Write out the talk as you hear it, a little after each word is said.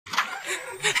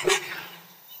这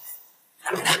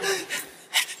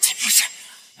不是，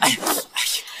哎呀，不要，不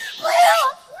是，不要，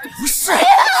我死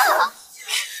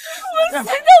都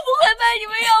不会卖你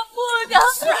们养父的。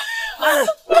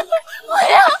不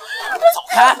要，走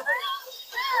开！不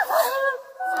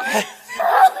要，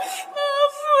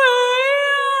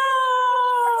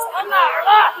跑哪儿了？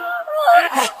回来，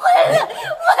回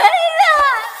来！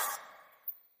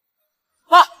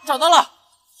爸，找到了。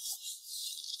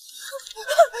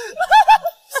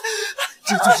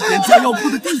 这就是人家要铺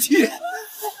的地契。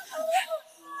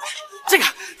这个，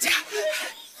不要，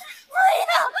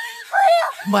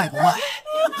卖不卖，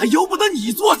还由不得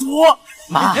你做主。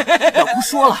妈，要不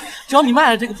说了，只要你卖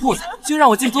了这个铺子，就让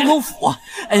我进总统府。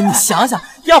哎，你想想，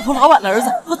药铺老板的儿子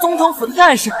和总统府的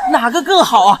干事，哪个更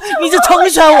好啊？你就成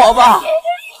全我吧。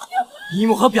姨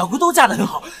母和表姑都嫁得很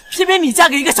好，偏偏你嫁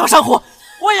给一个小商户，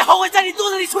我以后会在你肚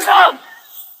子里出生。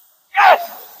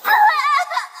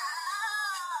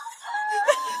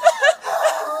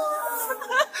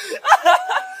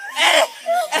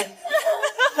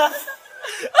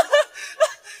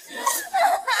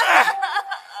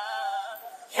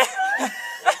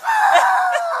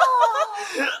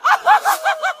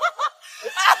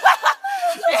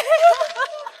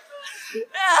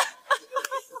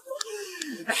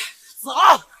走，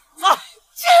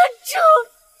站住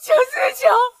！949，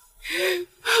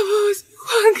把包子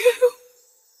还给我。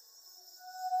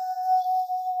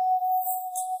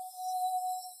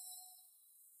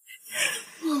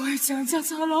我为蒋家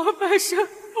操劳而半生，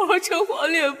熬成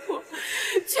黄脸婆，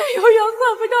却有养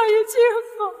大不大爷亲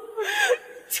好，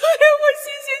就连我心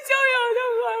心教养的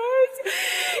儿子，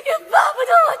也巴不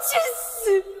得我去死。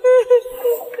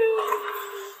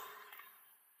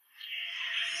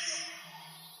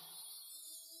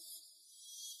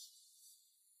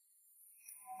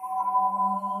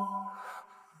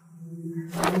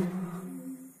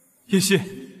叶欣，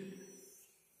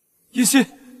叶欣，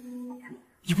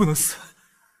你不能死！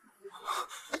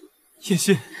叶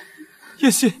欣，叶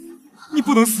欣，你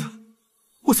不能死！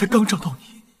我才刚找到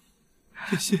你，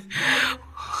叶欣。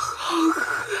好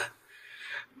狠！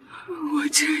我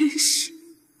这一世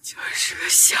就是个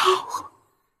笑话。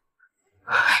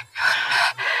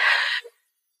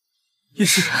叶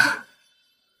欣，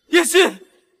叶欣，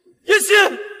叶欣！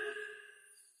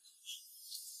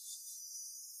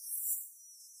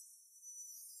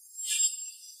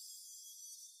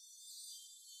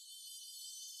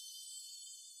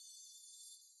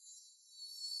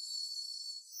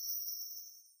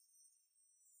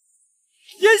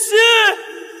叶欣，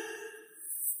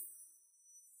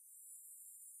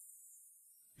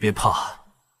别怕，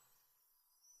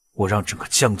我让整个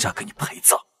江家给你陪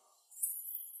葬。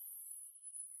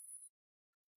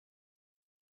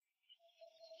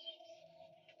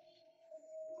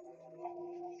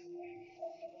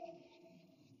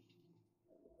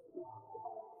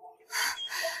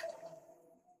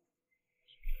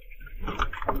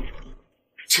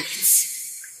这一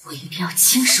次，我一定要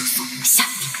亲手送你们下地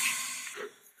狱。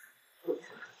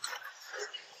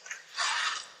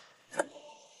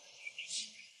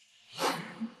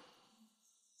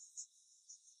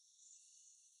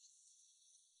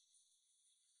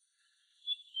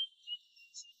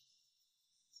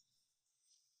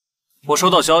我收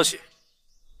到消息，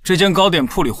这间糕点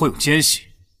铺里会有奸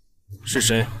细，是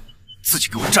谁？自己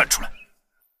给我站出来！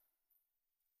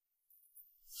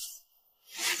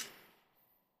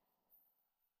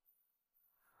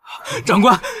长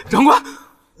官，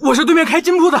我是对面开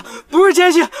金铺的，不是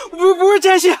奸细，不是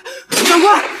奸细，长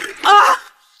官啊！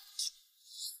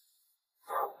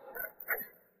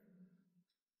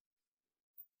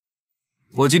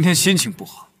我今天心情不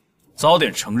好，早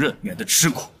点承认，免得吃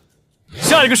苦。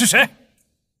下一个是谁？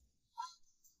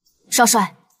少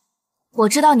帅，我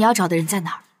知道你要找的人在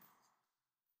哪儿。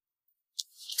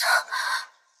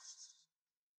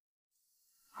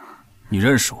你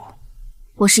认识我？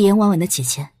我是严婉婉的姐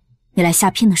姐，你来下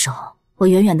聘的时候，我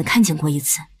远远的看见过一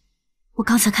次。我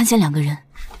刚才看见2个人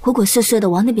鬼鬼祟祟的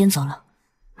往那边走了，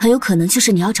很有可能就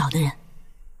是你要找的人。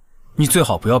你最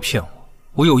好不要骗我，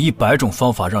我有100种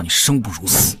方法让你生不如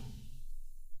死。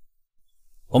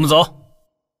我们走。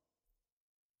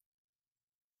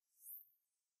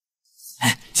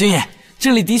哎，军爷，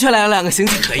这里的确来了2个形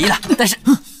迹可疑的，但是，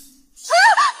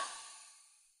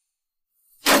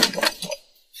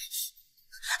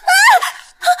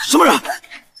什么人？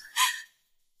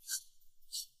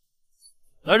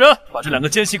来人，把这2个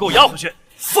奸细给我押回去！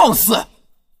放肆！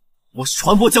我是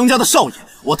传播江家的少爷，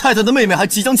我太太的妹妹还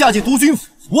即将嫁进督军府，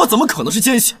我怎么可能是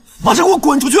奸细？马上给我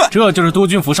滚出去！这就是督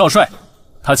军府少帅，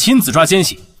他亲自抓奸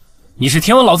细，你是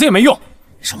天王老子也没用。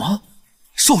什么？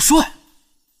少帅？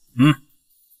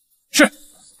是，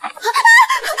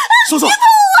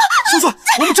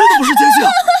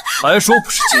还说不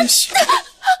是奸细？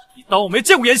你当我没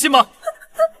见过颜心吗？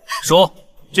说，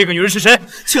这个女人是谁？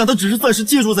亲爱的只是暂时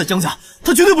借住在江家，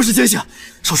她绝对不是奸细。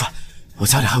少帅，我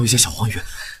家里还有一些小黄鱼，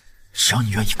只要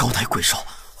你愿意高抬贵手，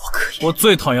我可以。我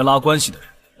最讨厌拉关系的人。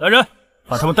来人，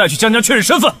把他们带去江家确认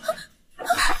身份。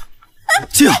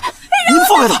亲啊，您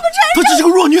放开她，她只是个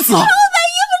弱女子。让我把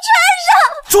衣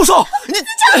服住手！你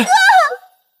强哥。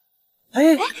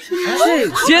哎，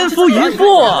这奸夫淫妇，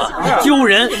丢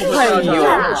人！哎呦，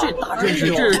这大真是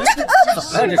这怎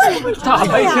么了？这是大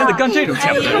白天的干这种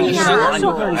贱事，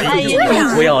哎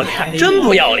呦，不要脸，真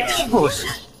不要脸！就是。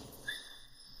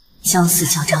相似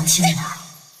叫张清雅，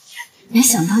没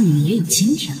想到你们也有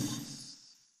今天了。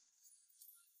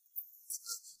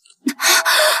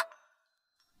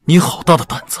你好大的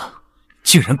胆子，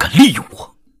竟然敢利用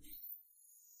我！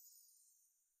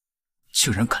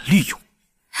竟然敢利用！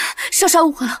少帅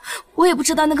误会了，我也不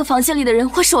知道那个房间里的人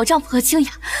会是我丈夫和清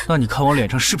雅。那你看我脸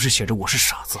上是不是写着我是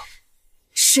傻子？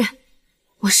是，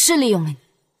我是利用了你，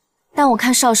但我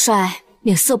看少帅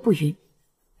脸色不匀，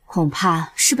恐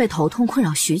怕是被头痛困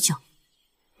扰许久。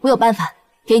我有办法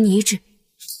给你医治。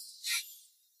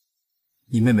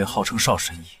你妹妹号称少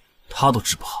神医，她都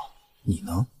治不好，你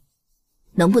能？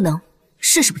能不能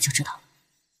试试不就知道了。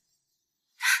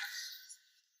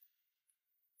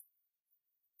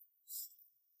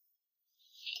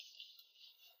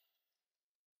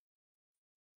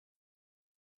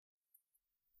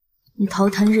你头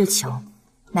疼日久，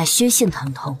乃虚性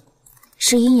疼痛，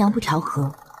是阴阳不调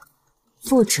和，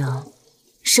复者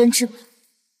身之，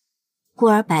故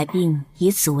而百病以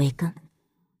此为根。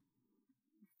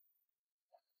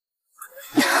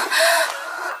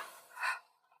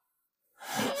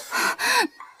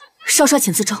少帅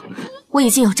请自重，我已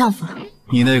经有丈夫了。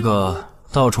你那个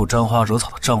到处沾花惹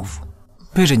草的丈夫，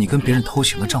背着你跟别人偷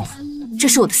情的丈夫，这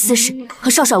是我的私事，和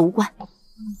少帅无关。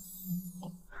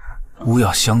乌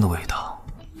药香的味道，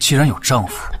既然有丈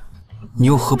夫，你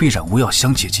又何必染乌药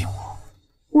香接近我？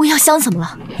乌药香怎么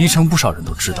了？宜城不少人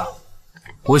都知道，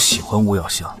我喜欢乌药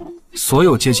香，所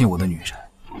有接近我的女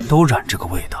人都染这个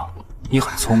味道。你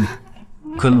很聪明，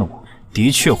跟了我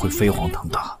的确会飞黄腾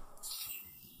达。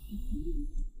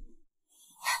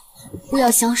乌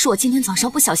药香是我今天早上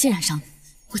不小心染上的，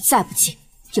我再不济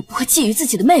也不会觊觎自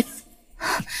己的妹夫。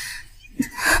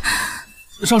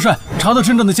少帅，查到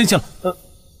真正的奸细了。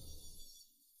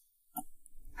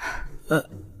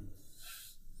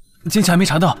奸细还没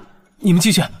查到，你们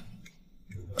继续。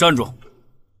站住！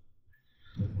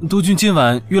督军今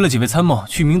晚约了几位参谋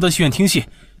去明德戏院听戏，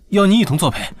要你一同作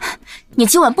陪。你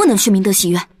今晚不能去明德戏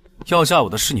院。要嫁我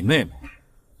的是你妹妹，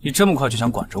你这么快就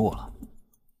想管着我了？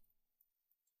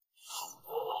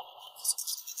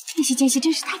那些奸细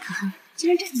真是太可恨了，竟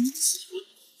然占明德戏院，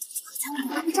才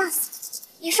晚他被炸死，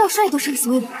连少帅都生死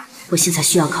未卜。我现在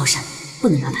需要靠山，不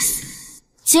能让他死。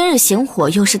今日行火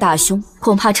又是大凶，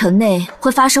恐怕城内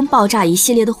会发生爆炸一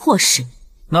系列的祸事。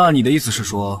那你的意思是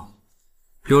说，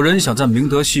有人想在明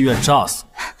德戏院炸死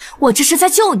我？这是在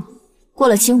救你。过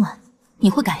了今晚，你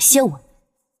会感谢我的。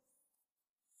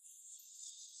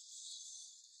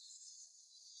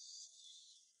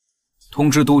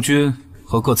通知督军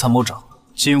和各参谋长，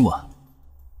今晚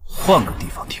换个地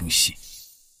方听戏。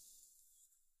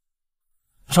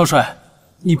少帅，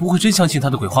你不会真相信他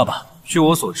的鬼话吧？据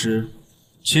我所知，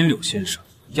金柳先生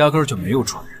压根儿就没有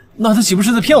传人。那他岂不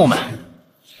是在骗我们？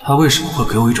他为什么会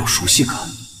给我一种熟悉感？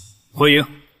回营。哎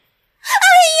呀，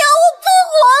我不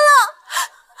活了！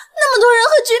那么多人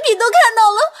和军品都看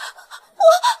到了，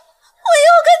我又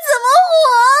该怎么活？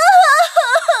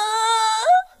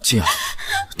金雅，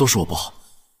都是我不好。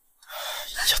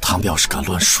呀，他们要是敢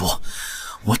乱说，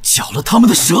我绞了他们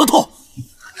的舌头！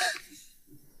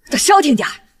都消停点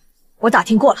儿！我打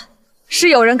听过了，是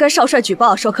有人跟少帅举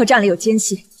报说客栈里有奸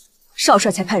细，少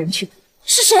帅才派人去的。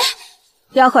是谁？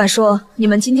丫鬟说你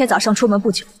们今天早上出门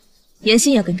不久，颜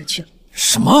心也跟着去了。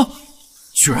什么？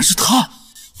居然是他！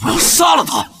我要杀了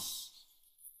他！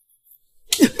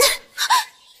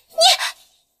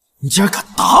你竟然敢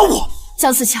打我！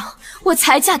江思强，我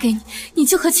才嫁给你，你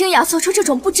就和清雅做出这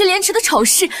种不知廉耻的丑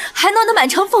事，还闹得满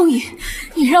城风雨，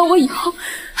你让我以后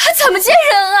还怎么见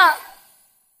人啊？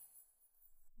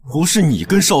不是你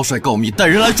跟少帅告密带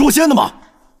人来捉奸的吗？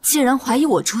既然怀疑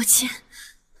我捉奸，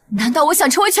难道我想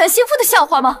成为全心腹的笑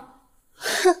话吗？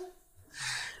哼，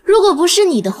如果不是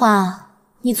你的话，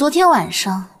你昨天晚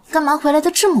上干嘛回来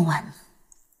的这么晚呢？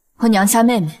我娘家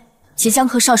妹妹即将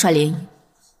和少帅联姻，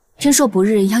听说不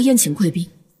日要宴请贵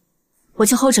宾，我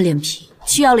就厚着脸皮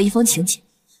去要了一封请柬，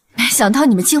没想到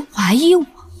你们竟怀疑我。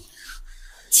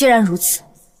既然如此，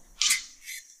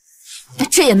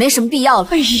这也没什么必要了。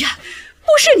哎呀，不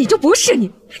是你就不是你，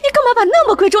你干嘛把那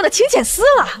么贵重的请柬撕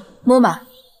了？木马，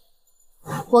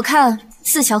我看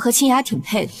四乔和清雅挺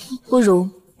配的，不如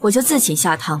我就自请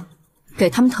下堂，给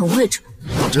他们腾位置。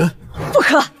果真？不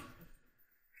可！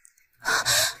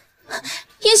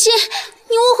妍希，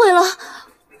你误会了，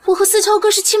我和四乔哥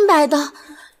是清白的，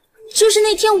就是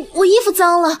那天我衣服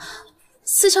脏了，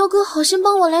四乔哥好心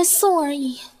帮我来送而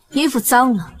已。衣服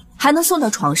脏了还能送到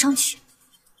床上去？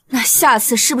那下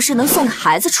次是不是能送个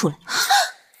孩子出来？妍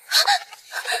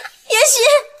希，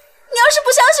你要是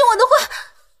不相信我的话，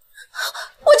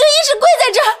我就一直跪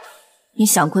在这儿。你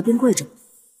想跪便跪着。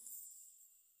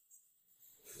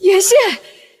妍希，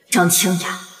张清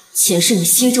雅，前世你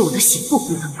吸着我的血步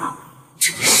步登高，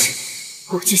这一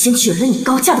世我就先绝了你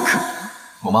高价的可能。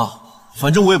我妈，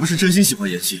反正我也不是真心喜欢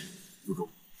妍希，如中。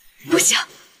不行，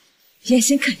妍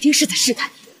希肯定是在试探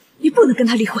你，你不能跟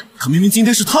他离婚。可明明今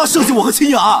天是他设计我和清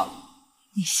雅。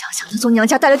你想想，他从娘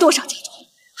家带来多少嫁妆，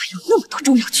还有那么多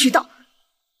重要渠道。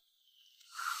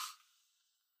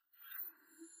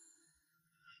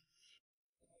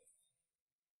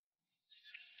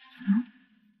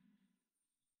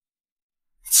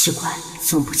奇怪，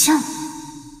怎么不见了？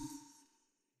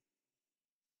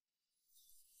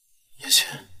妍希，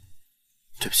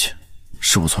对不起，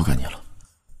是我错怪你了，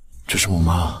这是我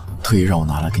妈特意让我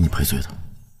拿来给你赔罪的。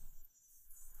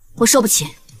我受不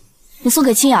起，你送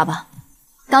给清雅吧。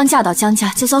刚嫁到江家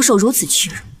就遭受如此屈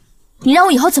辱，你让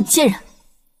我以后怎么见人？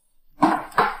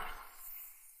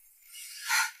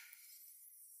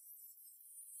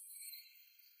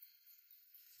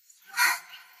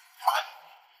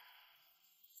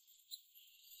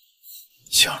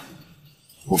晴儿，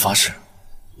我发誓，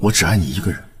我只爱你一个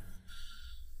人。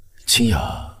清雅，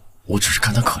我只是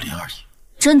看她可怜而已。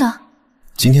真的？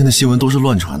今天的新闻都是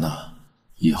乱传的，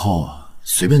以后啊，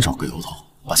随便找个由头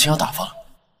把清雅打发了。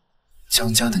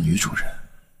江家的女主人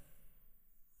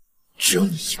只有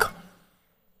你一个。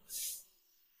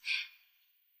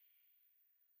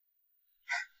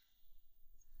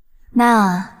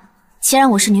那既然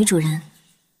我是女主人，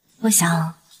我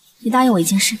想你答应我一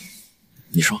件事。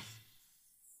你说。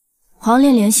黄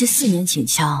连连续4年请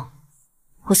敲，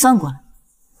我算过了，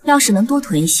要是能多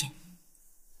囤一些，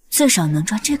最少能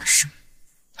赚这个数。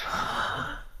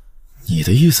你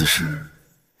的意思是？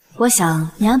我想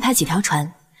你安排几条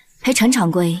船，陪陈掌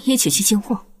柜一起去进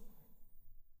货。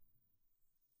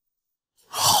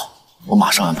好，我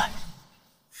马上安排。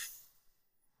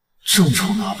正愁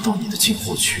拿不到你的进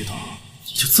货渠道，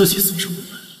你就自己送上门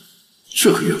来，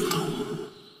这可怨不得我。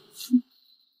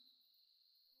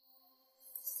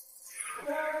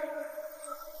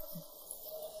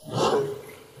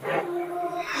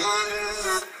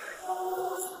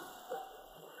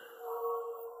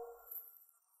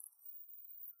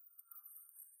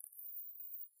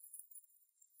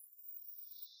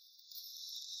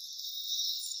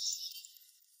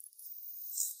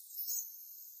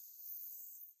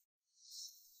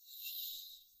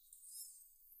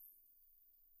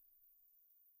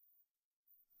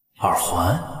耳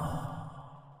环，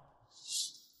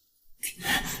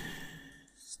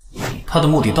他的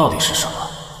目的到底是什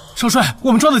么？少帅，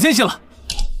我们抓到奸细了！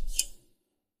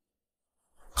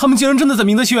他们竟然真的在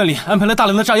明德戏院里安排了大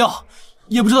量的炸药，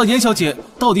也不知道严小姐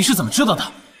到底是怎么知道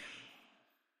的。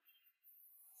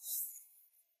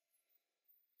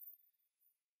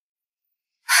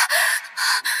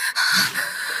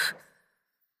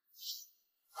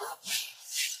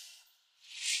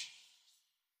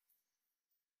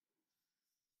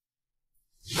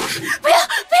不要！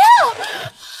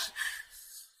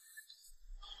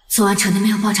昨晚城内没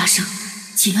有爆炸声，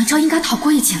锦鸾昭应该逃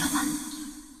过一劫了吧？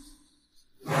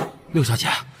六小姐，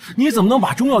你怎么能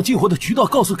把中药进货的渠道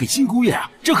告诉给新姑爷啊？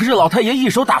这可是老太爷一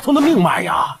手打通的命脉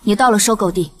呀！你到了收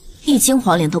购地，一斤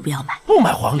黄连都不要买。不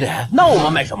买黄连，那我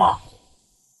们买什么？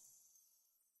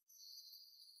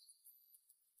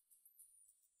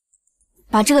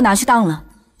把这个拿去当了，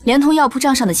连同药铺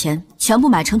账上的钱全部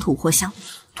买成土藿香。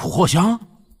土藿香？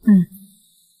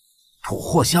土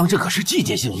藿香这可是季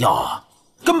节性药啊，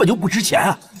根本就不值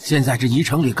钱。现在这宜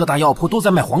城里各大药铺都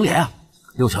在卖黄连啊。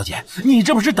六小姐，你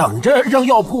这不是等着让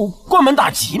药铺关门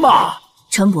大吉吗？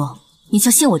陈伯，你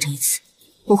就信我这一次，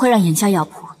我会让严家药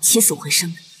铺起死回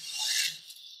生的。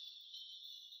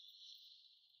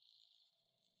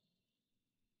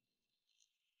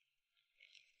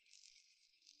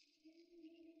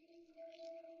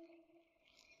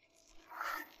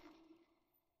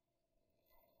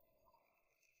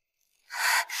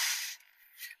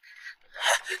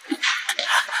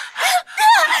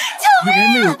你还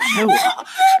没有拍我，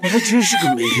你还真是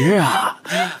个美人啊！你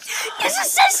是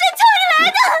深深救你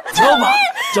来的，走吧，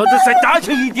叫他再大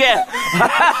声一点！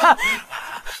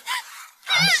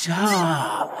躺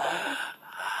下。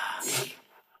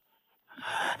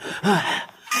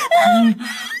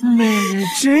美人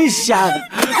真香！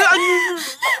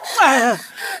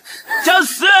想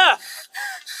死！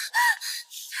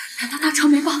难道大仇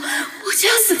没报，我就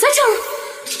要死在这儿了？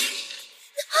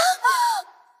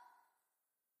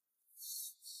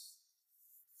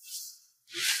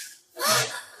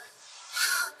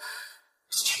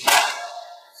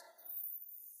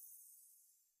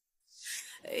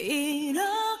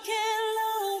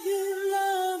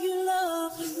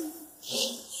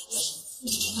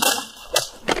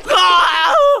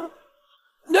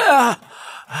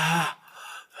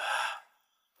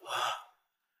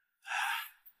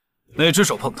哪只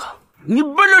手碰他？你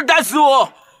不能打死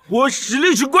我！我实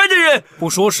力是怪的人。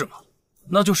不说是吗？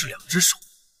那就是2只手。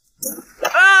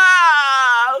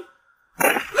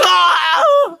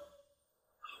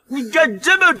你敢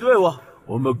这么对我？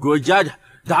我们国家的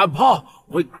大炮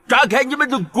会炸开你们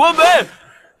的国门，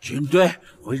军队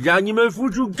会让你们付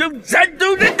出更惨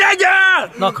痛的代价。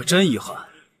那可真遗憾，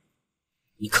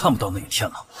你看不到那一天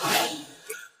了。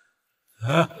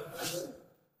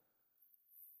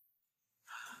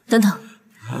等等，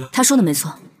他说的没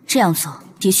错，这样做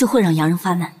的确会让洋人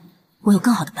发难。我有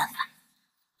更好的办法。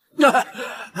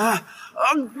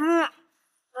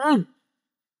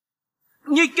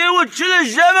你给我吃了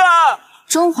什么？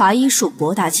中华医术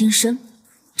博大精深，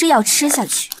这药吃下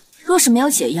去，若是没有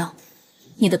解药，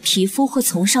你的皮肤会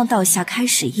从上到下开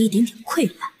始一点点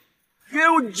溃烂。给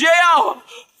我解药！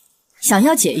想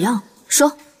要解药，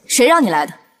说谁让你来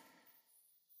的？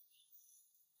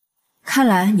看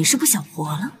来你是不想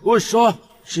活了。我说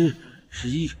是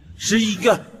一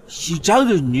个西藏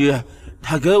的女人，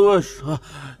她跟我说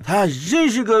她认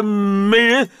识个美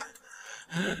人。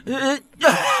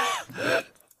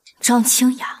张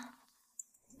清雅，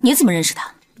你怎么认识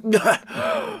她？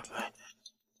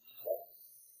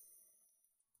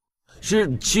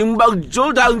是青帮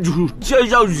周堂主介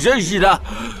绍认识的。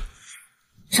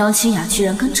张清雅居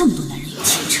然跟这么多男人有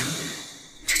牵扯，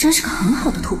这真是个很好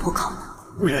的突破口呢。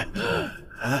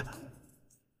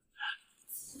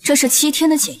这是7天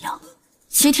的解药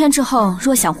，7天之后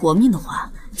若想活命的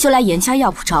话，就来严家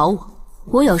药铺找我，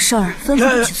我有事儿吩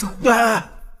咐你去做。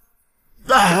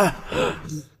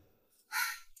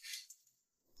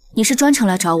你是专程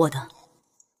来找我的？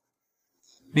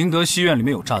明德西院里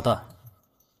面有炸弹，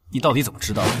你到底怎么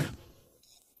知道的？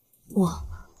我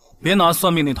别拿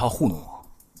算命那套糊弄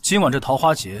我，今晚这桃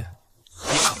花劫，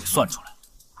你可没算出来。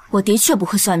我的确不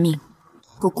会算命，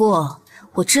不过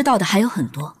我知道的还有很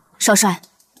多。少帅，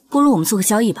不如我们做个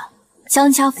交易吧。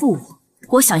江家负我，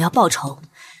我想要报仇，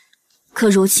可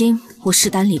如今我势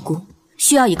单力孤，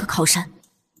需要一个靠山，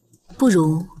不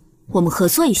如我们合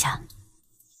作一下。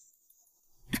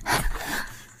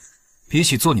比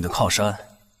起做你的靠山，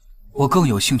我更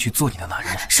有兴趣做你的男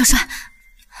人。少帅，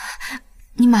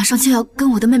你马上就要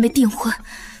跟我的妹妹订婚。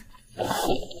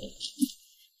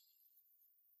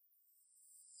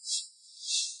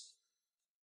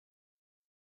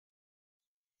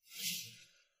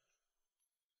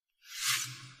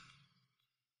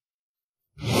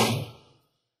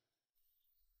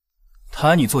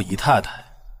抬你做姨太太，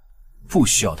不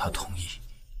需要她同意。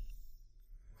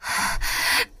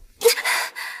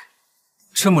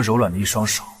这么柔软的一双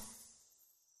手，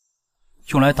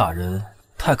用来打人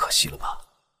太可惜了吧？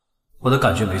我的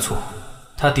感觉没错，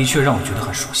他的确让我觉得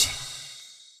很熟悉。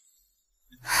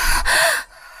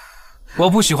我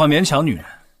不喜欢勉强女人，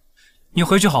你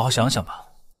回去好好想想吧。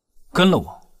跟了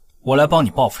我，我来帮你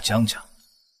报复江家。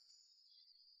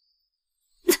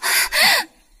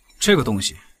这个东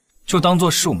西就当做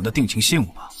是我们的定情信物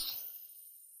吧。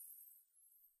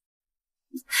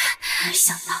没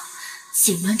想到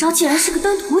简元昭竟然是个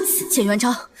登徒子。简元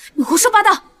昭，你胡说八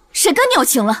道，谁跟你有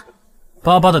情了？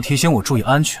巴巴的提醒我注意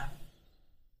安全。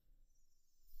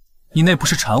你那不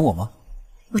是缠我吗？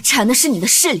我缠的是你的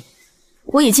势力。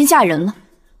我已经嫁人了。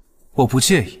我不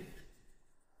介意，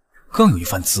更有一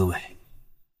番滋味。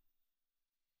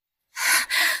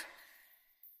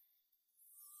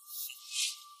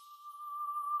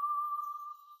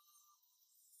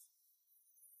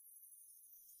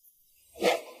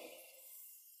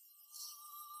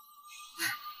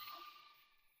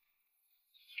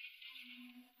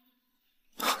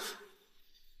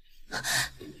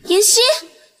妍希，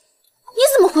你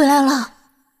怎么回来了？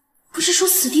不是说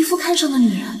死地夫看上的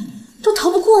女人都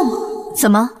逃不过吗？怎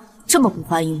么这么不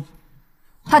欢迎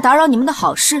我？怕打扰你们的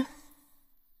好事？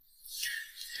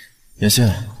妍希，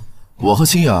我和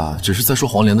清雅只是在说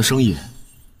黄连的生意，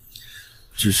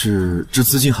只是这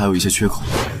资金还有一些缺口，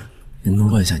能不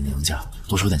能问一下你娘家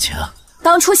多收点钱啊？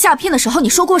当初下聘的时候你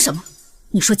说过什么？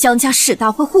你说江家势大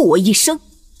会护我一生，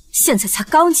现在才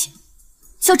刚结，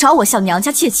就找我向娘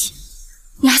家借钱，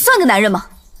你还算个男人吗？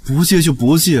不借就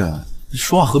不借，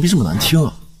说话何必这么难听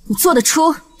啊？你做得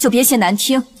出就别嫌难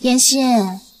听。妍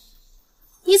心，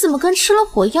你怎么跟吃了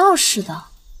火药似的？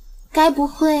该不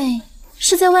会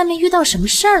是在外面遇到什么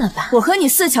事儿了吧？我和你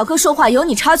四乔哥说话有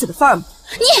你插嘴的份儿吗？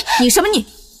你什么你？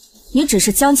你只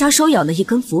是江家收养的一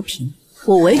根浮萍，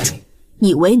我为主，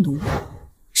你为奴。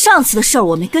上次的事儿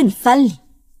我没跟你翻脸，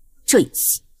这一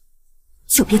次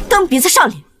就别蹬鼻子上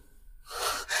脸。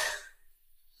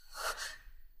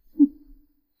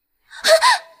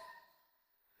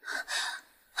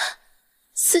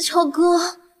四乔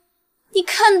哥，你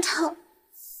看他，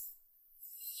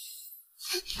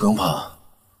不用怕，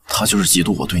他就是嫉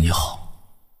妒我对你好。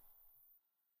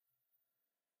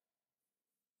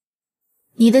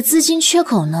你的资金缺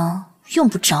口呢，用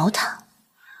不着他。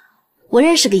我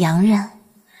认识个洋人，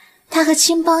他和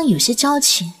青帮有些交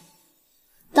情，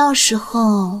到时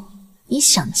候你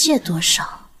想借多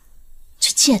少就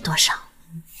借多少。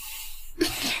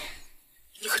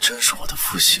你可真是我的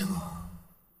福星啊！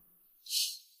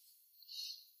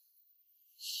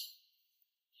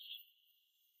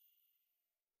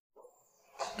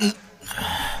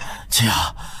姐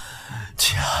啊，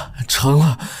成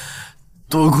了！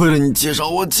多亏了你介绍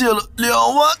我借了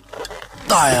2万，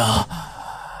大爷啊！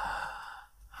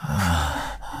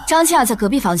张倩在隔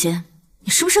壁房间，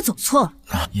你是不是走错了？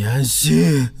妍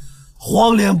希，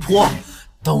黄脸婆，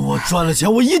等我赚了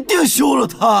钱，我一定休了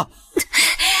她。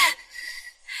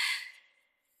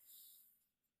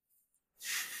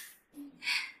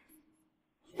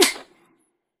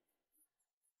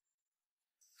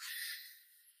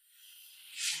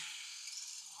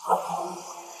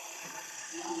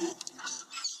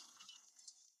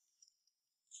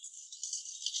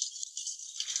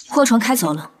货船开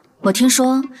走了，我听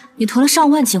说你囤了上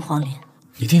万斤黄连。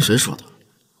你听谁说的？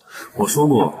我说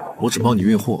过，我只帮你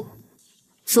运货。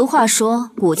俗话说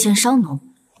古贱商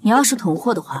农，你要是囤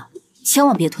货的话，千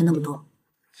万别囤那么多。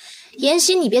妍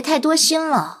希，你别太多心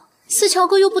了，四乔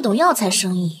哥又不懂药材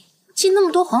生意，进那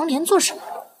么多黄连做什么？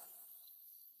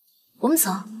我们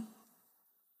走。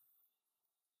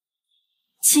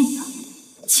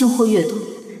进货越多，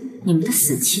你们的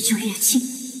死期就越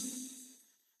近。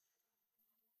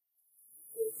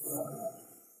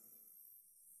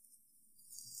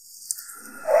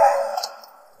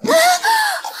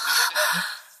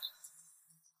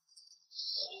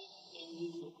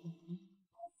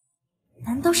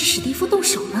难道是史蒂夫动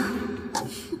手了？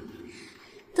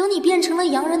等你变成了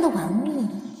洋人的玩物，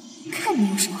看你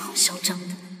有什么好嚣张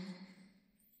的。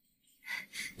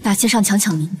大街上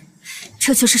抢民，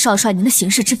这就是少帅您的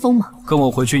行事之风吗？跟我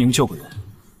回军营救个人，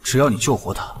只要你救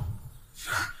活他，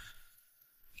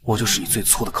我就是你最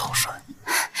粗的靠山。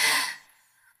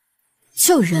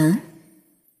救人？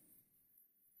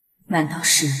难道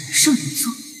是圣人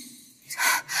座？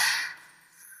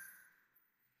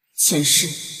前世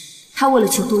他为了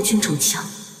救多军中枪，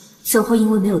最后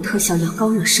因为没有特效药高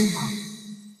热身亡，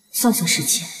算时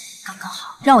间刚刚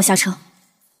好。让我下车，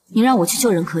你让我去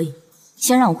救人可以，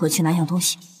先让我回去拿样东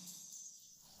西。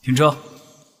停车！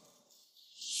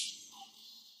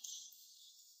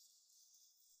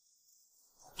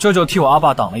舅舅替我阿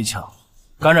爸挡了一枪，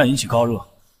感染引起高热，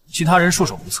其他人束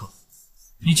手无策。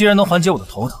你既然能缓解我的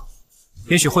头疼，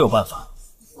也许会有办法。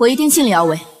我一定尽力而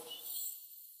为。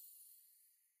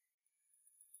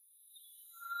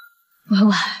婉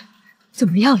婉，怎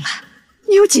么样了？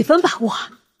你有几分把握？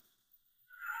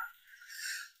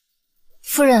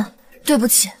夫人，对不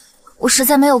起，我实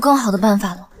在没有更好的办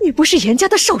法了。你不是严家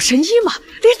的少神医吗？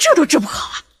连这都治不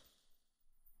好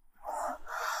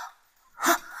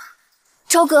啊！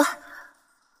朝哥，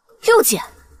六姐，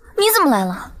你怎么来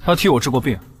了？他替我治过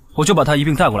病，我就把他一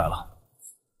并带过来了。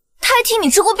他还替你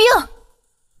治过病？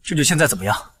舅舅现在怎么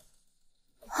样？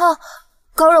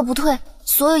高热不退，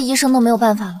所有医生都没有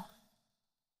办法了。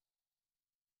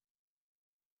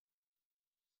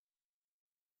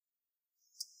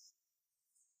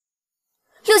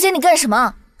六姐，你干什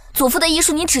么？祖父的医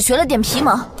术你只学了点皮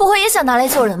毛，不会也想拿来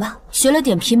救人吧？学了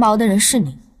点皮毛的人是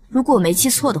你，如果我没记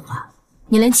错的话，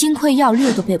你连金匮要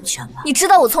略都背不全吧？你知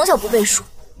道我从小不背书，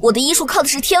我的医术靠的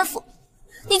是天赋。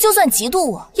你就算嫉妒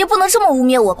我，也不能这么污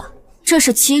蔑我吧？这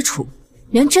是基础，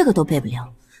连这个都背不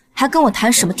了，还跟我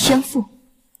谈什么天赋？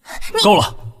够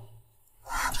了！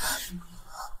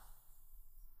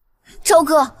朝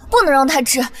哥，不能让他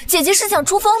治，姐姐是想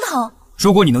出风头。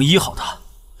如果你能医好他，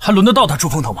还轮得到他出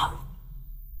风头吗？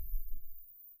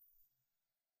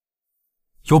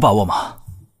有把握吗？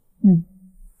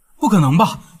不可能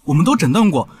吧？我们都诊断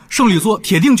过，圣女座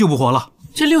铁定救不活了。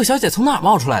这六小姐从哪儿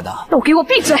冒出来的？都给我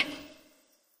闭嘴！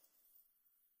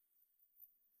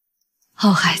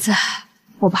好孩子，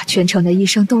我把全城的医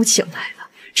生都请来了，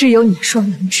只有你双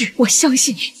能治，我相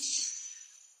信你。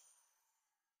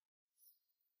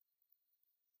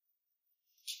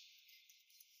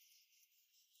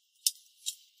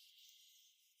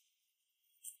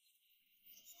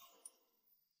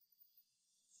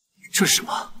这是什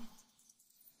么？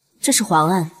这是黄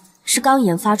案，是刚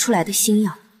研发出来的新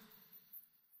药。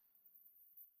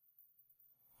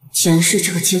前世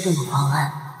这个阶段的黄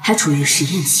案还处于实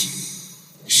验期，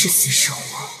是死是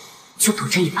活就赌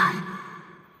这一把，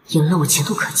赢了我前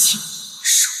途可期，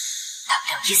输大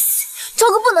不了一死。赵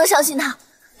哥不能相信他，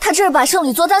他这是把圣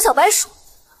女座当小白鼠。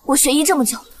我学医这么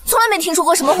久，从来没听说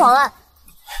过什么黄案。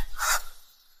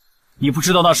你不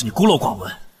知道那是你孤陋寡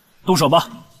闻，动手吧。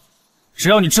只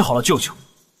要你治好了舅舅，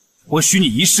我许你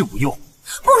一世无忧。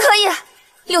不可以，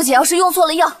六姐要是用错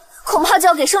了药，恐怕就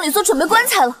要给圣女座准备棺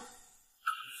材了。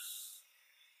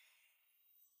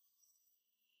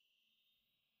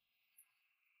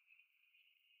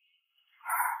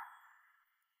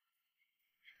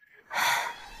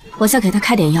我再给他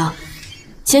开点药，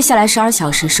接下来12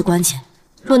小时是关键，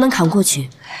若能扛过去，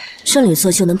圣女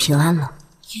座就能平安了。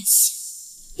燕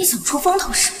西，你想出风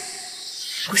头是吗？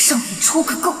我让你出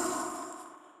个够！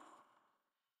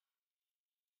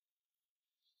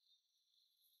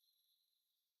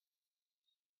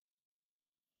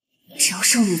只要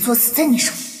圣女座死在你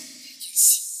手里，燕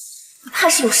西，你怕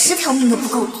是有10条命都不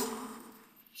够的。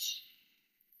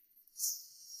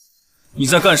你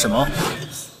在干什么？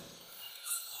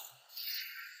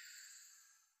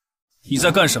你在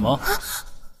干什么？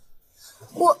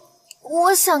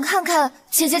我想看看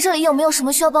姐姐这里有没有什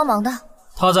么需要帮忙的。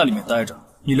她在里面待着，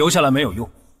你留下来没有用，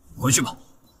回去吧。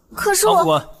可是我……唐副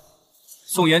官，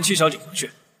送妍七小姐回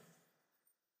去。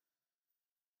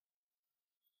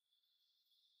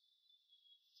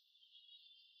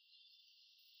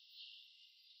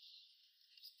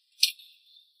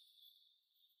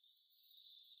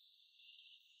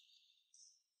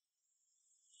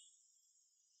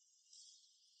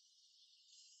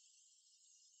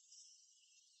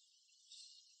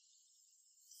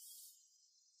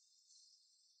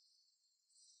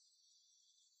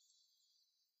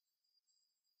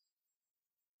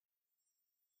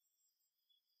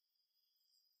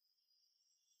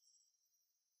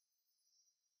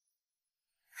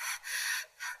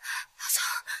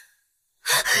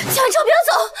千万不要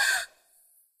走！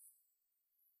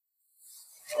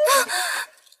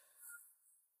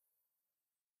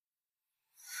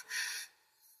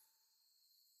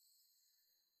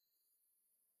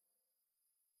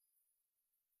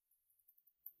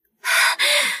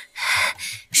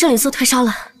圣女座退烧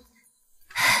了，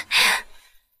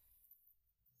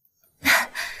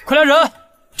快来人！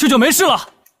舅舅没事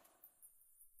了。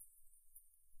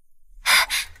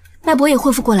脉搏也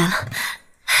恢复过来了，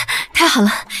太好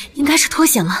了，应该是脱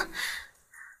险了。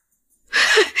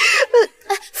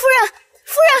夫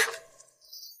人，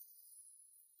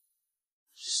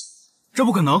这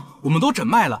不可能，我们都诊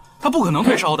脉了，他不可能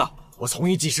退烧的。我从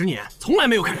医几10年，从来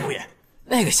没有看过眼。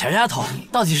那个小丫头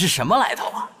到底是什么来头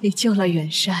啊？你救了远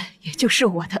山，也就是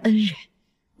我的恩人，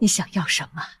你想要什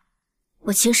么？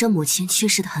我亲生母亲去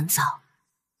世的很早，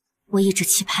我一直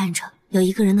期盼着有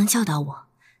一个人能教导我，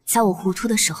在我糊涂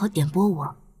的时候点拨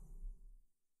我。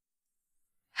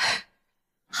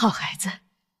好孩子，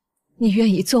你愿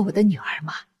意做我的女儿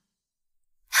吗？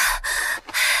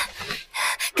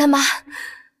干妈，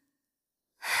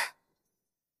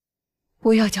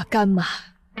不要叫干妈，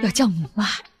要叫母妈。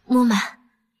母妈，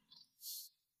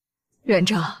元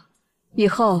正，以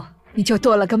后你就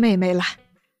多了个妹妹了。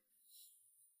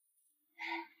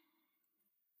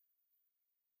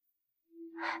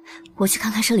我去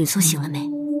看看圣女座醒了没。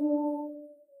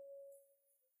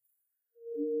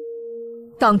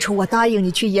当初我答应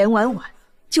你去阎婉婉，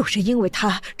就是因为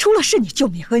她除了是你救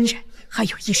命恩人，还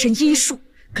有一身医术。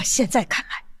可现在看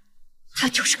来，她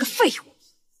就是个废物。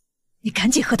你赶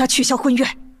紧和她取消婚约。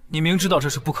你明知道这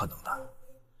是不可能的，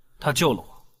他救了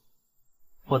我，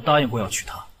我答应过要娶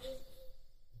她。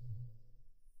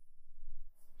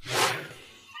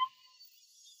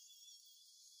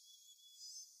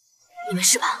你没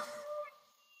事吧？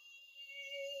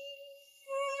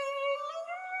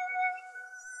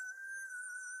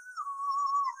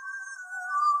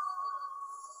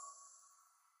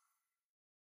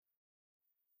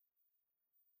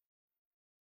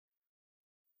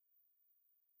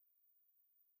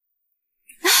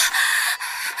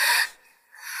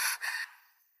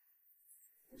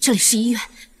这里是医院，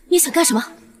你想干什么？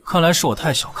看来是我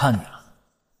太小看你了。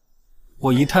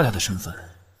我姨太太的身份，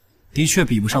的确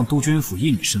比不上督军府义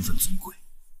女身份尊贵。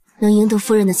能赢得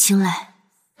夫人的青睐，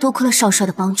多亏了少帅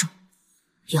的帮助。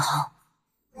以后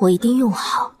我一定用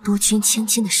好督军千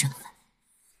金的身份，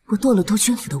不堕了督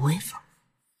军府的威风。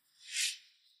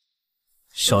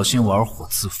小心玩火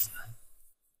自焚。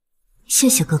谢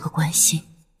谢哥哥关心。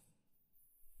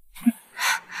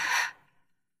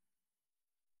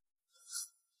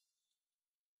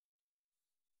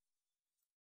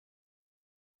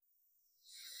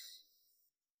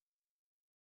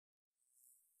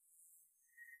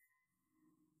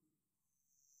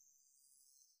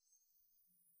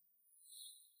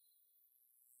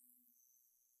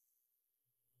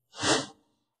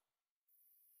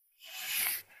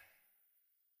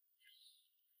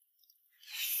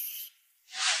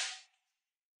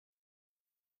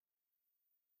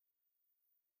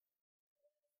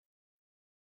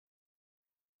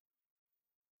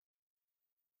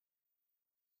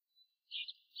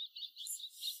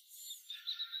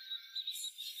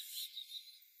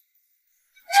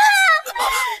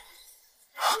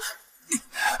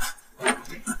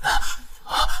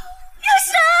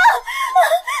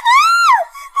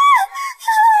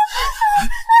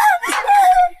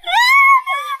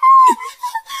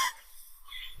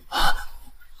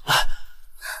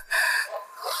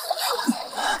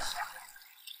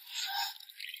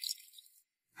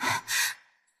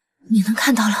你能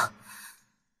看到了？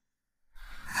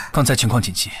刚才情况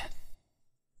紧急，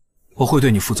我会对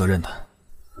你负责任的。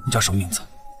你叫什么名字？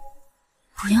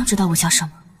不用知道我叫什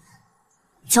么，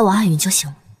叫我阿云就行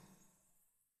了。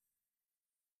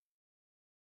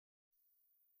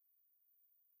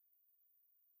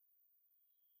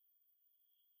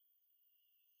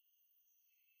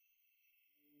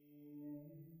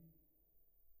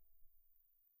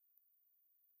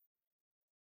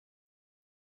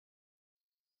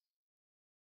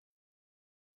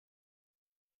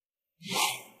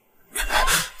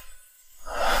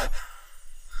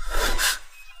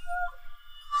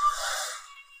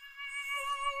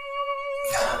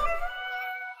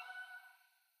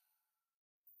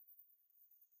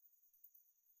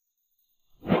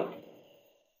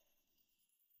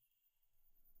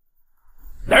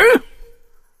来人，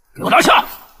给我拿下！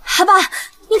阿爸，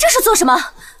你这是做什么？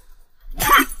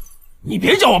你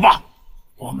别叫我爸，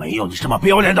我没有你这么不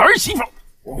要脸的儿媳妇。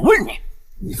我问你，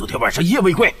你昨天晚上夜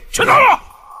未归去哪了？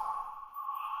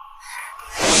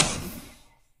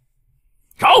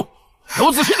找，给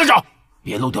我仔细的找，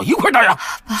别漏掉一块大牙。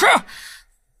是。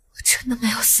我真的没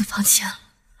有私房钱了。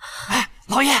哎，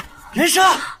老爷，人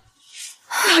参！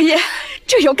老爷，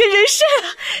这有根人参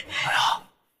啊！哎呀，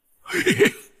嘿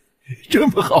嘿，这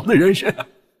么好的人参，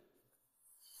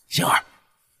星儿，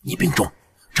你病重，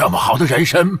这么好的人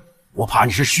参，我怕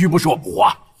你是虚不受补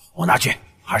啊。我拿去，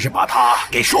还是把它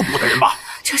给受补的人吧。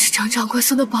这是张长官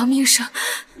送的保命绳，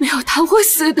没有他会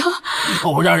死的。以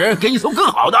后我让人给你送更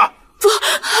好的。不，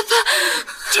阿爸，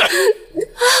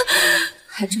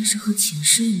还真是和前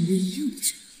世一模一样的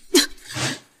人。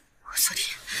我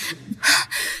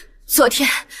昨天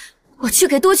我去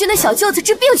给督军的小舅子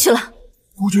治病去了。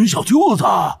督军小舅子？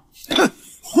哼，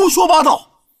胡说八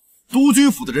道！督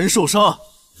军府的人受伤，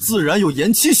自然由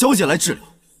延七小姐来治疗，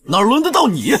哪轮得到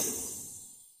你？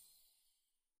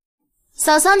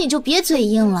嫂嫂，你就别嘴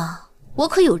硬了，我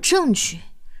可有证据，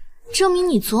证明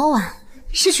你昨晚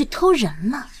是去偷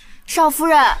人了。少夫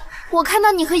人，我看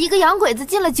到你和一个洋鬼子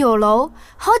进了酒楼，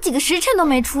好几个时辰都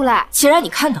没出来。既然你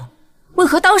看到了，为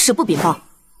何当时不禀报？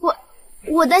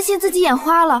我担心自己眼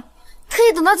花了，特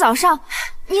意等到早上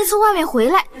您从外面回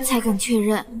来才敢确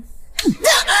认。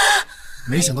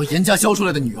没想到严家教出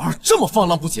来的女儿这么放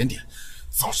浪不检点，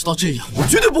早知道这样，我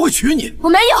绝对不会娶你。我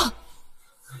没有。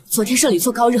昨天圣女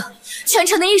座高热，全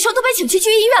城的医生都被请去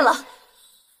医院了。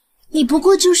你不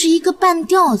过就是一个半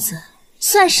吊子，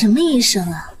算什么医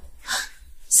生啊？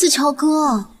四乔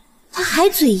哥，他还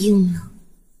嘴硬呢。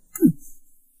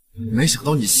没想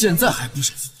到你现在还不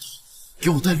守妇道，给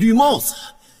我戴绿帽子！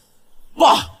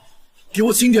爸，给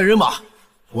我请点人马，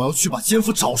我要去把奸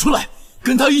夫找出来，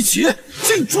跟他一起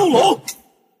进猪笼。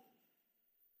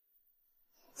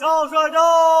少帅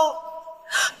到！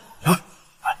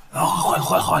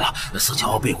坏了！四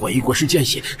乔被怀疑过失奸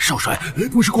细，少帅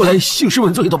不是过来兴师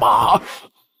问罪的吧？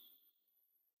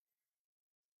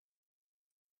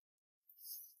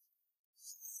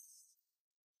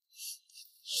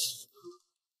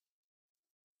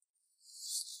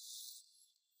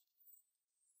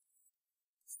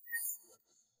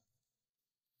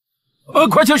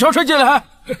快请少帅进来！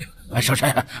少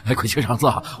帅，快请上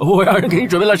座，我让人给你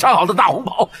准备了上好的大红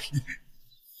袍。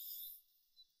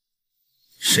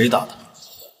谁打的？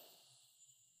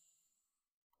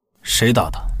谁打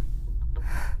的？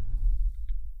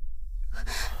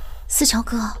四乔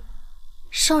哥，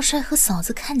少帅和嫂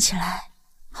子看起来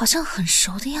好像很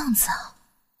熟的样子啊。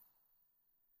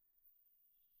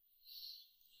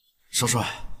少帅，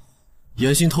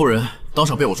严心偷人，当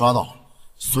场被我抓到了，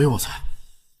所以我才……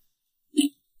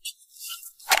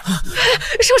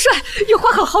少帅，有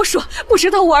话好好说，不知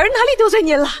道我儿哪里得罪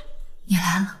您了。你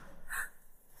来了，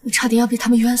我差点要被他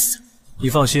们冤死了。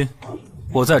你放心，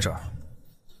我在这儿，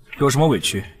有什么委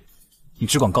屈，你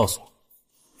只管告诉我。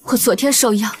我昨天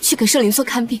受邀去给圣灵座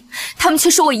看病，他们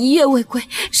却说我一夜未归，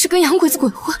是跟洋鬼子鬼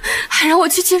混，还让我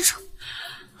去接触。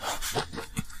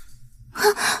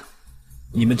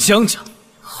你们江家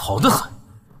好得很，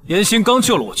严心刚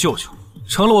救了我舅舅，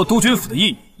成了我督军府的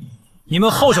义女，你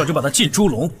们后脚就把她进猪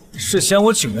笼，是嫌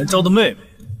我景元昭的妹妹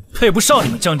配不上你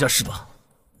们江家是吧？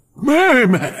妹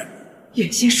妹，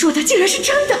远心说的竟然是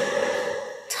真的，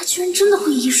他居然真的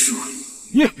会医术。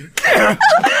你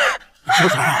少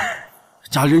帅，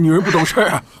家里女人不懂事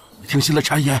啊，听信了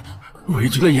谗言，委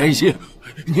屈了严心，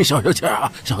你消消气儿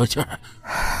啊，消消气儿。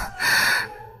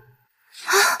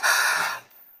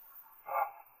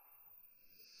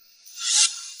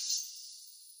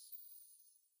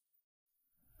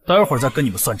待会儿再跟你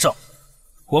们算账。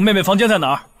我妹妹房间在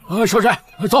哪儿？少帅，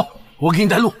走，我给你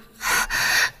带路。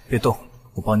别动，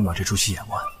我帮你把这出戏演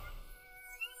完。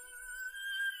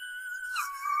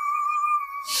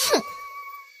哼！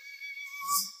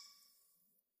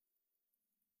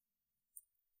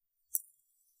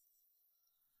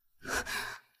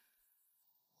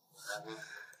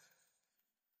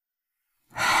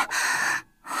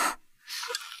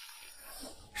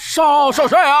少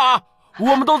帅啊！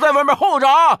我们都在外面候着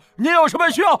啊！您有什么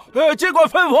需要，尽管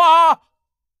吩咐啊！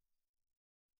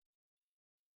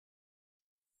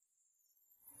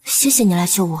谢谢你来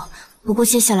救我，不过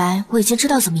接下来我已经知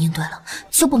道怎么应对了，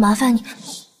就不麻烦你。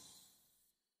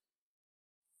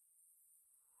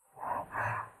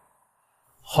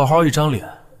好好一张脸，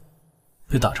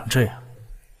被打成这样。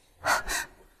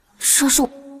说是我。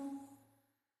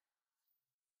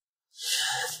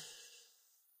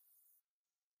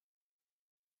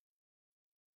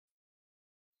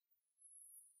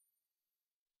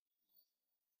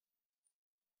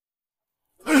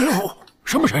哎呦，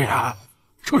什么声音啊？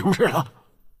出什么事了？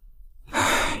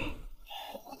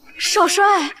少帅，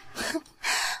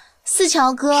四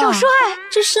桥哥，少帅，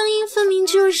这声音分明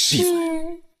就是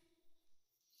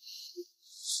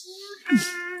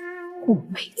顾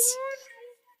美姬。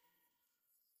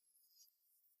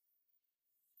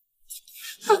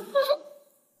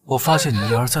我发现你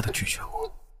一而再的拒绝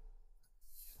我，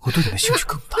我对你的兴趣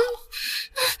更大了。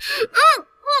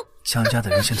江家的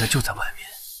人现在就在外面，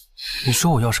你说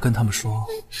我要是跟他们说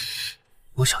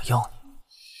我想要你，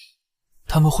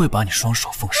他们会把你双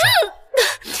手奉上。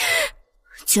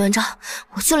景元昭，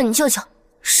我救了你舅舅，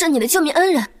是你的救命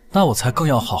恩人，那我才更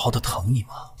要好好的疼你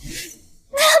嘛。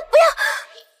不要！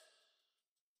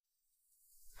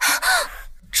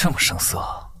这么生涩，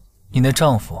你那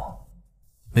丈夫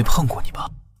没碰过你吧？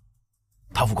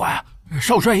唐副官，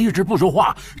少帅一直不说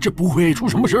话，这不会出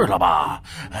什么事了吧？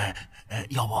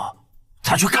要不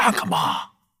咱去看看吧。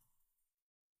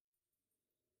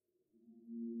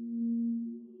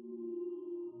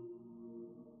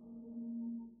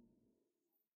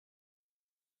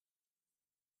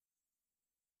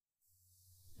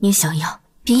你想要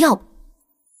便要吧，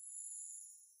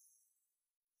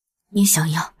你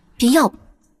想要便要吧，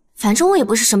反正我也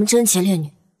不是什么贞洁烈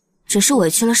女，只是委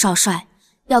屈了少帅，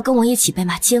要跟我一起被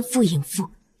骂奸夫淫妇、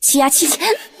欺压妻妾。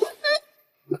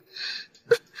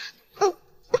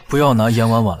不要拿阎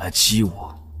婉婉来激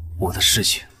我，我的事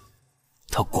情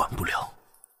他管不了。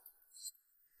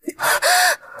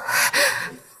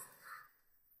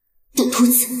毒兔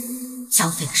子，剿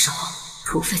匪的时候，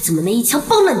土匪怎么没一枪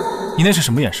崩了你？你那是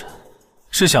什么眼神？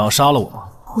是想要杀了我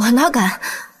吗？我哪敢！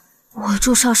我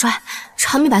祝少帅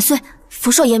长命百岁，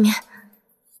福寿延绵。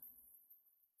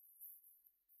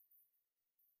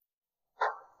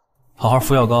好好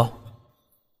服药膏，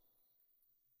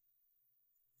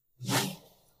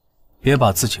别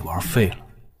把自己玩废了。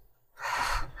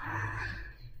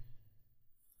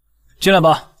进来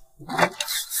吧。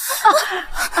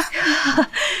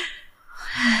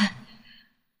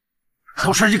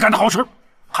好事你干得好事，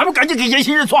还不赶紧给严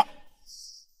心认错！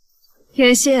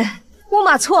严心，乌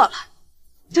马错了，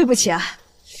对不起啊，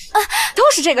都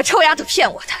是这个臭丫头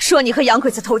骗我的，说你和洋鬼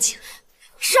子偷情。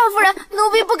少夫人，奴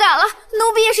婢不敢了，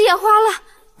奴婢也是眼花了。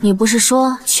你不是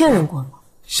说确认过吗？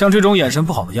像这种眼神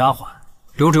不好的丫鬟，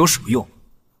留着有什么用？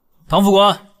唐副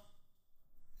官，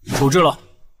处置了。不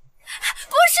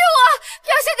是我，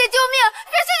表姐得救命，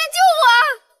表姐得救我。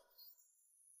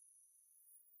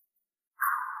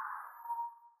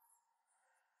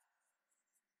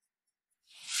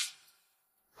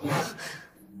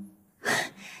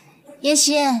严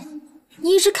心，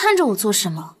你一直看着我做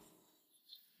什么？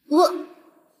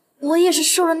我也是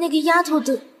受了那个丫头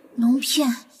的蒙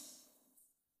骗。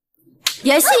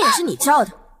妍希也是你叫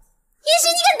的？妍希，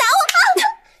你敢打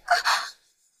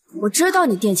我！我知道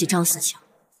你惦记张思强，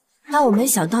但我没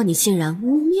想到你竟然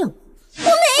污蔑我。我没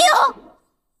有，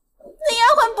那丫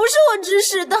鬟不是我指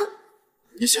使的。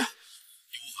妍希，你误会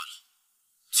了，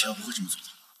千万不会这么做的。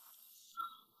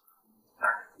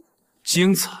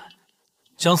精彩，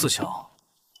江思乔，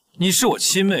你是我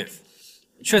亲妹夫，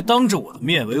却当着我的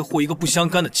面维护一个不相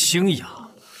干的青雅。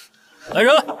来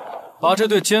人，把这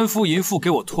对奸夫淫妇给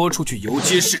我拖出去游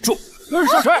街示众。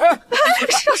少帅，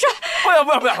少帅，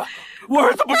不要！我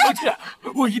儿子不生气，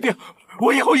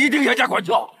我以后一定严加管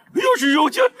教。要是有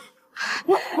钱，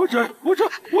我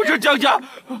这江家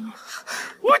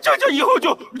以后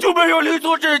就没有立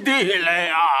足之地了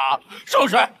呀！少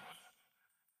帅，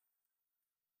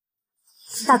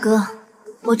大哥，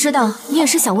我知道你也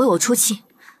是想为我出气，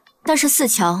但是四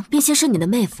乔毕竟是你的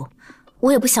妹夫，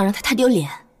我也不想让她太丢脸。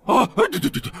啊，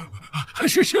对，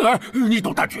是星儿，你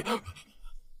懂大局。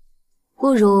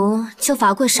不如就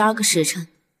罚跪12个时辰，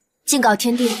敬告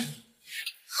天地。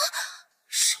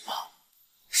什么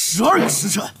？12个时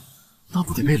辰？那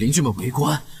不得被邻居们围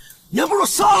观？你还不如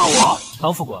杀了我！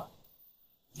唐副官，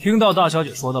听到大小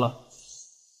姐说的了？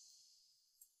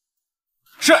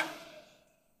是。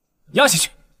押下去。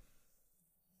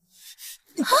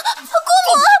姑母救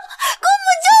我！姑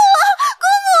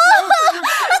母！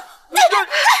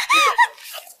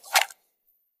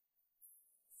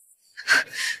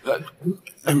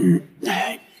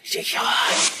这下，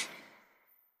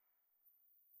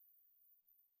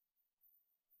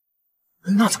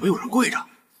那怎么有人跪着？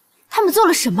他们做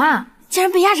了什么啊？竟然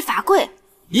被压着罚跪！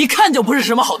一看就不是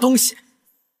什么好东西。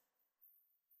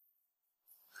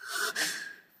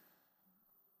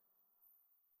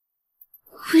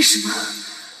为什么？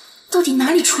到底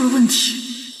哪里出了问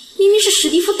题？明明是史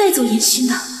蒂夫带走妍希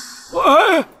的。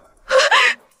哎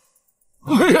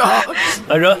呀！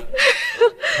来人，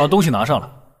把东西拿上来。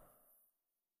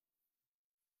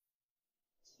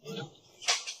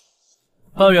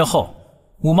半月后，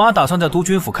母妈打算在督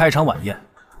军府开一场晚宴，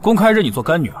公开认你做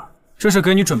干女儿。这是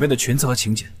给你准备的裙子和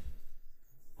请柬。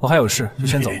我还有事，就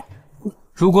先走了。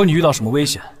如果你遇到什么危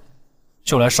险，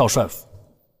就来少帅府。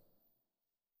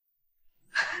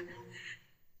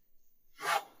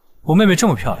我妹妹这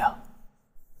么漂亮，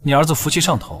你儿子福气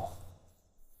上头，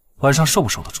晚上受不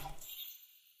受得住？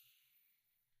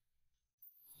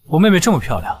我妹妹这么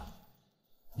漂亮，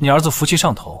你儿子福气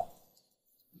上头，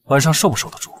晚上受不受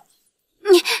得住？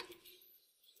你，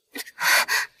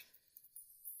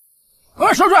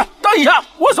少帅，等一下，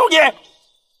我送你。既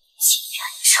然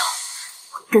丑，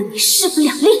我跟你势不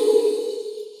两立。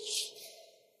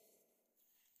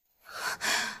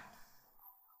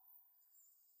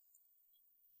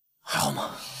还好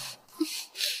吗？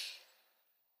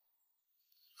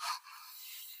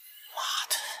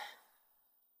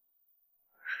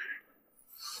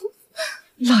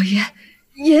老爷，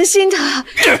严心他，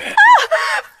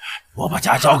我把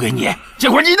家交给你，这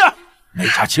块你的，没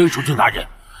查清楚就拿人，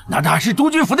那哪是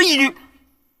督军府的义女？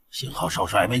幸好少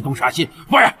帅没动杀心，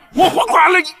不然我活剐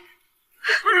了你。严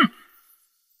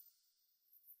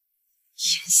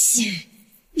心，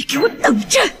你给我等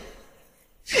着！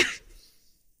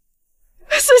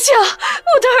思乔，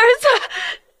我的儿子！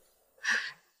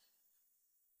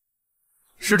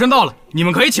时辰到了，你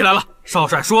们可以起来了。少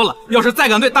帅说了，要是再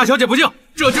敢对大小姐不敬，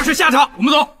这就是下场。我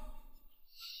们走。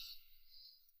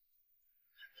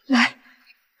来，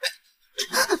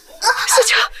思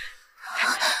乔，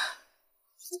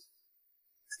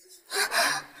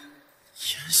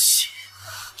妍希，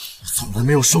我从来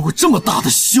没有受过这么大的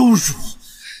羞辱。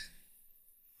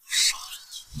杀了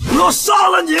你！我要杀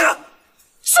了你！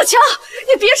思乔，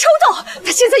你别冲动，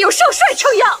他现在有少帅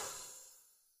撑腰。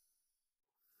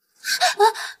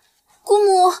姑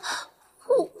母，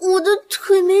我的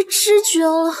腿没知觉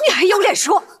了。你还有脸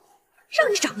说？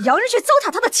让你找个洋人去糟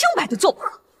蹋他的清白的做不好，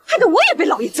害得我也被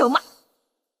老爷责骂。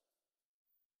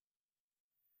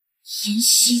妍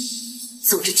希，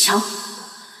走着瞧，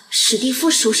史蒂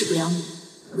夫收拾不了你，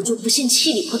我就不信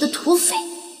七里坡的土匪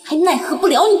还奈何不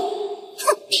了你。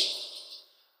哼！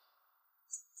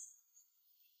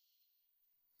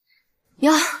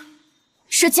哟，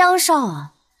是江少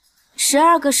啊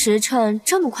！12个时辰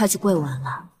这么快就跪完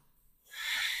了？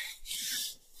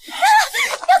要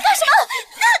干什么？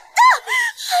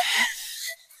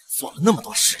做了那么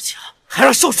多事情，还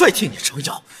让少帅替你撑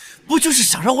腰，不就是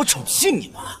想让我宠幸你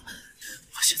吗？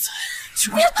我现在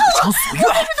就让你得偿所愿。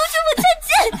我是督军府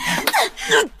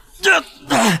千金。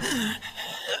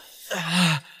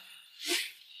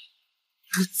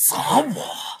砸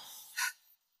我！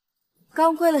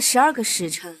刚跪了12个时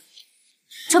辰，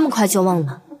这么快就忘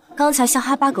了刚才像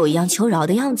哈巴狗一样求饶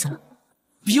的样子了？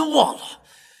别忘了，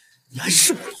你还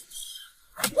是我老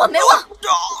婆。我没忘。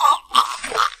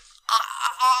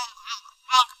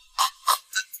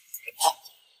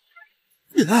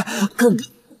我更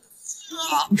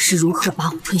你是如何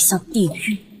把我推向地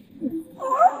狱？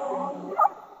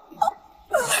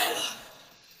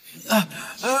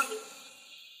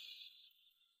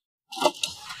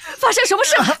发生什么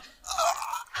事了？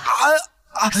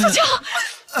四乔，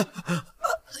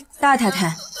大太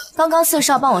太，刚刚四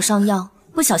少帮我上药，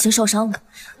不小心受伤了，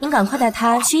您赶快带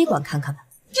他去医馆看看吧。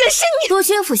也是你！督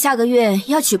军府下个月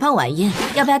要举办晚宴，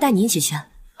要不要带你一起去？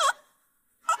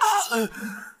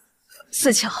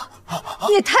四乔，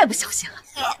你也太不小心了。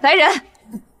来人，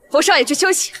扶少爷去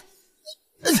休息。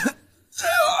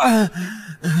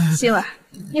欣儿，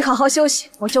你好好休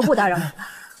息，我就不打扰你了。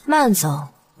慢走，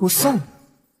不送。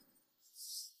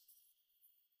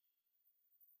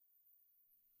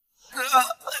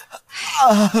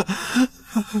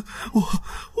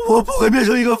我不会变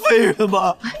成一个废人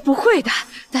吧？不会的，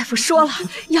大夫说了，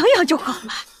养养就好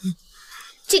了。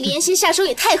这个严刑下手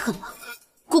也太狠了，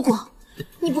姑姑，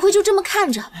你不会就这么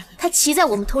看着他骑在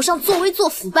我们头上作威作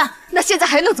福吧？那现在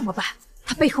还能怎么办？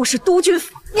他背后是督军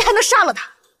府，你还能杀了他？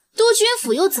督军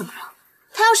府又怎么了？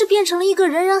他要是变成了一个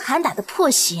人人喊打的破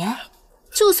鞋，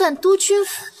就算督军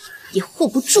府也护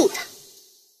不住他。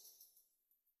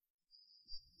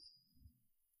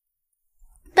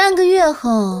半个月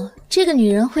后，这个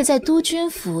女人会在督军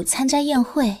府参加宴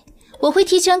会，我会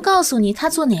提前告诉你她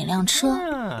坐哪辆车，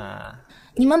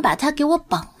你们把她给我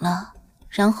绑了，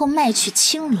然后卖去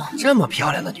青楼。这么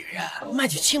漂亮的女人，卖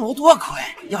去青楼多亏，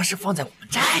要是放在我们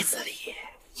寨子里，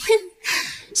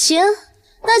行，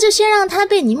那就先让她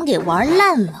被你们给玩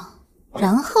烂了，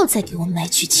然后再给我卖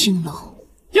去青楼。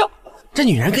哟，这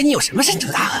女人跟你有什么深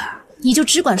仇大恨啊？你就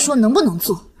只管说能不能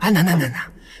做。啊，能，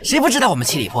谁不知道我们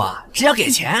七里铺只要给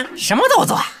钱，什么都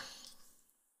做。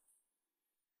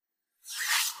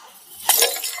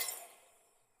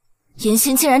严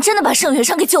心竟然真的把盛元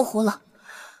生给救活了。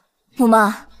母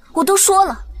妈，我都说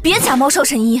了，别假冒少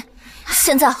神医。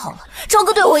现在好了，朝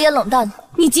哥对我也冷淡了。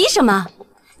你急什么？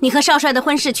你和少帅的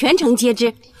婚事全城皆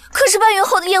知，可是半月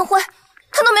后的宴会，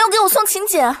他都没有给我送请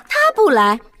柬。他不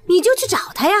来，你就去找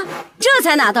他呀，这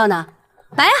才哪到呢？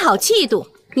摆好气度，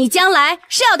你将来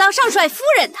是要当少帅夫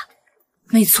人的。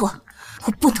没错，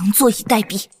我不能坐以待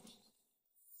毙。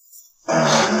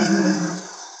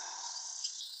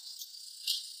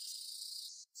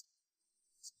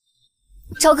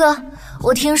朝哥，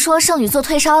我听说圣女座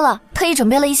退烧了，特意准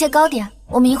备了一些糕点，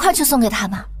我们一块去送给她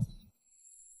吧。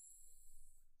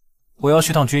我要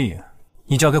去趟军营，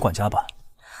你交给管家吧。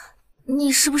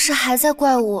你是不是还在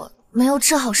怪我没有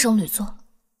治好圣女座？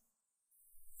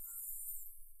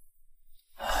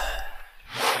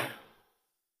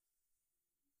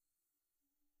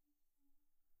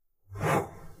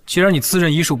既然你自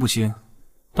认医术不精，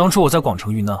当初我在广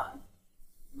城遇难，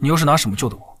你又是拿什么救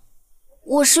的我？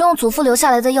我是用祖父留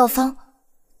下来的药方。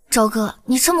朝哥，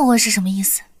你这么问是什么意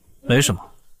思？没什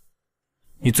么，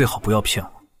你最好不要骗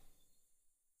我。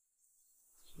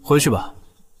回去吧，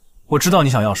我知道你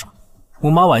想要什么。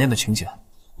母妈晚宴的请柬，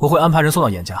我会安排人送到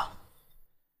严家。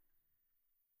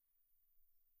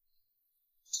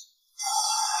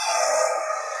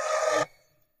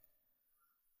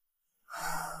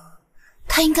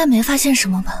他应该没发现什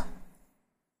么吧？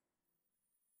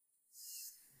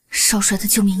少帅的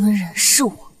救命恩人是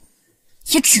我，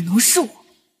也只能是我。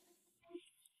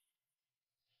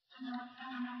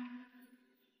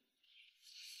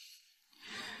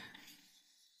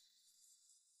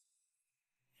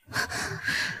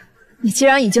你既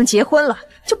然已经结婚了，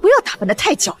就不要打扮得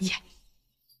太娇艳。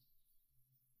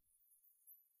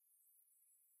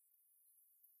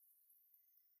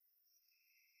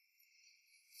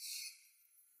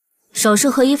首饰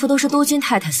和衣服都是督军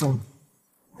太太送的，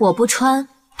我不穿，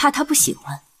怕她不喜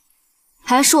欢。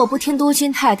还是我不听督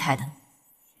军太太的，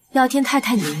要听太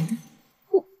太您的。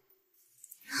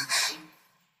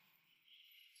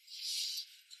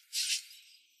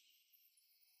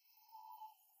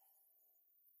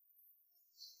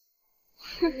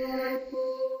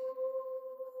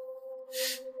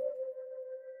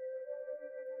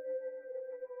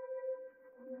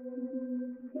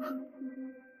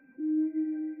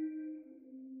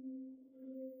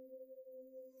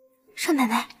少奶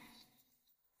奶，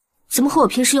怎么和我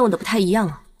平时用的不太一样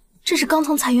啊？这是刚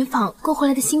从彩云坊购回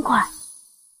来的新款。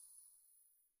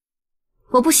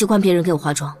我不习惯别人给我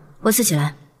化妆，我自己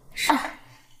来。是。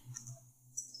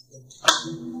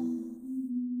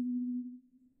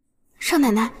少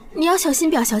奶奶，你要小心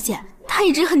表小姐，她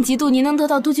一直很嫉妒您能得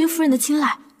到督军夫人的青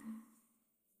睐。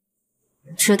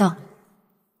知道。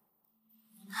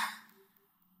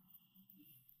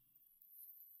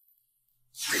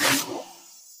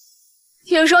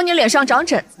听说你脸上长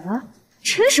疹子了，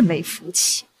真是没福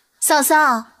气。嫂嫂，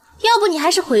要不你还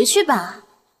是回去吧，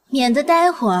免得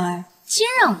待会儿惊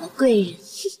扰了贵人。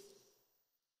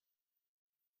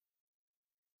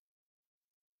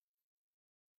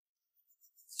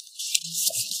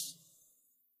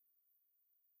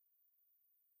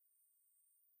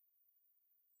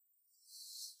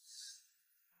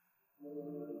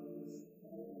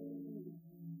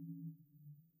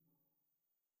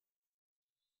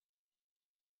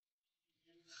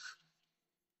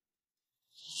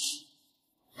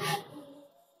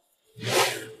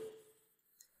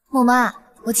母妈，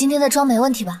我今天的妆没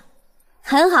问题吧？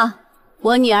很好，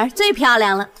我女儿最漂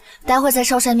亮了。待会儿在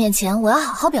少帅面前，我要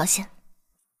好好表现。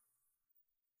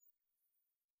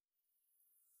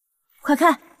快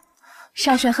看，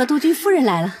少帅和督军夫人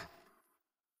来了。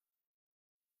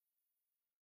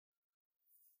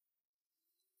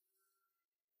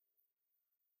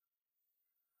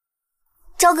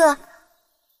朝哥，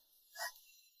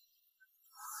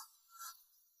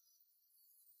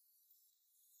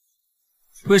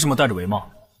为什么戴着围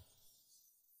帽？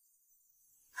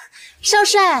少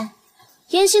帅，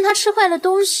妍希她吃坏了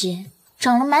东西，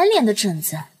长了满脸的疹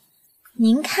子，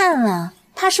您看了，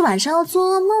怕是晚上要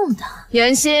做噩梦的。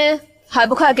妍希，还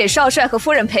不快给少帅和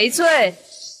夫人赔罪！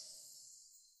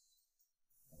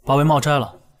把围帽摘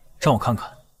了，让我看看。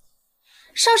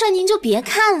少帅您就别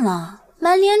看了，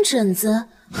满脸疹子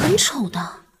很丑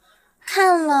的，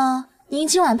看了您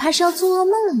今晚怕是要做噩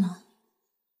梦呢。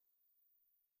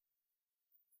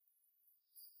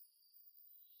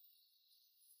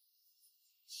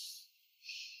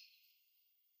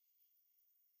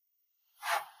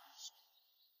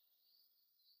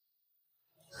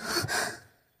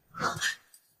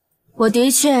我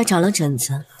的确长了疹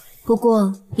子，不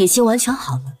过已经完全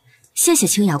好了，谢谢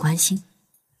清雅关心。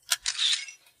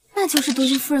那就是督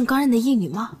军夫人刚认的义女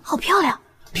吗？好漂亮！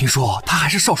听说她还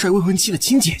是少帅未婚妻的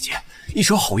亲姐姐，一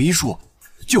手好医术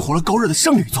救活了高热的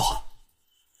圣女座。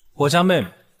我家妹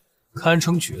妹堪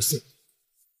称绝色。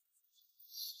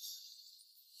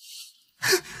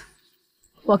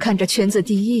我看这裙子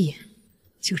第一眼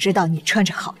就知道你穿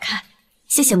着好看。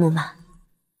谢谢木马。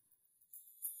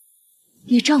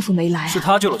你丈夫没来啊？是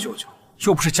他救了舅舅，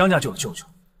又不是江家救了舅舅。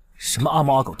什么阿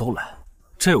猫阿狗都来，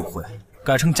这舞会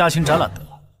改成家禽展览得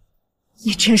了。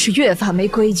你真是越发没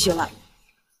规矩了。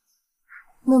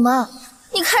母妈，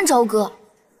你看朝哥，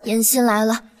妍希来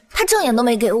了，他正眼都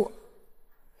没给我。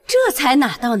这才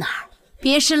哪到哪儿，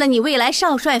别失了你未来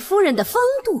少帅夫人的风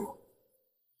度。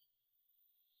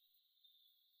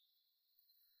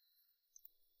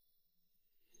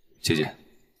姐姐，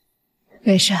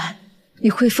远山，你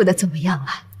恢复的怎么样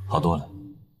了？好多了。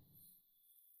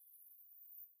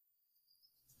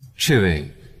这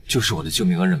位就是我的救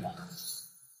命恩人吧？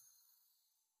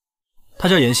她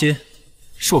叫妍希，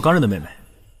是我刚认的妹妹。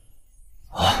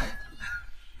啊，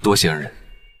多谢恩人。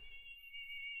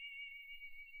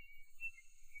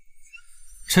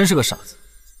真是个傻子，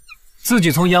自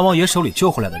己从阎王爷手里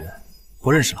救回来的人，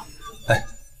不认识了。哎，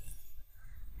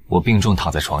我病重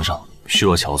躺在床上，虚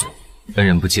弱憔悴，恩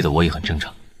人不记得我也很正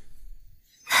常。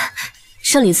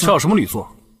圣礼座叫什么礼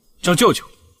座？叫舅舅。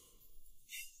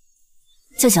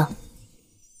舅舅，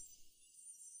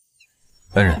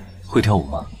恩人会跳舞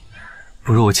吗？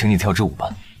不如我请你跳支舞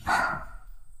吧。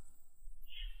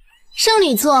圣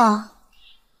女座，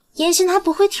妍希她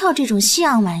不会跳这种西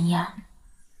洋玩意儿，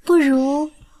不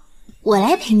如我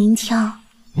来陪您跳。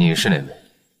你是哪位？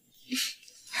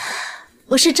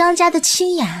我是张家的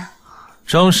清雅。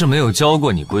张氏没有教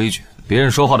过你规矩，别人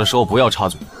说话的时候不要插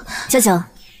嘴。舅舅，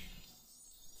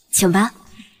请吧。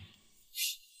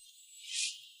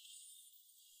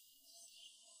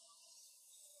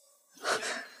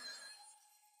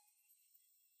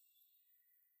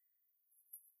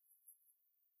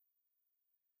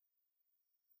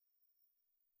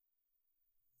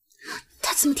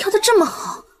他怎么跳得这么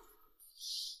好？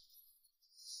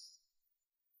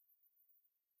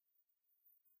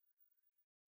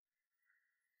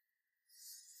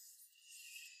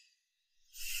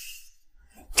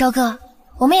朝哥，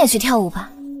我们也去跳舞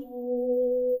吧。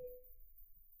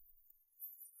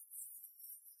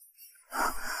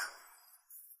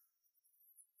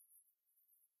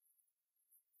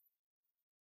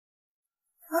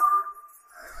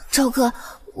朝哥，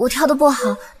我跳得不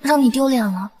好，让你丢脸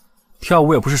了。跳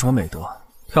舞也不是什么美德，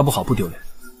跳不好不丢脸。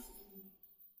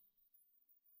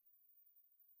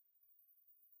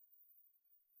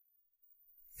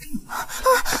啊！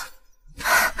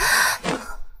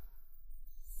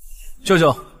 舅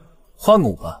舅，换个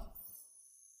舞吧。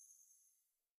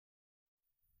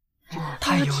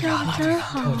跳的真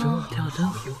好，跳得真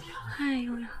优雅，太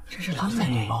优雅，真是郎才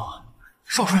女貌啊！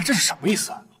少帅，这是什么意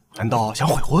思？难道想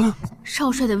悔婚？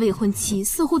少帅的未婚妻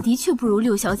似乎的确不如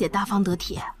六小姐大方得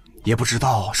体。也不知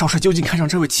道少帅究竟看上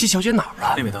这位七小姐哪儿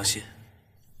了？妹妹当心，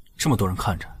这么多人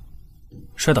看着，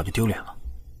摔倒就丢脸了。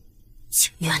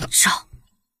元昭，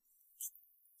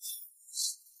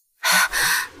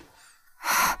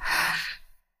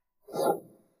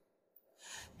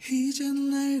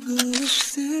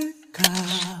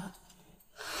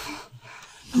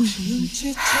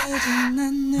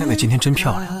妹妹今天真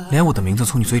漂亮，连我的名字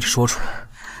从你嘴里说出来，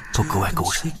都格外勾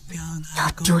人。你要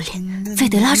丢脸，非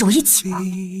得拉着我一起吗？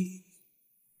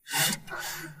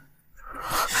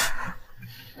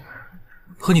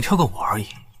和你跳个舞而已，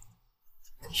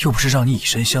又不是让你以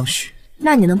身相许。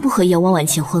那你能不和阎王婉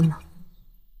结婚吗？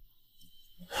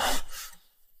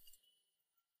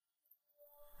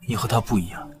你和他不一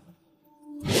样。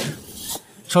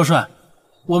少帅，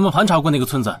我们盘查过那个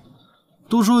村子，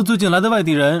都说最近来的外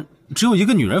地人只有一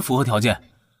个女人符合条件，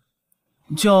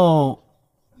叫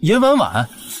严婉婉，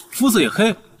肤色也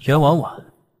黑。严婉婉，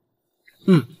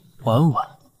婉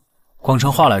婉，广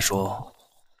城话来说，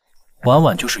婉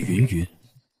婉就是云云。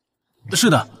是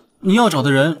的，你要找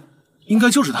的人应该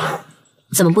就是她。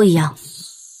怎么不一样？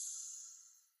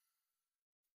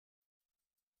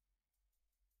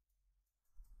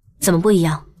怎么不一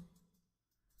样？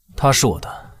他是我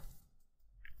的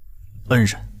恩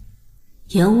人。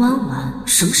严婉婉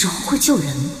什么时候会救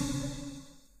人？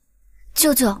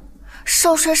舅舅，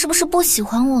少帅是不是不喜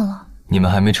欢我了？你们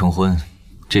还没成婚，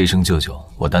这一声舅舅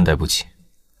我担待不起。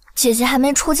姐姐还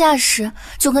没出嫁时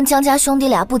就跟江家兄弟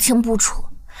俩不清不楚，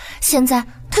现在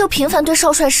他又频繁对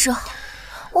少帅示好，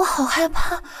我好害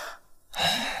怕。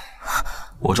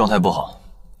我状态不好，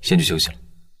先去休息了。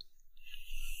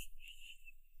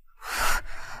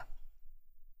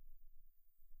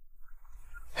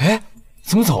哎，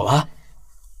怎么走了？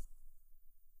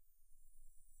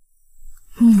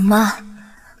你妈，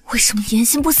为什么严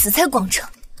心不死在广城？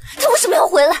他为什么要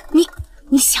回来？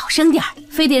你小声点，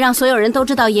非得让所有人都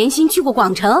知道严心去过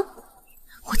广城？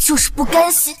我就是不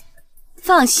甘心。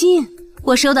放心，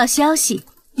我收到消息，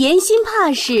严心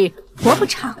怕是活不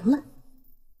长了。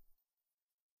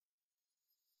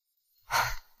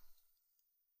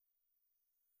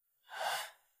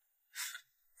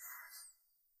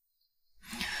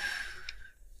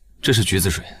这是橘子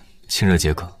水，清热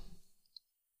解渴。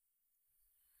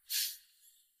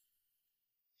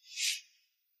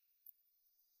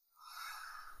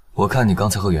我看你刚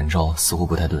才和袁昭似乎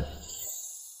不太对。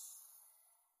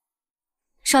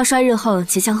少帅日后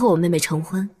即将和我妹妹成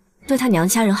婚，对他娘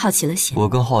家人好奇了些。我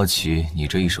更好奇你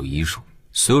这一手医术。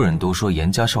所有人都说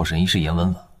严家少神医是严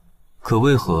婉婉，可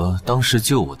为何当时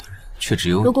救我的人却只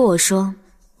有你？如果我说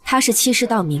他是欺世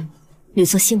盗名，吕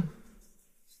作信吗？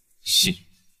信。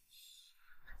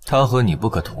他和你不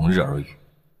可同日而语。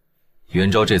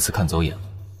袁昭这次看走眼了。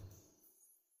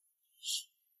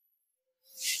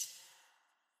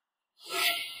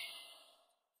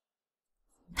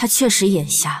他确实眼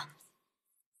瞎。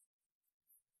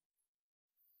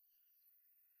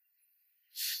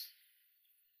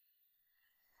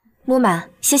木马，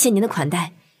谢谢您的款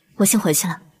待，我先回去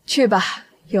了。去吧，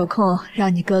有空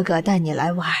让你哥哥带你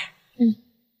来玩。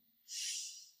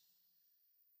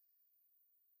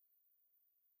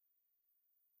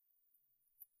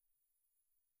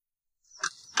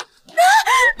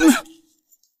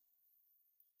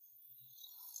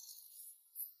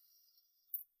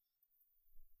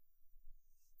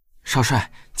少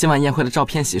帅，今晚宴会的照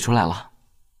片洗出来了。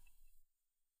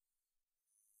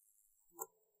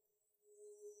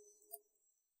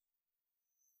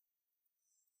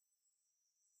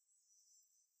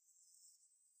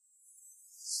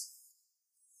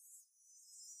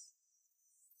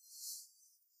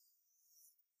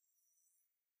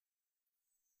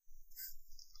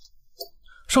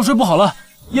少帅不好了，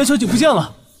严小姐不见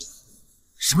了。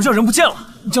什么叫人不见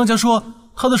了？江家说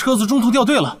他的车子中途掉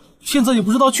队了，现在也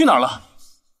不知道去哪儿了。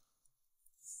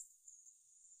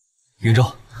云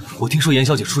昭，我听说严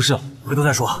小姐出事了，回头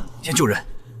再说，先救人。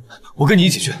我跟你一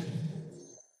起去。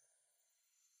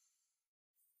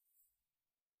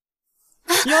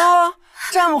哟，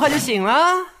这么快就醒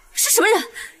了？是什么人？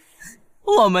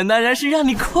我们当然是让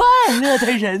你快乐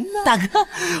的人呢。大哥，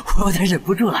我有点忍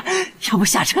不住了，要不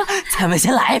下车咱们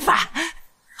先来一发？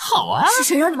好啊。是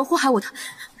谁让你们祸害我的？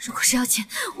如果是要钱，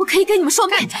我可以给你们说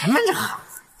明。咱们这行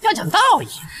要讲道义，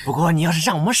不过你要是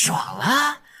让我们爽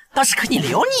了，倒是可以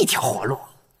留你一条活路。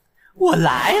我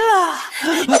来了。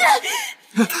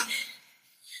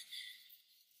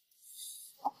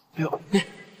别动，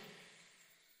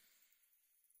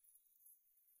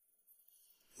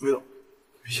别动，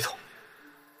别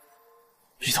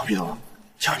别动，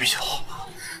千万别激动。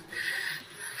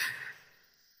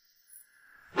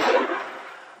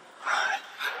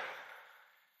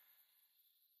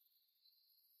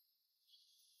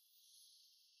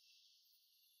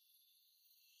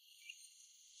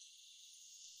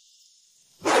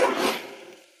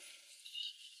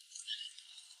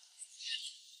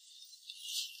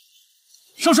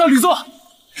少帅，吕座，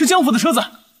是江府的车子。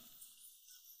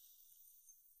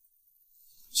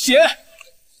血，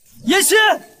严心，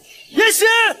严心，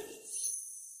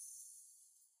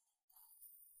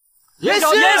严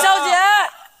小姐，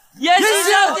严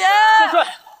小姐，少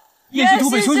帅，严心土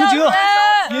匪穷凶极恶，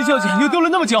严小姐又丢了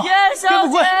那么久，该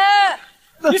不会？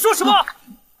你说什么？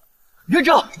元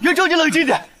正，你冷静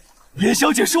点。严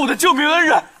小姐是我的救命恩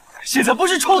人，现在不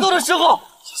是冲动的时候。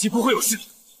严心不会有事的，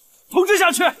统治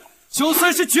下去。就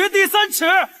算是掘地3尺，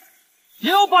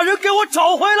也要把人给我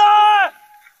找回来。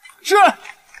是，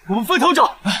我们分头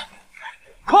找。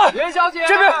快，严小姐，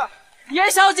这边。严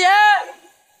小姐，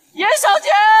严小姐，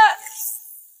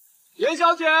严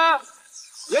小姐，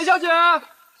严小姐，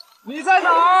你在哪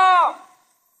儿？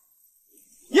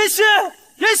严心，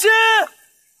严心，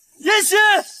严心。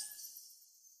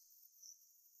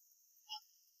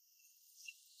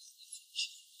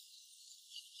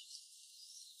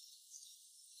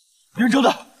元正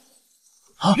的，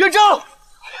元正，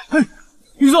哎，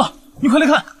玉座，你快来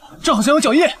看，这好像有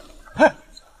脚印。哎，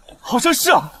好像是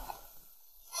啊。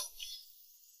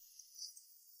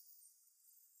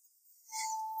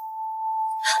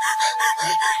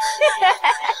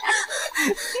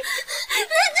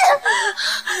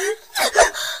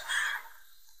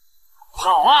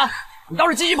跑啊！你倒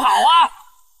是继续跑啊！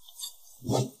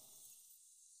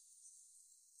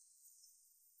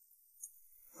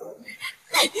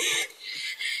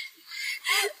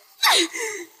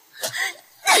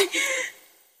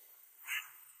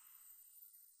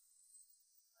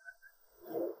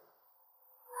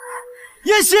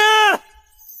叶心，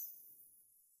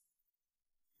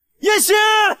叶心，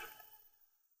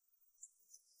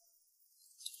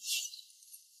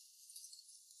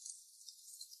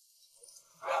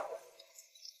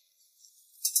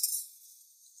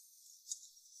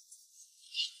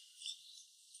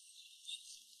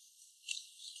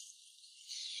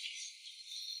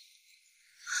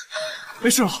没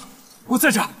事了，我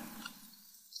在这儿。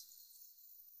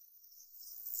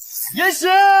严心，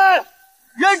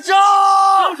元正，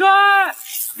少帅，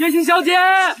叶心小姐，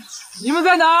你们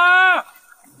在哪儿？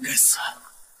该死，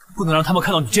不能让他们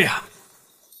看到你这样。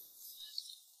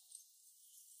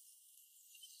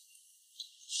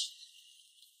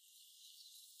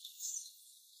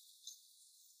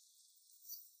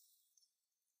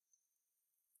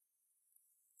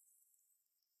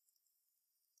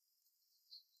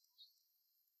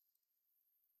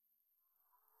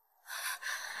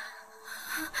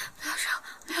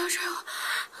不要追我！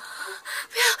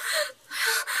不要！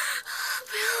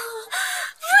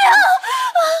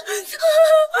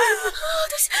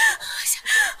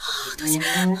对不起，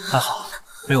还好，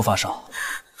没有发烧。我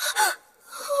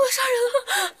杀人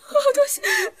了，对不起。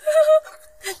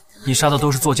你杀的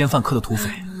都是作奸犯科的土匪，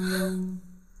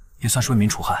也算是为民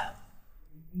除害。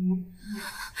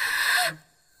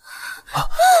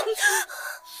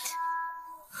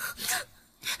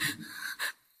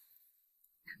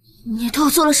你对我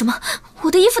做了什么？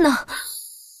我的衣服呢？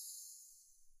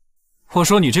我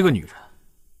说你这个女人，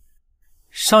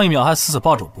上一秒还死死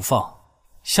抱着我不放，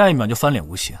下一秒就翻脸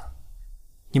无情。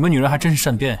你们女人还真是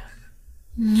善变呀！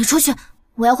你出去，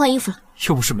我要换衣服了。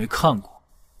又不是没看过，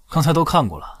刚才都看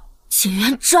过了。景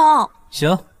元昭，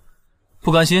行，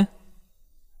不甘心，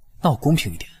那我公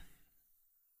平一点，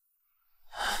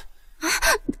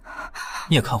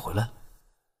你也看回来。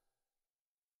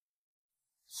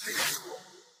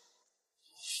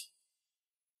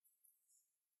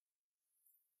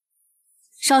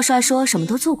少帅说什么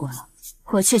都做过了，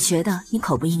我却觉得你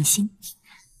口不应心。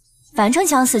反正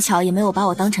姜思乔也没有把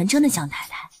我当成真的姜太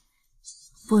太，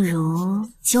不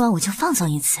如今晚我就放纵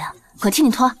一次，我替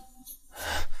你脱。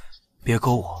别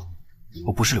勾我，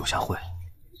我不是柳下惠，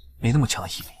没那么强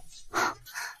毅力。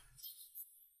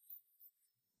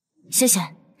谢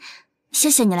谢，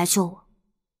谢谢你来救我。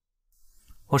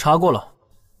我查过了，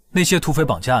那些土匪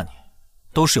绑架你，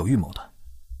都是有预谋的。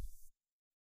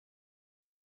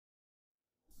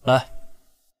来，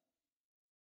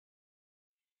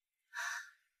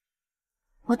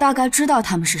我大概知道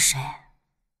他们是谁，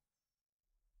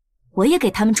我也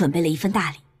给他们准备了一份大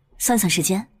礼，算算时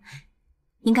间，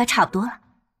应该差不多了。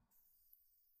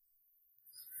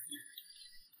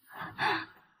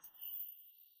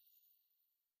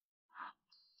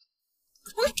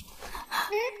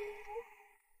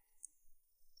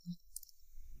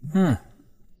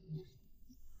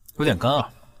有点干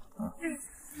啊。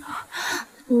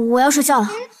我要睡觉了。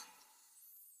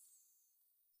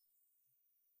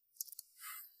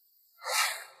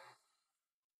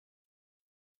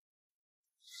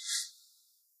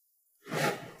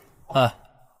哎，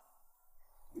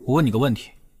我问你个问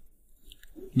题，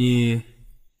你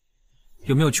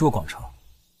有没有去过广城？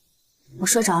我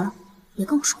睡着了，别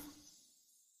跟我说。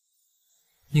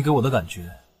你给我的感觉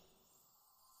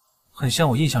很像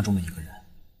我印象中的一个人。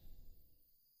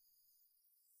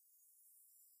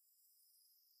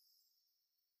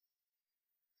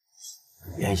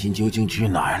严心究竟去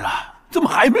哪儿了？怎么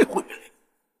还没回来？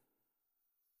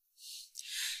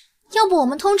要不我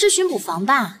们通知巡捕房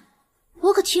吧？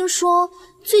我可听说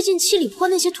最近七里坡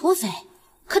那些土匪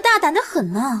可大胆的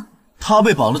很呢。他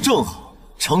被绑了正好，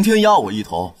成天压我一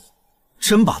头，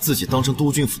真把自己当成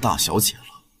督军府大小姐了。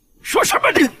说什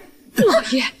么呢？老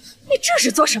爷，你这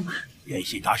是做什么？严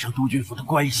心搭上督军府的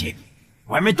关系，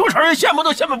外面多少人羡慕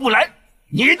都羡慕不来。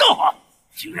你倒好，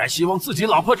竟然希望自己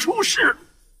老婆出事。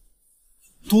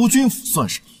督军府算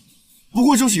什么？不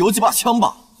过就是有几把枪罢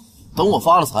了。等我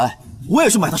发了财，我也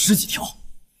去买他10几条。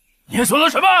你说了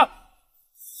什么？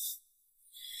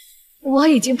我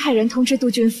已经派人通知督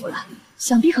军府了，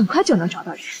想必很快就能找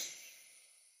到人。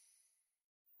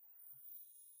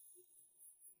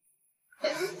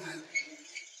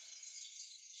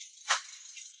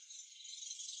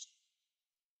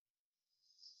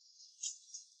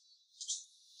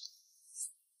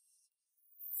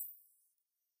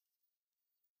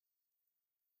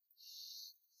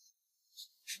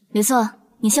李策，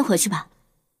你先回去吧。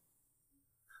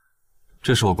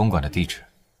这是我公馆的地址，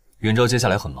元昭接下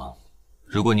来很忙，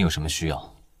如果你有什么需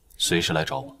要，随时来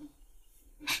找我。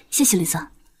谢谢李策。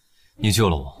你救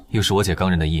了我，又是我姐刚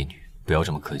认的义女，不要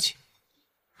这么客气。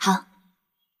好。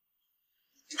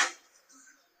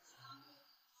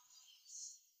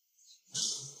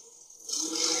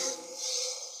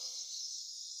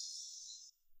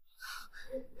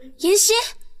妍希，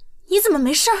你怎么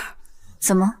没事儿？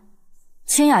怎么？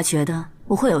清雅觉得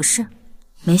我会有事，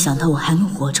没想到我还能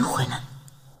活着回来。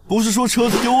不是说车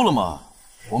子丢了吗？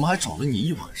我们还找了你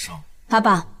一晚上。爸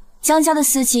爸，江家的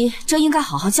司机真应该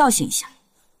好好教训一下，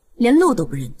连路都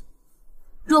不认得。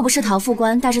若不是陶副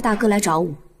官带着大哥来找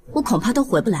我，我恐怕都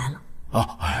回不来了。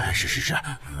是，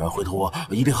回头我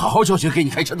一定好好教训给你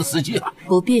开车的司机啊。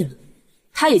不必了，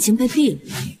他已经被毙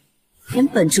了，连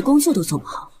本职工作都做不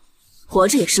好，活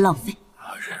着也是浪费。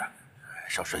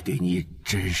少帅对你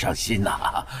真伤心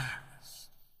呐。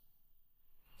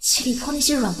七里坡那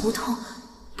些软骨头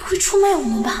不会出卖我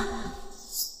们吧？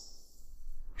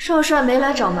少帅没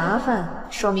来找麻烦，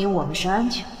说明我们是安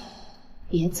全的，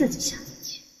别自己吓自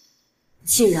己。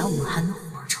既然我们还能活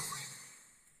着回来，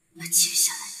那接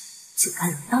下来就该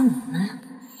轮到你们了。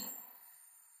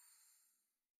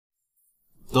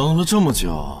等了这么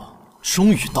久，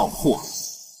终于到货。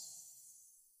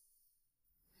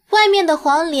外面的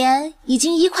黄连已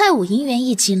经1块5银元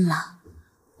一斤了，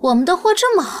我们的货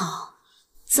这么好，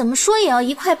怎么说也要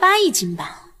1块8一斤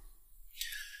吧？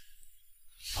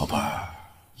宝贝儿，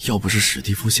要不是史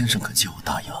蒂夫先生肯借我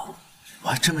大洋，我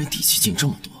还真没底气进这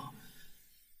么多。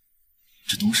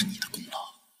这都是你的功劳。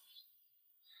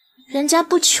人家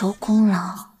不求功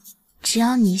劳，只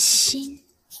要你心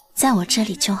在我这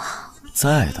里就好。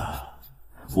在的，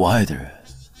我爱的人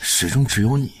始终只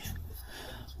有你。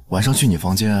晚上去你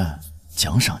房间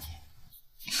奖赏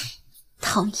你。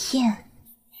讨厌。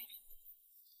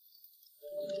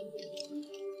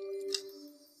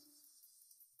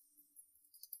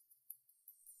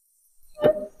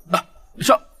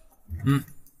上，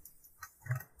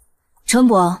陈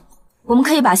伯，我们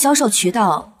可以把销售渠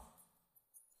道……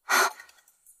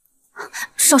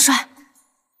少帅，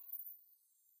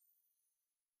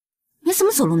你怎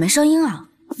么走路没声音啊？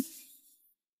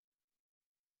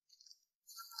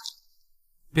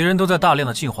别人都在大量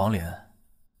的进黄连，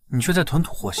你却在囤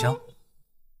土货箱，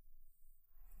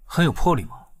很有魄力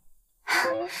吗？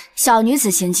小女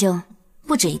子心境，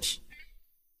不值一提。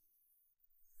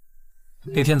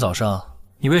那天早上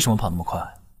你为什么跑那么快？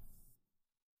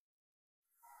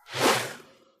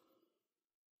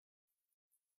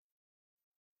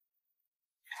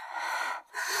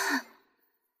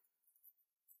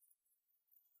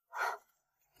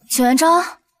曲元昭，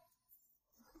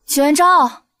曲元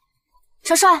昭。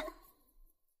少帅，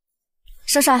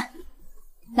少帅，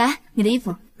来，你的衣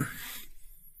服。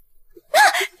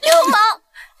流氓！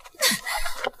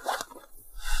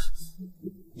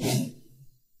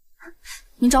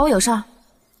你找我有事儿？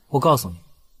我告诉你，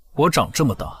我长这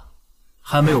么大，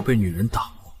还没有被女人打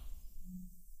过。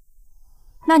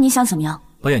那你想怎么样？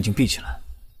把眼睛闭起来。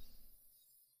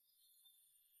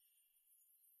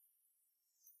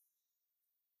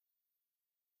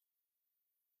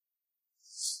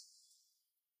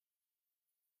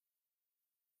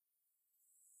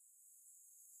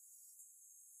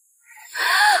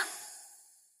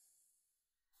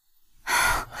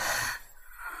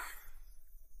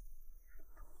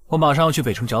我马上要去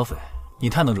北城剿匪，你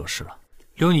太能惹事了，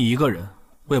留你一个人，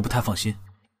我也不太放心。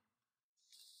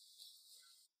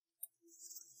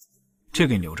这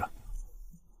给你留着。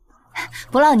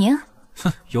不劳您。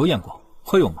哼，有眼光，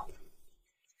会用吗？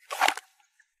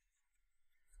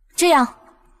这样，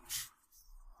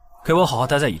给我好好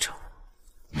待在宜城，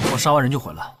我杀完人就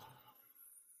回来。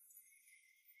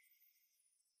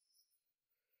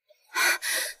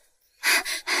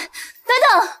等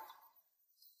等，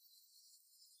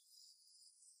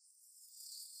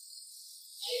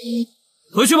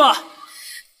回去吧。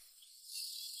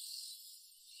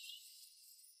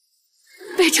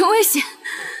北城危险。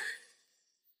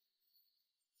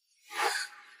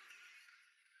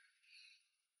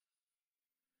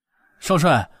少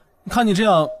帅，看你这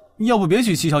样，要不别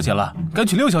娶7小姐了，改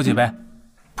娶6小姐呗。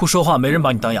不说话，没人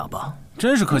把你当哑巴。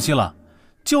真是可惜了，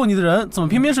救你的人怎么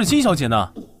偏偏是7小姐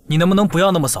呢？你能不能不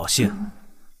要那么扫兴？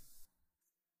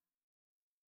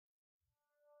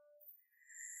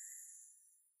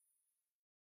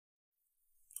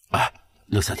哎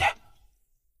，6小姐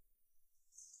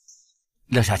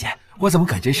，6小姐，我怎么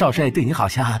感觉少帅对你好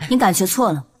像……您感觉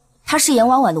错了，他是阎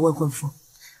婉婉的未婚夫，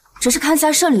只是看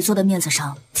在圣女座的面子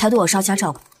上，才对我稍加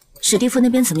照顾。史蒂夫那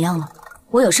边怎么样了？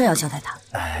我有事要交代他。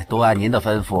哎，都按您的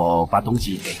吩咐把东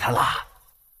西给他了。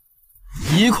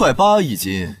1块8一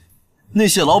斤，那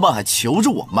些老板还求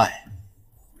着我卖。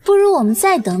不如我们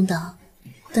再等等，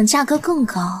等价格更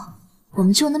高，我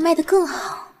们就能卖得更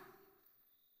好。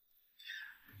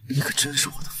你可真是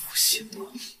我的福星啊！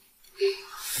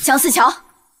江思乔，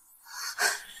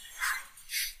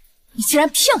你竟然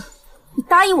骗我！你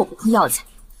答应我不碰药材，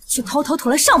却偷偷投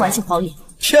了上万斤黄连。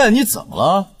骗你怎么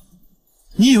了？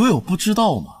你以为我不知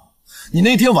道吗？你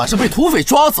那天晚上被土匪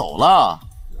抓走了。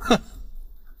哼，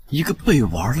一个被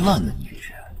玩烂的女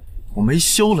人，我没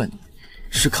休了你，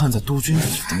是看在督军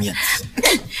府的面子。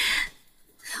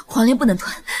黄连不能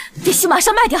吞，必须马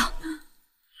上卖掉。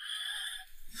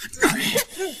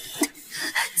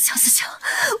江思乔，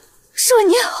说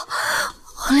你好，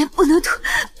黄连不能吞，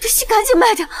必须赶紧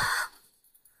卖掉。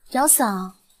表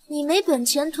嫂，你没本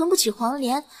钱囤不起黄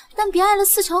连，但别碍了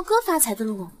四乔哥发财的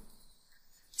路。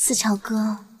四乔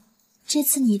哥，这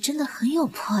次你真的很有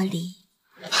魄力。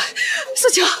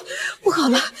四乔，不好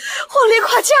了，黄连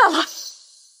垮价了！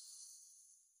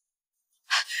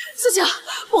四乔，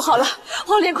不好了，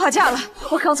黄连垮价了！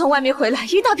我刚从外面回来，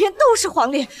一大片都是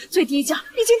黄连，最低价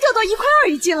已经掉到1块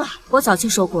2一斤了。我早就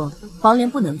说过，黄连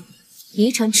不能囤，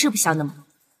宜城吃不下那么多。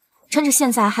趁着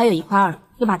现在还有1块2，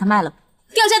就把它卖了吧。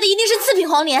掉价的一定是次品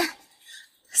黄连。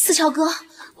四乔哥，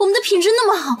我们的品质那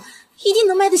么好，一定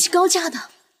能卖得起高价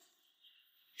的。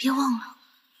别忘了，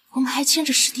我们还欠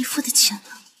着史蒂夫的钱呢。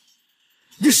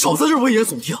你少在这危言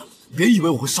耸听，别以为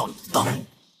我会上你的当。哼，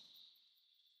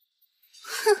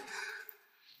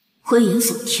危言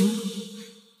耸听，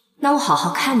那我好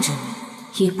好看着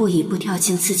你，一步一步掉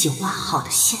进自己挖好的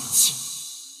陷阱。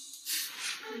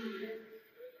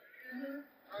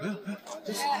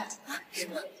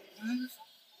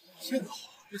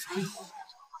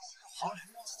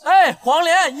哎，黄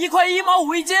连1块1毛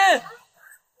5一斤。哎，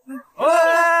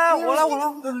我来，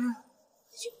看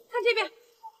这边。啊，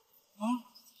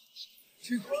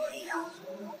这个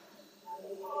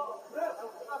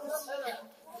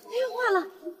没有画了。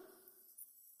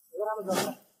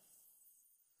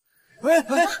哎，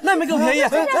那边更便宜，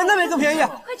那边更便宜。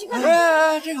快去看。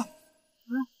哎，这个，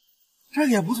这个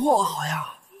也不错，好像。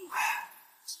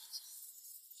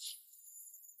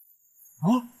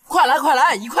哦，快来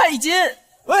1块1斤。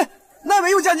哎，那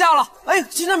边又降价了。哎，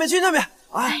去那边。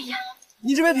哎呀，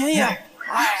你这边便宜。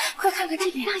快看看这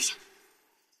边，让一下。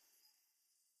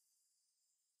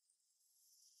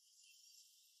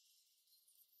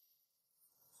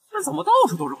这怎么到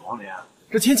处都是黄连？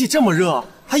这天气这么热，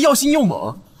还药性又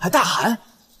猛，还大寒。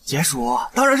解暑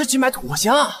当然是去买土货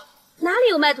香啊。哪里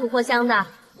有卖土货香的？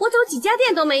我走几家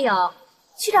店都没有。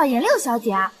去找颜六小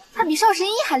姐啊，她比邵神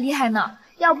医还厉害呢。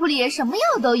药铺里什么药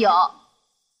都有。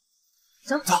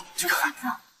走，去看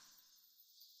看。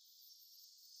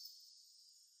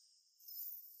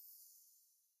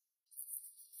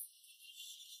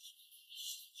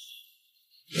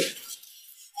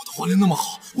我的黄连那么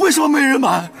好，为什么没人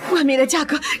买？外面的价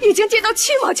格已经跌到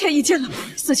7毛钱一斤了。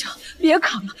四乔，别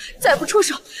扛了，再不出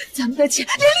手，咱们的钱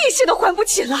连利息都还不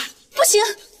起了。不行，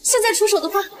现在出手的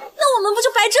话，那我们不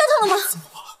就白折腾了吗？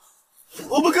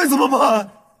我们该怎么办？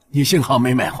你幸好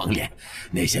没买黄连，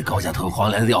那些高价囤黄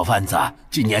连的药贩子，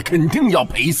今年肯定要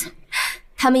赔死。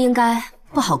他们应该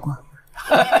不好过。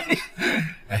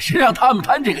谁让他们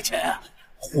贪这个钱啊？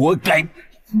活该！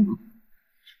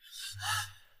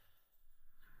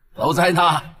都在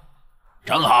呢，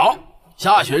正好，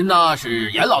下旬呢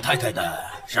是严老太太的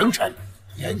生辰，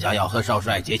严家要和少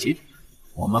帅结亲，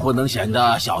我们不能显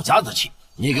得小家子气。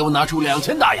你给我拿出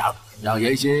2000大洋，让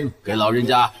严心给老人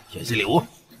家选些礼物。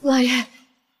老爷，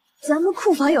咱们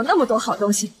库房有那么多好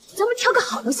东西，咱们挑个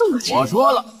好的送过去。我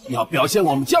说了，要表现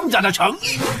我们江家的诚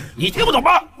意，你听不懂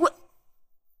吗？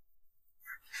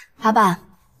阿爸，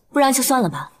不然就算了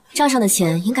吧，账上的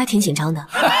钱应该挺紧张的。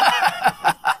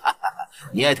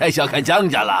你也太小看江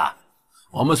家了。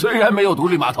我们虽然没有独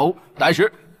立码头，但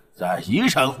是在宜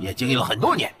城也经营了很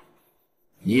多年。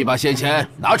你把现钱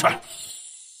拿出来。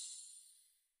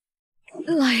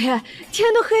老爷，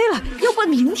天都黑了，要不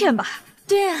明天吧？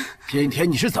对啊。天天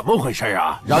你是怎么回事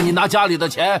啊？让你拿家里的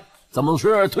钱，怎么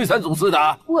是推三阻四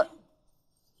的？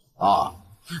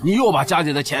你又把家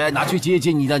里的钱拿去接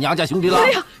近你的娘家兄弟了？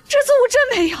没有，这次我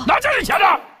真没有。拿家里钱呢？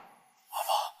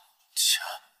钱，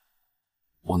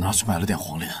我拿去买了点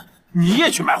黄连。你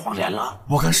也去买黄连了？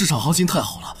我看市场行情太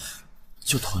好了，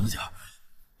就囤了点，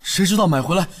谁知道买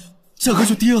回来价格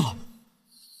就跌了。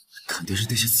肯定是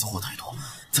那些死货太多。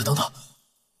再等等，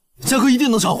价格一定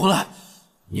能涨回来。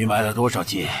你买了多少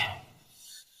斤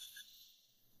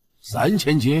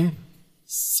？3000斤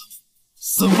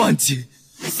？3万斤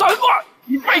？3万？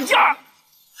你败家！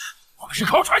我们是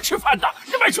靠船吃饭的，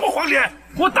你买什么黄连？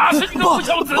我打死你个不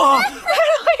孝子！老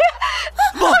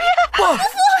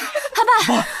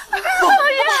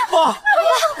爷，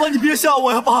爸，你别吓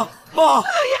我呀，爸！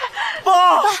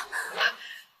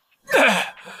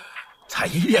才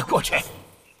1夜过去，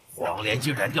黄连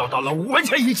竟然掉到了5文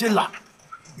钱1斤了！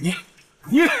你，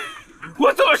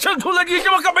我怎么生出了你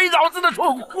这么个没脑子的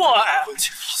蠢货啊！5文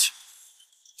钱1斤，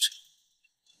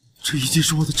这已经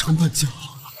是我的成本价了。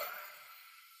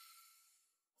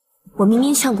我明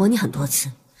明劝过你很多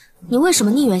次，你为什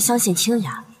么宁愿相信清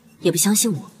雅，也不相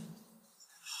信我？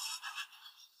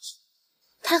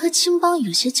他和青帮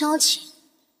有些交情，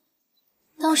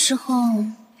到时候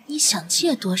你想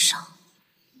借多少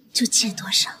就借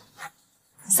多少。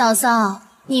嫂嫂，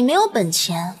你没有本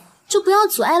钱，就不要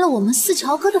阻碍了我们四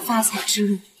桥哥的发财之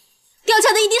路。掉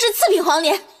价的一定是次品黄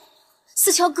连，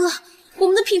四桥哥，我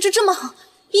们的品质这么好，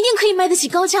一定可以卖得起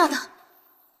高价的。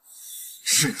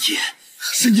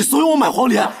是你怂恿我买黄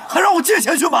连，还让我借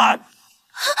钱去买。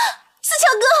四桥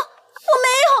哥，我没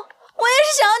有，我也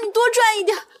是想让你多赚一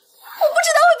点，我不知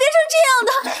道会变成这样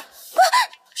的。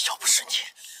要不是你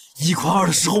，1块2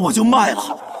的时候我就卖了。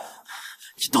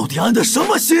你到底安的什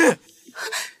么心？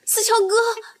四桥哥，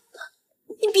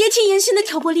你别听严心的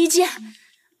挑拨离间，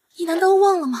你难道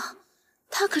忘了吗？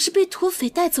他可是被土匪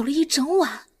带走了1整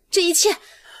晚，这一切都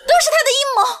是他的阴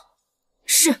谋。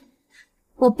是，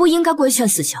我不应该规劝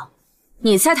四桥，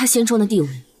你在他心中的地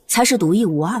位才是独一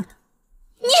无二的。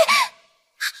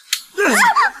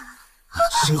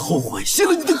真后悔信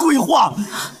了你的鬼话。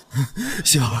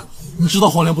心儿，你知道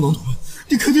黄连不能囤，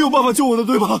你肯定有办法救我的，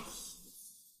对吧？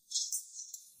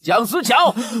蒋思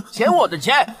乔，欠我的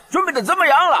钱准备的怎么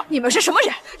样了？你们是什么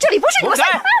人？这里不是你们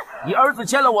3你儿子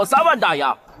欠了我3万大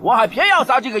洋，我还偏要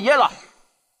撒这个野了。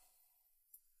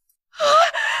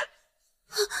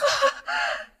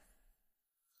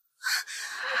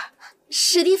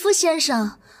史蒂夫先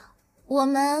生，我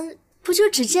们不就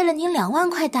只借了您2万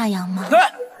块大洋吗？对，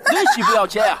利息不要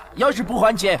钱啊！要是不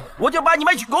还钱，我就把你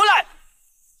们娶过来。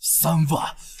3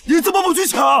万，你怎么不去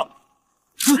抢？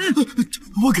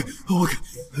我给，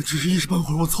只是一时半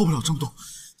会儿我凑不了这么多，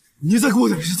你再给我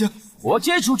点时间。我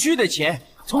借出去的钱，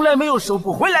从来没有收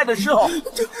不回来的时候。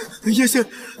叶仙，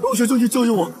我求求你教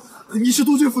教我，你是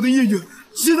督军府的义女，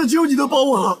现在只有你能帮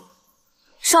我了。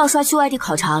少帅去外地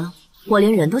考察了，我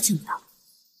连人都进不到。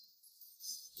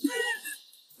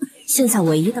现在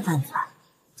唯一的办法，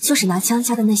就是拿江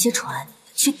家的那些船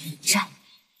去抵债。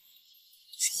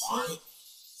船？对，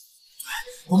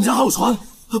我们家还有船。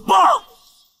爸，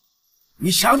你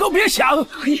想都别想！老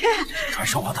爷，船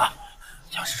是我的，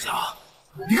蒋世强，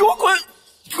你给我滚！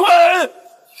滚！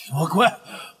给我滚！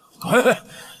滚！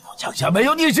我江家没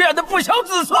有你这样的不孝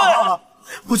子孙！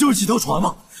不就是几条船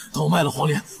吗？等我卖了黄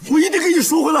连，我一定给你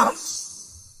赎回来。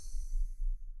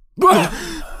滚！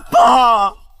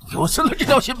爸，给我死了这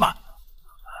条心吧！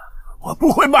我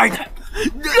不会卖的。感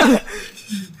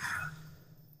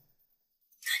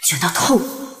觉到痛。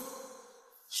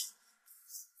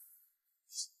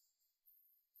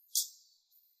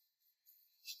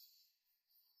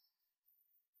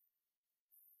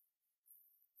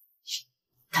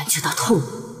感觉到痛，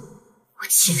我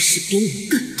前世比你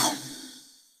更痛。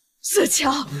四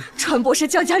乔，传播是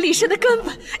江家立身的根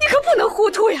本，你可不能糊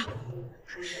涂呀！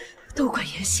都怪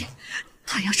严心，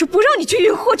他要是不让你去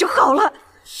运货就好了。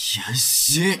严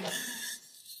心，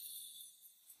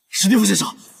史蒂夫先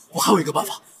生，我还有一个办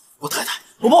法，我太太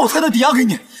我把我太太抵押给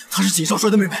你，她是锦少帅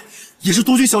的妹妹，也是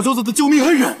督军小舅子的救命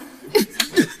恩人。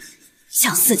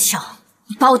江思乔，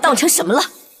你把我当成什么了？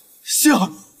杏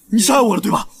儿，你是爱我了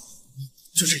对吧？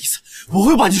就这一次，我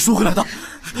会把你赎回来的，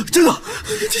真的，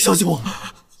请相信我。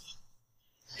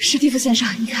史蒂夫先生，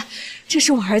你看，这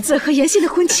是我儿子和妍希的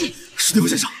婚契。史蒂夫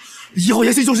先生，以后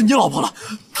妍希就是你老婆了，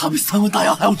她比3文大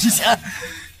洋还要值钱。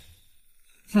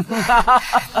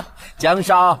江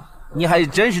少，你还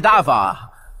真是大方啊，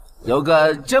有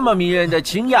个这么迷人的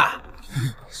亲家，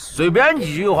随便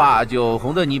几句话就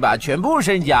哄得你把全部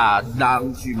身家拿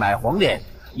去买黄连，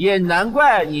也难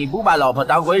怪你不把老婆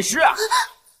当回事啊。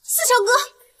思乔哥，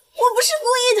我不是故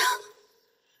意的。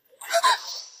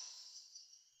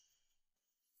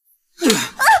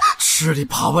吃里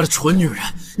扒外的蠢女人，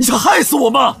你想害死我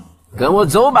吗？跟我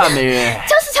走吧，美人。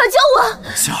江思乔救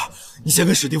我！杏儿，你先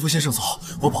跟史蒂夫先生走，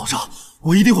我保证，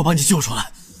我一定会把你救出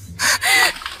来。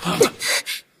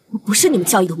我不是你们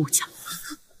交易的物件，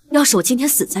要是我今天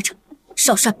死在这，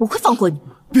少帅不会放过你。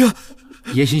别，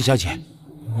叶欣小姐，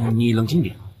你冷静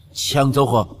点，抢走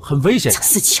后很危险。江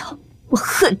思乔，我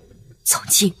恨你，从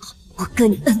今后我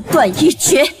跟你恩断义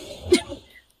绝。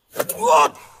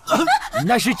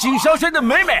那是锦少帅的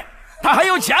妹妹，她还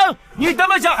有枪，你他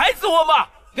妈想害死我吗？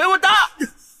给我打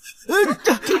！3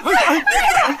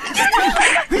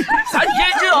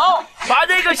天之后把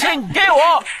那个信给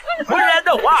我，不然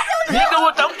的话，你给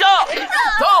我等着。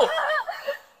走。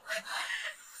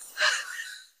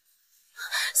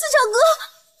思乔哥，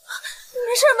你没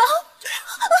事吧？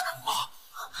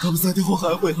他们3天后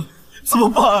还回来，怎么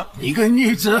办？你个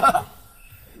逆子，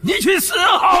你去死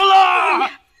好了！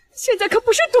现在可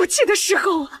不是赌气的时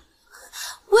候啊！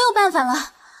我有办法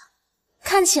了，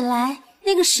看起来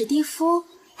那个史蒂夫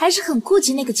还是很顾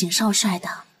及那个锦少帅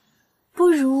的，不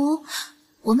如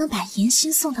我们把妍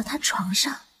希送到他床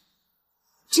上，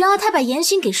只要他把妍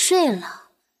希给睡了，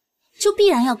就必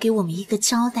然要给我们一个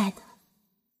交代的。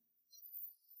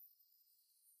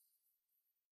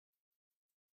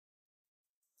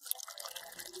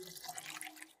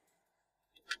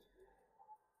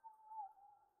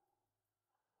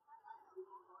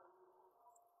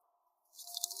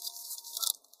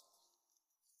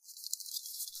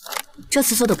这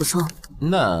次做的不错。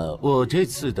那我这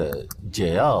次的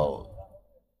解药，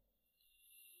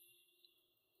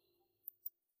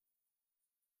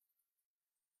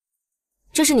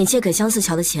这是你借给江思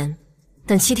乔的钱，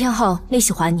等7天后利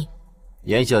息还你。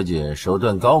严小姐手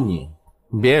段高明，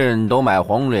别人都买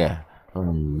黄连，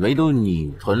唯独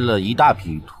你囤了一大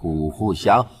批土藿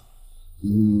香。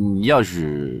要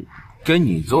是跟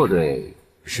你作对，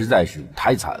实在是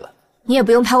太惨了。你也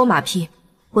不用拍我马屁，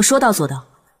我说到做到。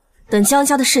等江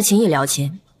家的事情一了结，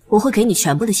我会给你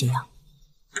全部的解药。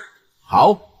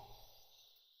好。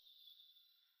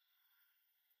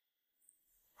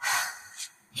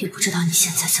也不知道你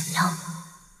现在怎么样了。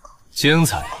精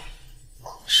彩，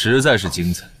实在是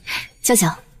精彩。娇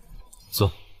娇，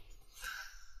坐。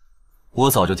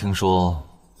我早就听说，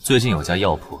最近有家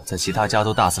药铺在其他家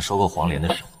都大肆收购黄连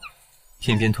的时候，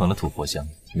偏偏囤了土藿香，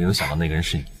没有想到那个人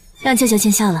是你。让舅舅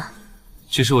见笑了。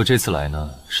其实我这次来呢，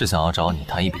是想要找你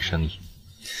谈一笔生意。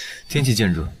天气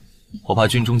渐热，我怕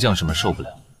军中将士们受不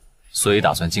了，所以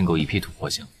打算进购一批土藿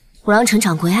香。我让陈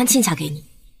掌柜按进价给你。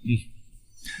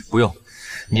不用，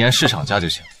你按市场价就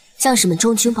行。将士们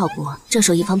忠君报国，镇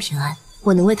守一方平安，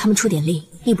我能为他们出点力，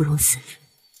义不容辞。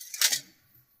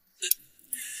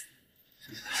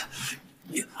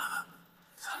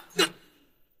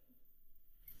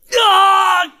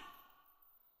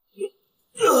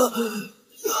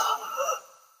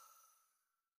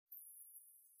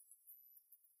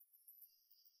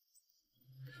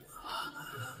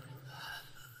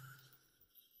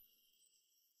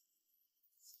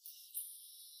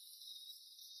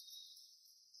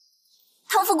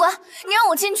唐副官，你让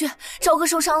我进去，朝哥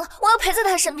受伤了，我要陪在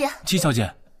他身边。姬小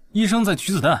姐，医生在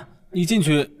取子弹，你进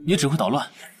去也只会捣乱。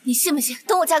你信不信？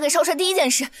等我嫁给少帅，第一件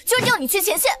事就是调你去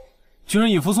前线。军人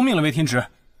以服从命令为天职，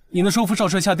你能收服少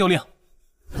帅下调令，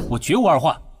我绝无二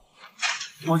话。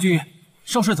王俊宇，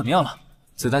少帅怎么样了？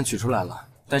子弹取出来了，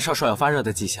但少帅有发热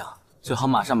的迹象，最好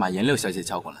马上把颜六小姐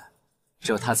叫过来，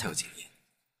只有她才有建议。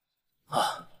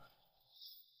啊！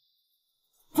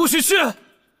不许去！啊，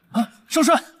少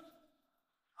帅！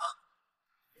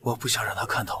我不想让他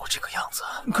看到我这个样子。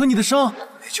可你的伤，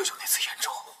没舅舅那次严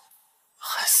重，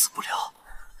还死不了。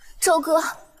赵哥，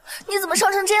你怎么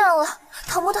伤成这样了？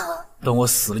疼不疼？等我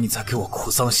死了，你再给我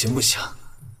哭丧，行不行？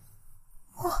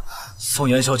送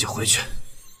严小姐回去。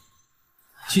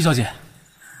戚小姐，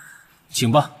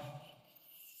请吧。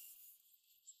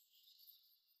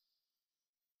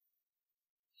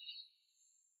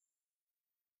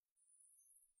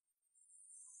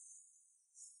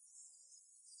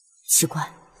奇怪，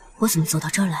我怎么走到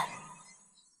这儿来了？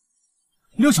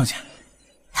六小姐，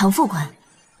唐副官，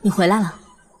你回来了。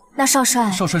那少帅，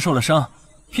少帅受了伤，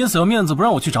偏死要面子不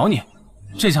让我去找你。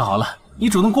这下好了，你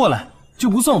主动过来，就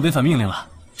不算我违反命令了。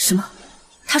什么？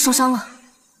他受伤了？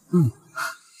嗯。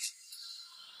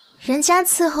人家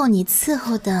伺候你伺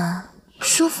候的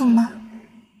舒服吗？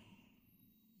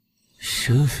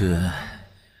舒服，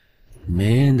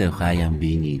没人的花样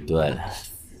比你多了。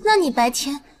那你白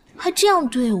天还这样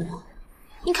对我，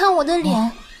你看我的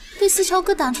脸被四条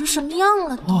哥打成什么样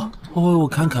了都。我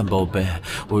看看宝贝，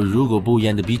我如果不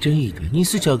演的逼真一点，你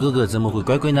四条哥哥怎么会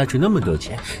乖乖拿出那么多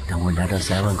钱？等我拿到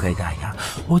3万块大洋，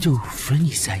我就分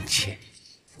你3000。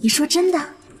你说真的？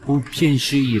不骗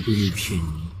谁也不能骗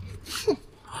你。哼，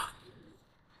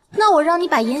那我让你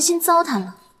把妍心糟蹋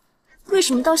了，为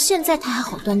什么到现在他还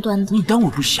好端端的？你当我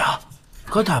不瞎？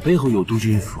可他背后有督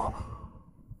军府，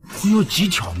我有几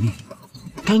条命，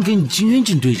敢跟你金元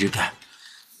珍对着干。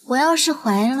我要是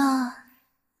怀了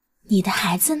你的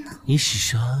孩子呢？你是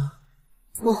说？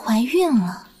我怀孕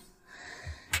了，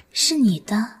是你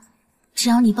的，只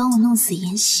要你帮我弄死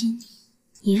妍心，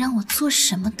你让我做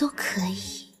什么都可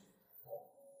以。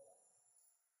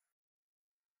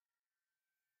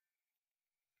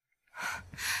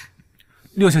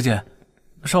六小姐，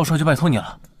少帅就拜托你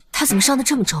了。他怎么伤得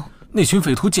这么重？那群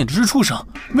匪徒简直是畜生，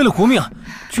为了活命，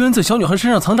居然在小女孩身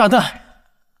上藏炸弹。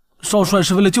少帅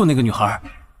是为了救那个女孩，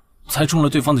才中了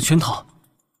对方的圈套。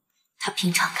他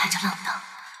平常看着浪荡，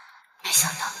没想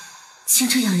到竟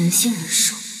这样人心人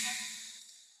术。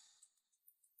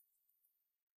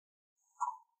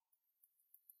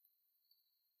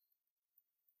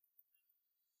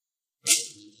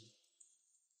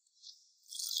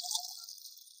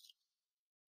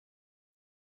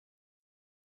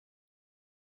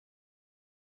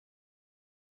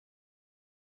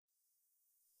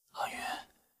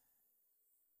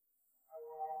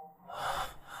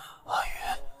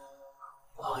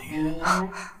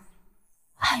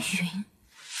阿云，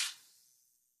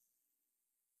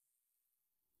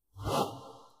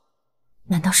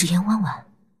难道是燕婉婉？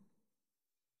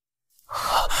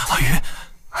阿云，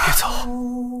别走，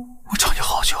我找你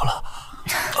好久了。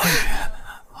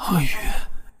阿云，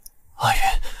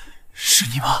是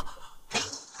你吗？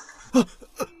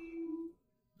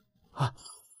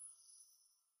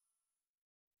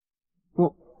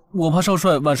我怕少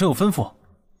帅晚上有吩咐。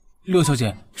六小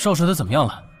姐，少帅他怎么样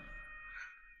了？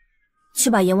去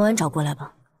把严婉婉找过来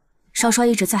吧，少帅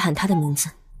一直在喊她的名字。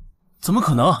怎么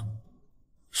可能？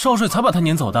少帅才把他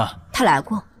撵走的。他来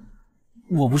过。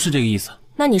我不是这个意思。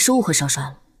那你是误会少帅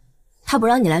了，他不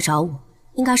让你来找我，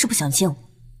应该是不想见我。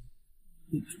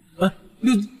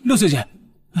六小姐，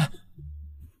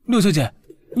六小姐，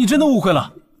你真的误会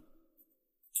了。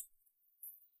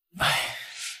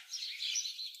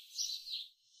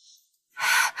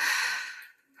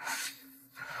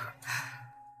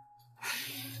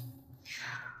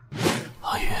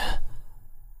阿云，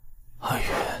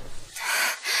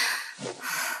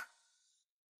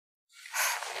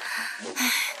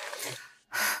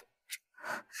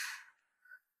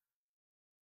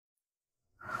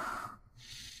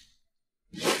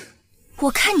我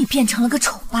看你变成了个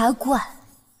丑八怪，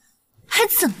还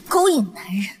怎么勾引男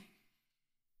人？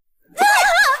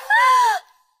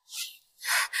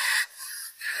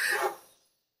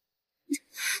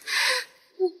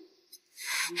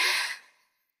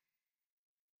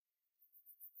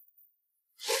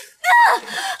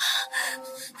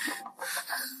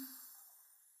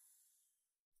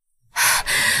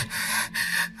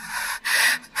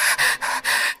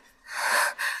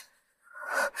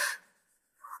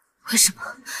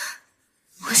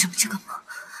为什么这个梦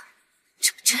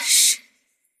这么真实？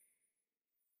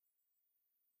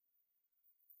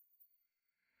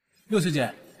六小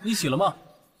姐，你醒了吗？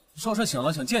少帅醒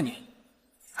了，想见你。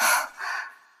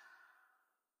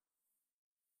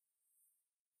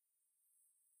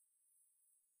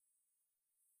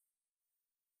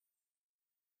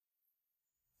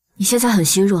你现在很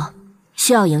虚弱，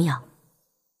需要营养。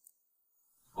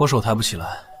我手抬不起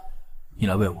来，你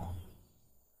来喂我。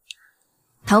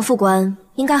唐副官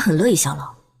应该很乐意效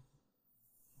劳。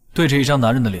对着一张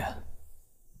男人的脸，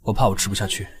我怕我吃不下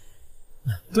去。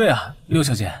对啊，六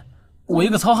小姐，我一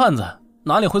个糙汉子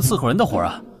哪里会伺候人的活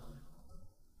啊？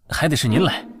还得是您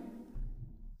来。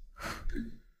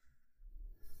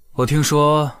我听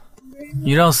说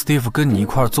你让史蒂夫跟你一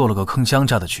块做了个坑江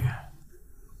家的局，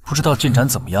不知道进展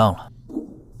怎么样了。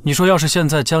你说要是现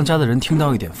在江家的人听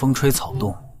到一点风吹草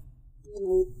动，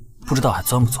不知道还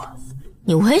钻不钻？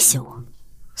你威胁我？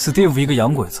史蒂夫一个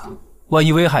洋鬼子，万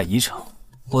一危害宜城，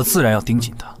我自然要盯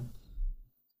紧他。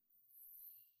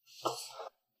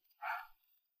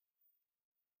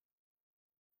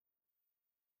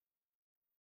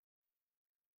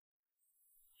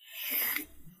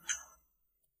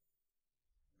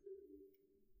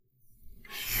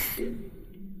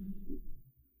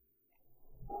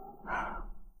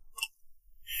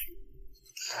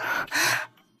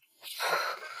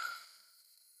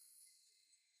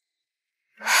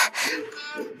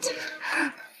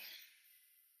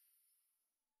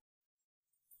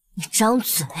张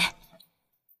嘴！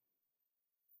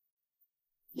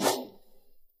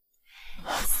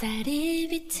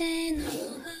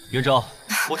元昭，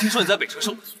我听说你在北城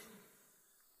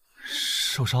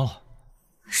受伤了。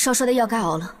少帅的药该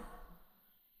熬了。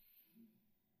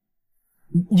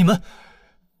你们，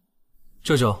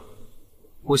舅舅，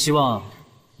我希望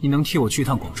你能替我去一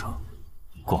趟广城。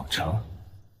广城？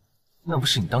那不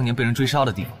是你当年被人追杀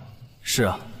的地方？是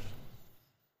啊，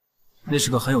那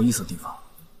是个很有意思的地方。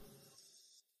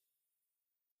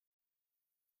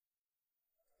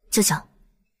舅舅，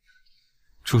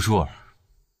朱珠儿，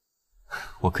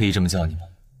我可以这么叫你吗？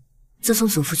自从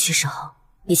祖父去世后，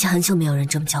已经很久没有人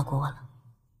这么叫过我了。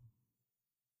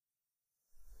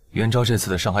元昭这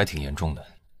次的伤还挺严重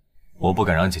的，我不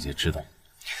敢让姐姐知道。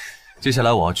接下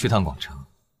来我要去趟广城，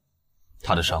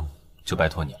她的伤就拜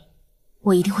托你了。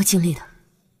我一定会尽力的。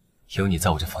有你在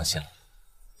我就放心了。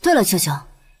对了，舅舅，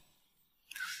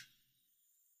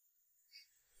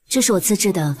这是我自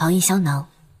制的防疫香囊，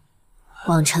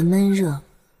广城闷热，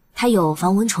它有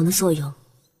防蚊虫的作用，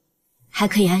还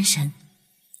可以安神。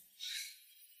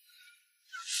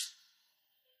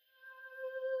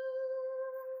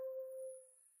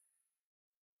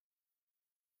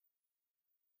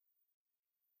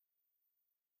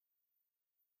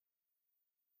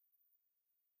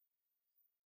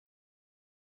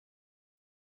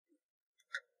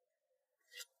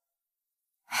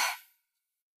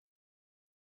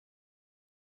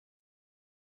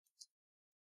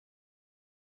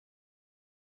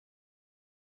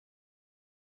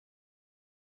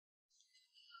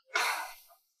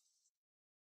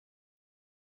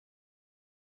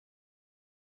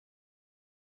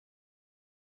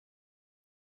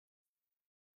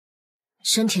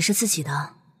身体是自己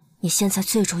的，你现在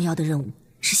最重要的任务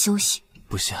是休息。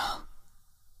不行，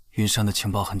云山的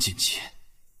情报很紧急，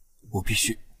我必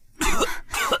须。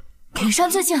云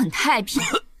山最近很太平，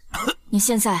你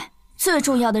现在最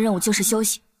重要的任务就是休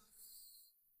息。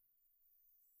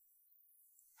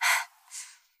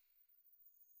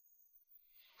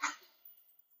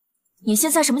你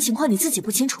现在什么情况你自己不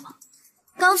清楚吗？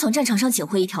刚从战场上捡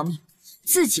回一条命，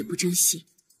自己不珍惜，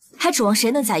还指望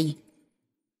谁能在意？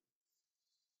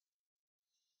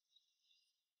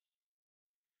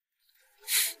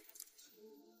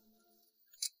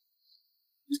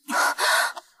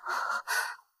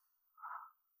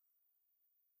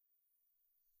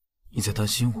你在担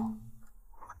心我？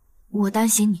我担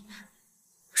心你，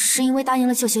是因为答应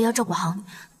了舅舅要照顾好你。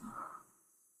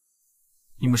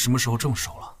你们什么时候这么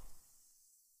熟了？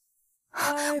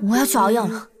我要去熬药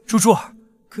了。朱珠儿，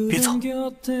别走！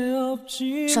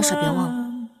少帅别忘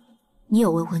了，你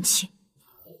有未婚妻。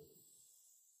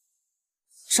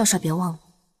少帅别忘了，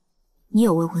你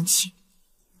有未婚妻。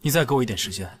你再给我一点时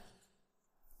间，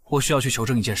我需要去求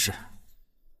证一件事。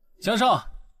江少，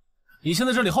你先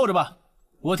在这里候着吧，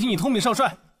我替你通禀少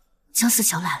帅。江思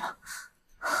乔来了。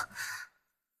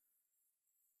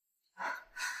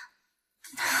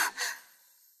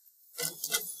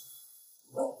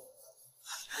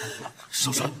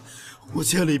少帅，我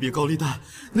欠了一笔高利贷，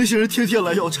那些人天天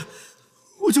来要债，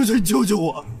我求求你救救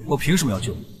我！我凭什么要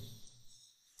救你？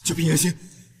就凭严心，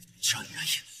只要你愿意，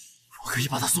我可以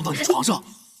把他送到你床上。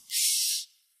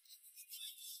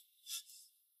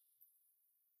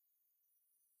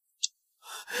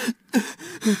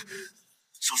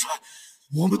少帅，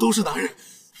我们都是男人，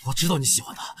我知道你喜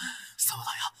欢他，3万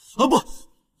大洋啊不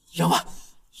，2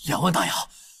万大洋，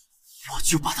我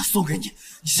就把他送给你，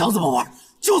你想怎么玩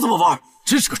就怎么玩。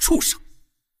真是个畜生！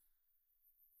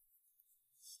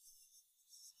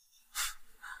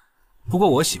不过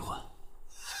我喜欢。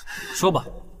说吧，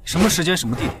什么时间，什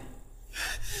么地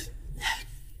点？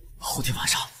后天晚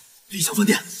上，丽江饭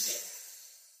店。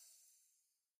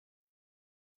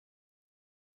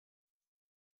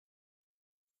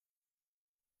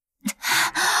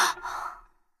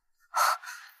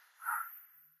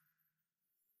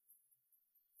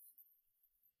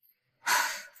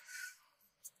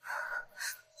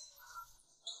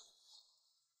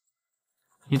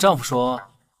你丈夫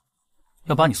说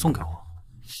要把你送给我。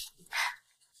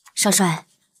少帅，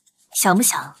想不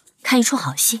想看一出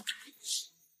好戏？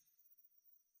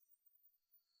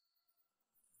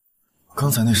刚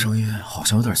才那声音好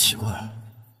像有点奇怪。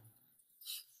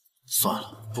算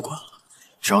了，不管了，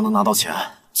只要能拿到钱，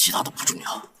其他的不重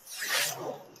要。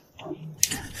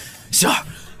希儿，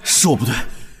是我不对，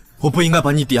我不应该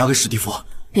把你抵押给史蒂夫。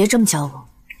别这么叫我，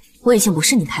我已经不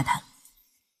是你太太了。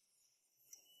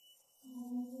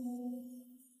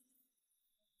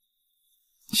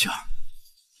希儿，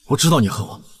我知道你恨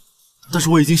我，但是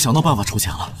我已经想到办法筹钱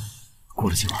了。过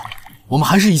了今晚，我们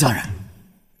还是一家人。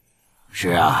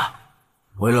是啊，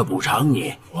为了补偿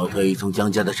你，我特意从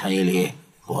江家的产业里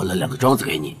拨了2个庄子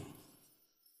给你。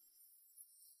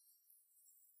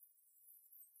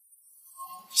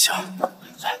行，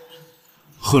来，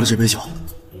喝了这杯酒，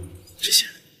这些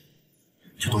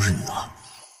就都是你的了。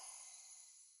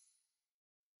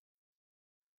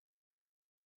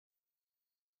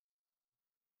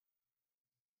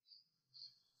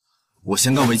我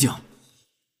先干为敬。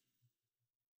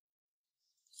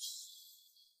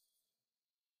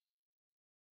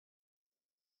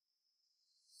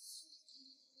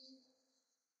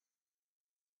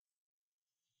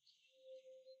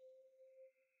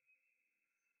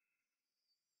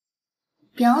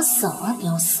表嫂啊，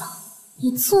表嫂，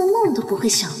你做梦都不会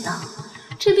想到，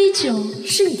这杯酒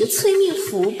是你的催命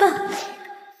符吧？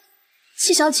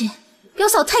七小姐，表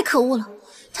嫂太可恶了，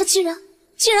她竟然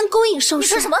勾引少帅！你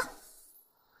说什么？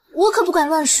我可不敢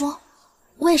乱说，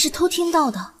我也是偷听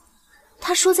到的。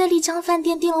她说在丽江饭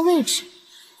店定了位置，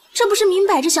这不是明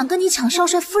摆着想跟你抢少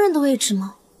帅夫人的位置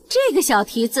吗？这个小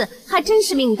蹄子还真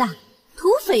是命大，土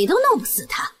匪都弄不死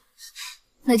他。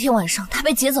那天晚上他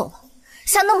被劫走了，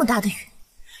下那么大的雨，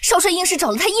少帅硬是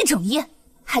找了他一整夜，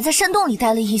还在山洞里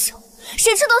待了1宿，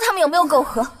谁知道他们有没有苟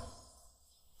合？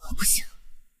不行，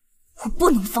我不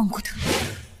能放过他。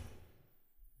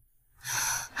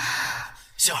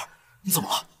杏儿，你怎么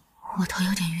了？我头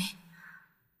有点晕。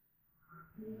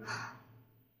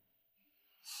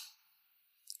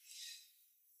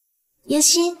妍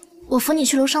希，我扶你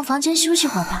去楼上房间休息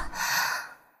会儿吧。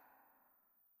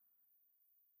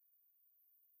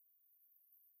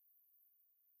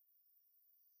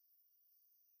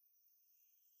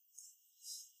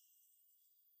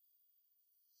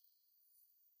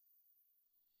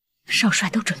少帅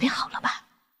都准备好了吧？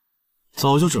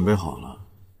早就准备好了，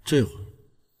这会儿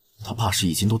他怕是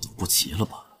已经都等不及了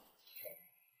吧？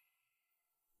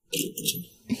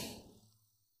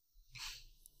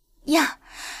呀，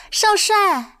少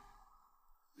帅！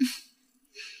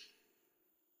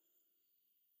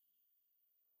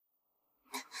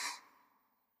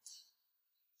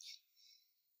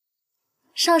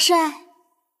少帅！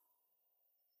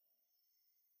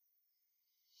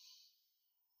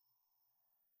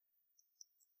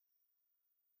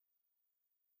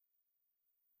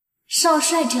少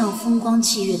帅这样风光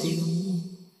霁月的人物，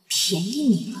便宜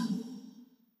你了。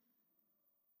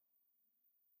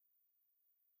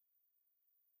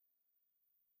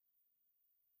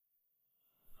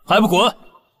还不滚！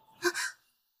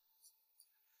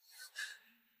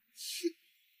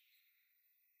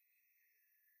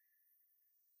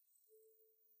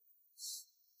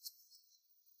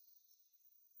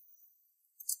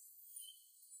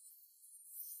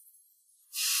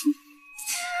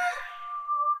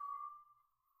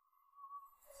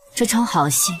这场好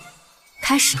戏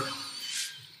开始了。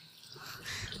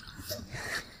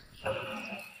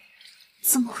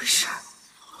怎么回事？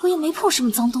我也没碰什么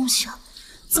脏东西啊，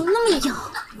怎么那么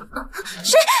痒？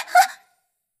谁？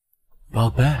宝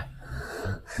贝，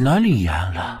哪里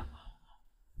痒了？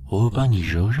我帮你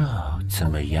揉揉，怎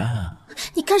么样？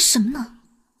你干什么呢？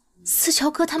四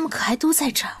乔哥他们可还都在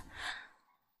这儿，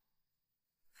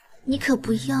你可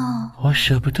不要。我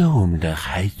舍不得我们的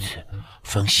孩子，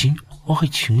放心，我会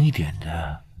轻一点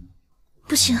的。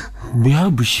不行，不要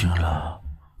不行了，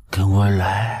跟我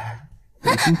来。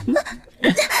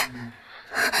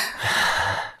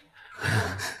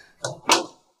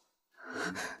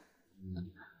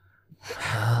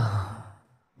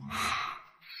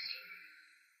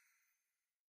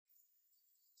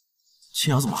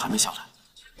青瑶怎么还没下来？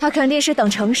他肯定是等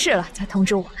成事了才通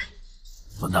知我们。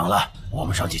不等了，我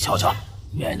们上去瞧瞧，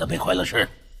免得被坏了事。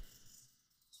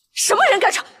什么人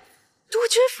干这？督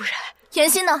军夫人，妍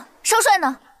希呢？少帅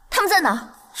呢？他们在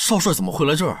哪？少帅怎么会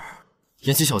来这儿？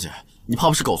妍希小姐，你怕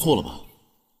不是搞错了吧？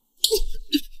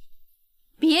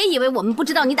别以为我们不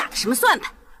知道你打的什么算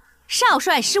盘。少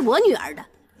帅是我女儿的，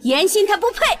妍希她不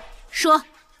配。说，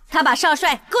她把少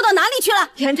帅勾到哪里去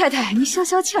了？严太太，你消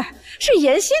消气儿，是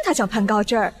妍希她想攀高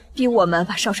枝儿，逼我们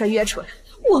把少帅约出来，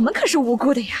我们可是无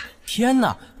辜的呀。天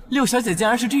哪，六小姐竟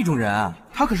然是这种人啊！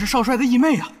她可是少帅的义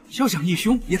妹啊，要想义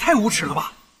兄也太无耻了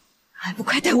吧！还不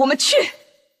快带我们去！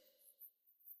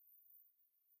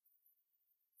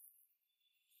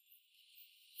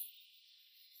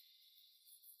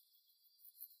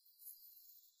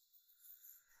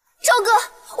赵哥，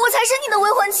我才是你的未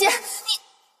婚妻，你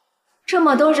这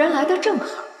么多人来的正好，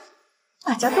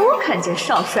大家都看见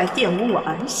少帅玷污我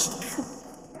儿媳妇，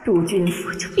督军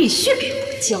府就必须给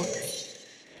我们交代。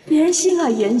严心啊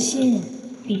严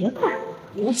心，别怪我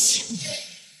无情。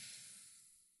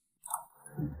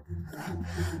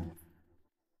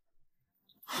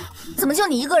怎么就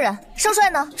你一个人？少帅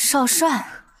呢？少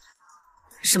帅，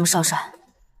什么少帅？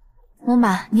木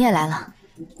马，你也来了？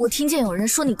我听见有人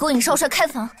说你勾引少帅开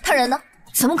房，他人呢？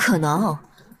怎么可能？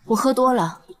我喝多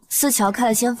了，思乔开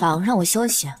了间房让我休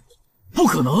息。不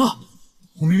可能啊！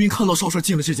我明明看到少帅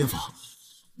进了这间房，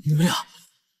你们俩，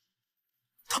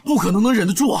他不可能能忍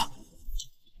得住啊！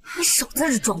你少在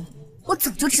这装，我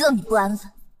早就知道你不安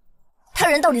分。他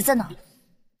人到底在哪？啊！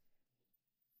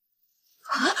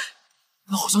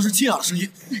那好像是静雅的声音。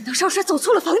难道少帅走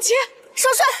错了房间？少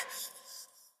帅！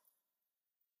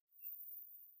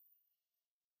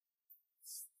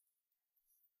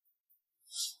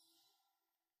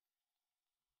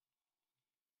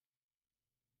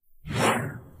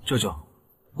舅舅，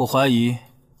我怀疑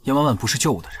严婉婉不是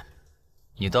救我的人。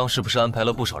你当时不是安排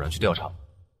了不少人去调查吗？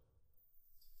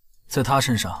在她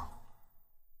身上，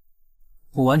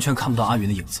我完全看不到阿云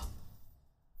的影子。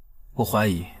我怀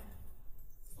疑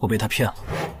我被她骗了。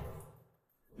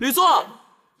吕作，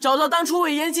找到当初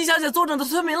为妍希小姐作证的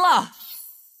村民了。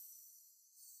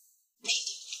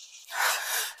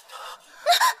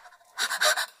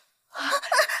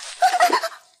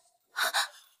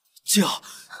静雅，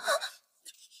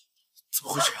怎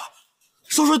么回事啊？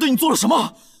少帅对你做了什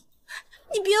么？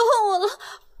你别问我了，我也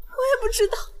不知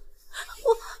道。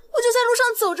我就在路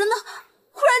上走着呢，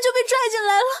忽然就被拽进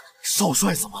来了。少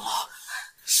帅怎么了？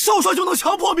少帅就能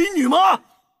强迫民女吗？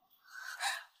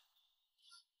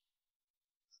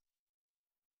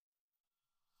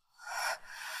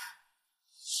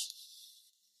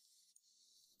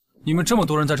你们这么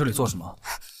多人在这里做什么？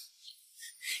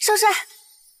少帅，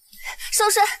少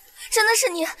帅，真的是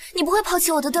你，你不会抛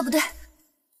弃我的，对不对？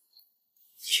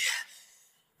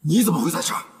你怎么会在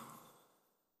这儿？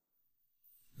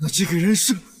那这个人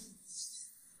是？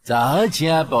早起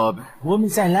宝贝，我们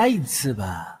再来一次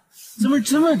吧。怎么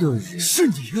这么多人？是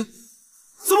你？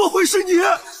怎么会是你？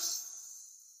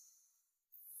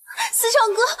思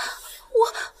强哥，我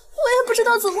也不知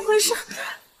道怎么回事，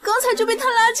刚才就被他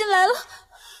拉进来了。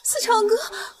思强哥，我好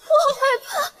害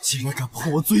怕！竟然敢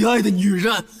碰我最爱的女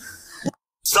人，我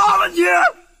杀了你！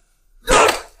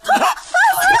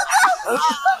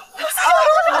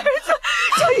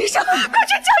叫医生，快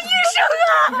去叫医生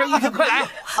啊！快来！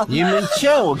你们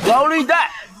欠我高利贷，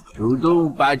主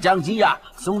动把张金雅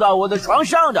送到我的床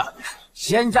上的，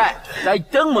现在在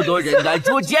这么多人来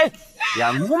捉奸，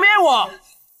想污蔑我？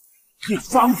你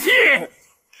放屁！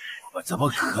我怎么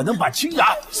可能把清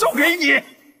雅送给你？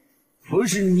不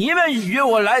是你们约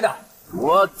我来的，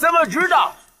我怎么知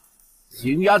道？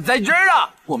清雅在这儿呢。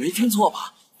我没听错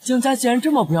吧？江家竟然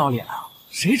这么不要脸啊！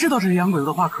谁知道这洋鬼子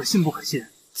的话可信不可信？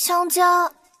江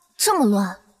家这么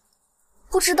乱，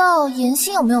不知道妍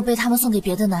希有没有被他们送给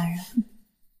别的男人？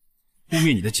污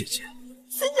蔑你的姐姐。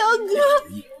思强哥，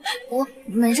我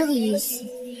没这个意思。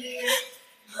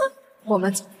我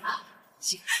们走吧，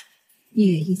行，你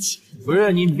也一起。不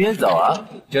是你别走啊！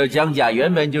这江家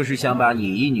原本就是想把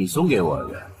你一女送给我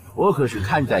的，我可是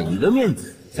看在你的面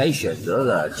子才选择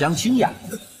了江清雅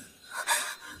的，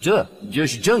这就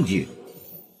是证据。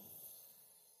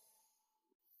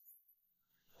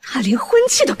他连婚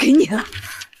契都给你了，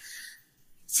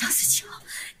江思乔，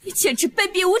你简直卑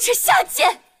鄙无耻下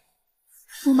贱！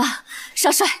驸马、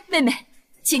少帅、妹妹，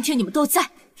今天你们都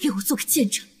在，给我做个见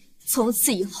证。从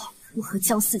此以后，我和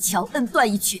江思乔恩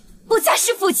断义绝，不再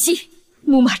是夫妻。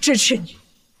驸马支持你，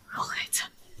好孩子，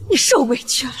你受委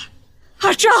屈了。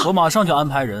阿昭，我马上就安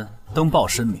排人登报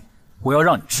声明，我要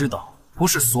让你知道，不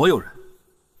是所有人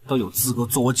都有资格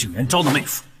做我景元昭的妹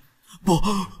夫。不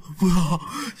要，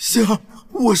仙儿，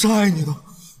我是爱你的，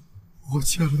我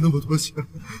欠了那么多钱，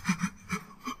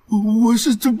我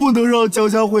是真不能让江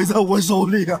家毁在我手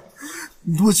里啊！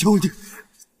我求你，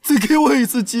再给我一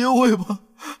次机会吧。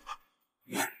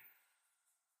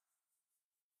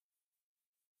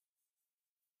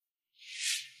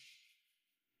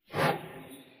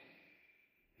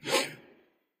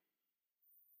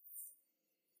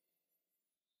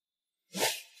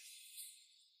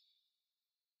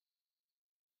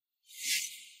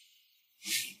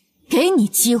给你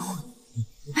机会，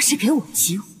那是给我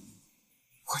机会。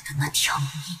我的那条命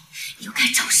又该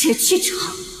找谁去偿？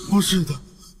不是的，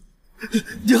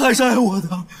你还是爱我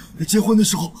的。结婚的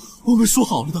时候我们说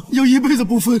好了的，要一辈子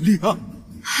不分离啊！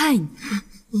爱你，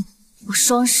我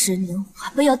双十年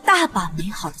还没有大把美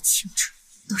好的青春，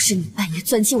都是你半夜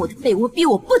钻进我的被窝，逼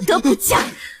我不得不嫁。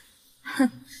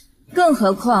哼，更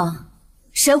何况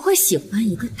谁会喜欢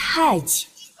一个太监？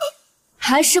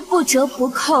还是不折不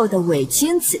扣的伪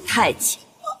君子太监。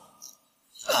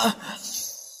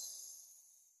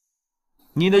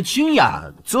你的清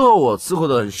雅最后我伺候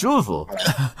得很舒服，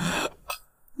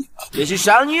这是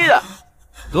赏你的。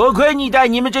多亏你带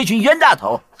你们这群冤大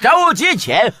头找我借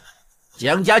钱，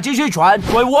江家这些船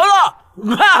归我了！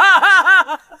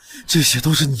这些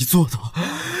都是你做的，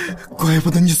怪不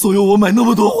得你怂恿我买那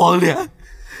么多黄连。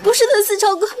不是的，思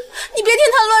乔哥，你别听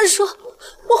他乱说。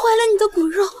我怀了你的骨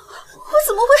肉，我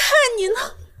怎么会害你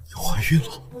呢？你怀孕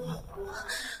了？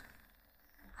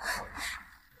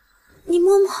你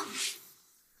摸摸，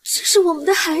这是我们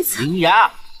的孩子。林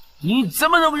雅，你怎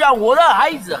么能让我的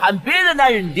孩子喊别的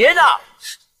男人爹呢？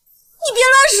你别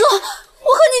乱说，我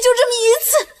和你就这么一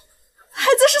次，孩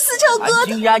子是思乔哥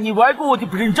的。林雅，你玩过我就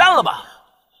不认账了吧？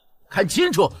看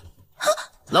清楚，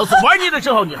老子玩你的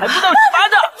时候你还不到10八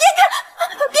的。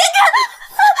别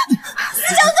干！思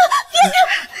乔哥，别干！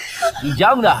你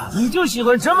犟的，你就喜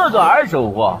欢这么个二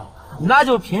手货，那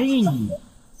就便宜你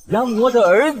养我的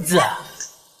儿子。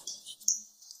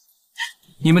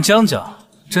你们江家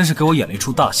真是给我演了一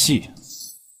出大戏。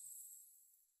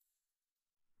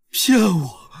骗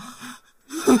我！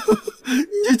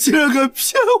你竟然敢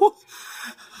骗我！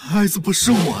孩子不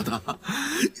是我的。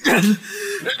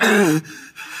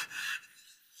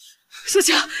思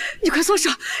乔，你快松手！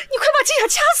你快把金雅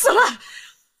掐死了！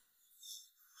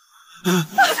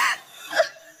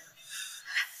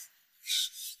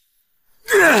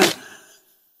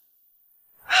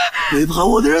背叛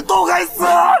我的人都该死！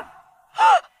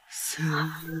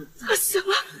他死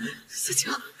了，思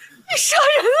乔，你杀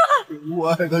人了！我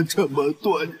爱他这么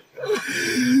多年，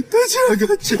他竟然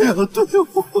敢这样对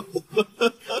我，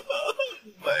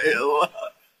没了，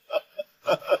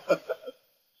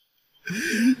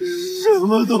什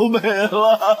么都没了。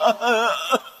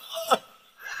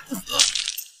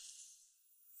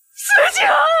思乔，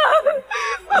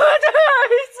我的儿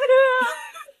子，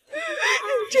你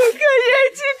睁开眼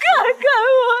睛看看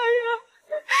我呀！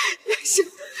叶星，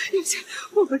叶星，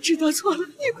我们知道错了，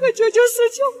你快救救思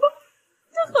乔吧，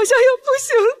他好像要不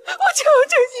行了，我求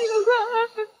求你了。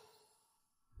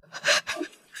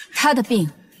他的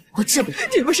病我治不了。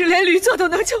你不是连驴座都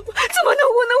能救吗？怎么能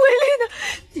无能为力呢？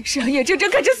你是要眼睁睁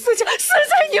看着思乔死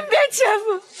在你面前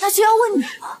吗？那就要问你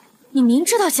了。你明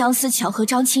知道江思乔和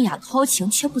张清雅偷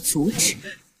情却不阻止，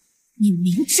你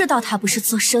明知道他不是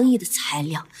做生意的材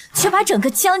料，却把整个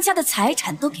江家的财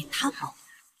产都给他保，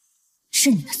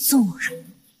是你的纵容，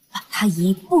把他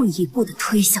一步一步的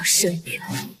推向深渊。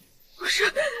不是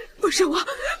我都是为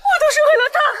了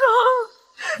他好。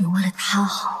你为了他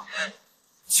好，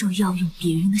就要用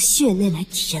别人的血泪来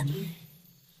填补。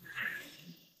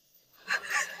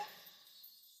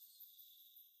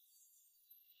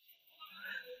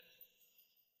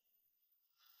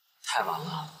太晚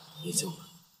了，别救了。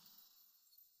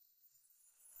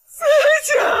思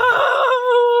乔，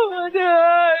我的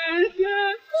儿子，你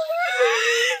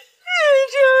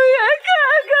睁眼看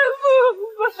看不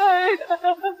白的。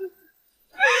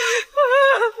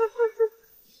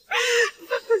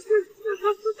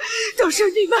都是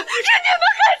你们害死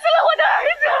了我的儿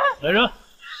子！来人！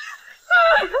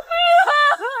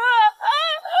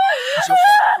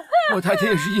我太太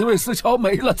也是因为思乔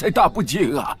没了才大不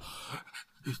敬啊！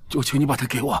就请你把他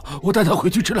给我，我带他回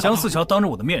去治疗。江思乔当着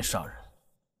我的面杀人，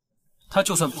他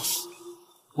就算不死，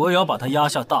我也要把他押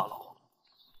下大牢。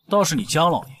倒是你江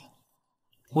老爷，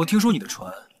我听说你的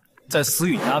船在私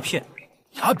运鸦片。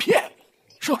鸦片？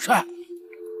少帅，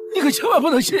你可千万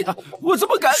不能信呀！我怎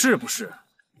么敢？是不是？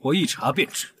我一查便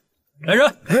知。来人！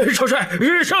少帅，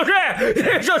少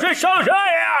帅，少帅，少帅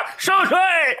呀！少帅！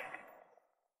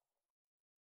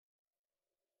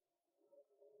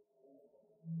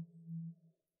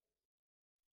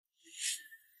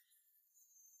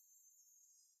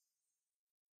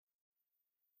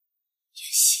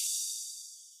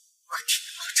我替你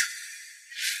报仇。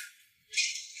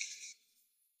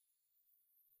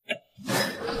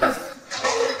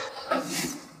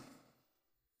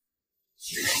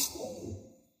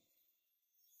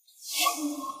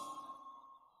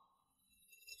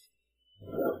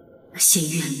那些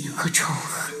怨念和仇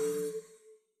恨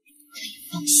可以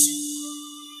放下。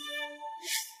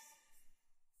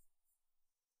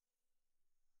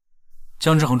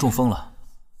江之恒中风了，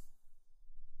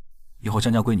以后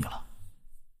江家归你了。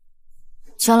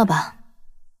交了吧，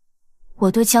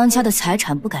我对江家的财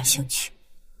产不感兴趣。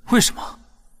为什么？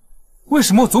为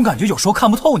什么我总感觉有时候看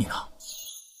不透你呢？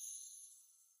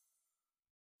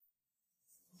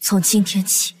从今天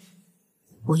起，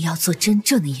我要做真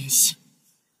正的言行。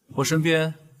我身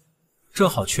边正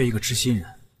好缺一个知心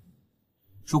人，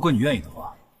如果你愿意的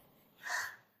话，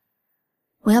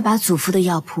我要把祖父的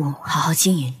药铺好好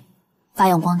经营，发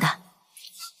扬光大。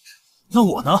那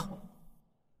我呢？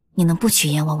你能不娶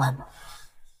阎婉婉吗？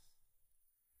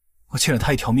我欠了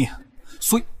他一条命，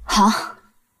所以好。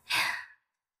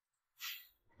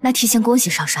那提前恭喜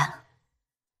少帅了。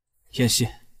妍希，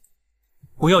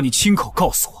我要你亲口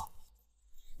告诉我，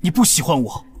你不喜欢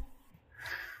我。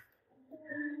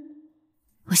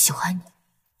我喜欢你，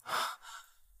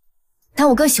但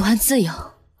我更喜欢自由。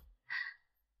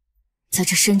在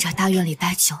这深宅大院里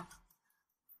待久了，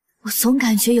我总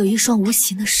感觉有一双无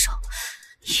形的手，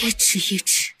一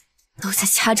直都在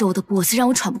掐着我的脖子，让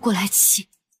我喘不过来气。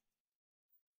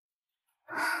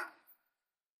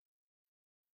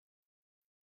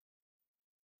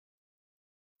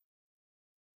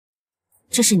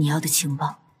这是你要的情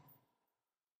报，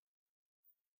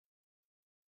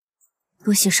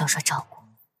多谢少帅照顾。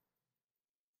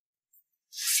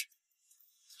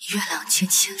一月郎君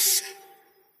千岁，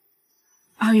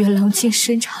二月郎君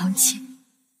身长颈，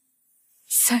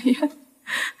三月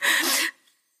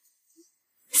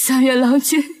郎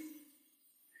君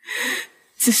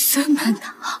子孙满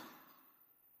堂，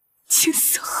青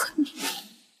色和鸣。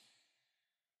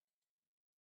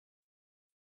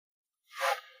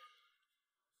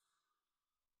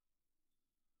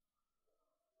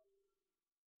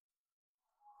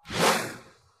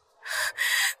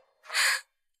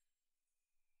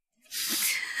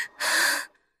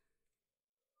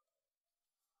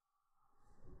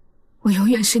我永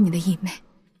远是你的义妹。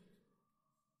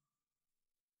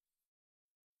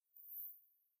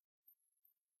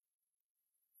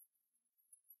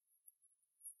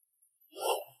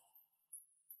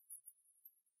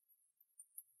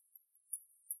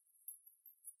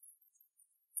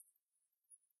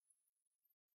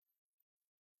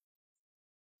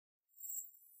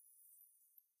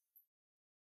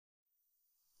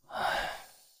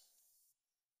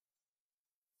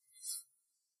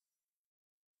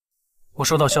我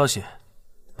收到消息，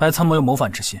白参谋有谋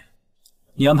反之心，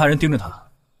你安排人盯着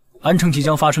他，安城即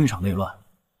将发生一场内乱。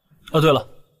对了，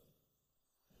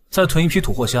再囤一批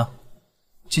土货箱，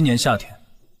今年夏天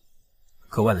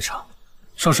格外的长。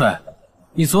少帅，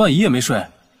你昨晚一夜没睡，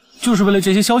就是为了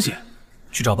这些消息？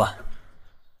去照办。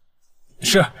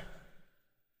是。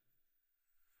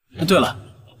对了，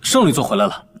圣女座回来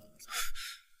了。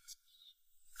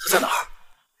他在哪儿？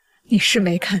你是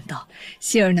没看到，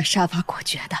希儿那杀伐果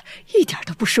决的，一点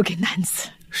都不输给男子。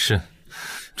是，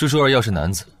蜘蛛儿要是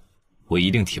男子，我一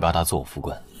定提拔他做我副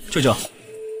官。舅舅，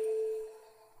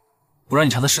不让你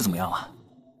查的事怎么样了？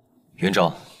元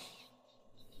昭，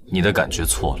你的感觉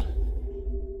错了。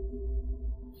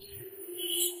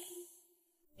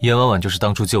严婉婉就是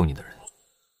当初救你的人，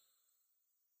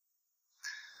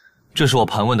这是我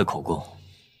盘问的口供，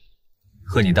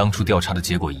和你当初调查的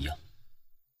结果一样。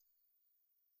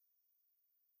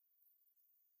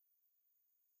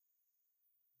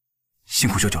辛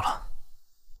苦舅舅了，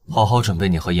好好准备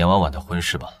你和严婉婉的婚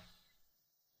事吧，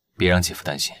别让姐夫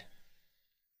担心。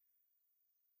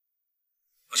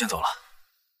我先走了。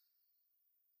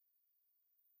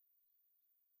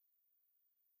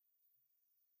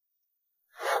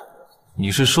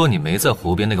你是说你没在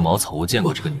湖边那个茅草屋见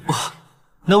过这个女人？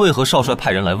那为何少帅派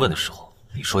人来问的时候，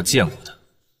你说见过她？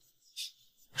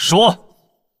说。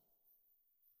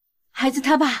孩子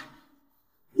他爸，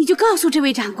你就告诉这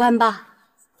位长官吧。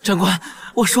长官，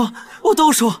我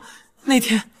都说，那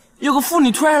天有个妇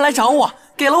女突然来找我，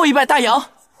给了我100大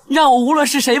洋，让我无论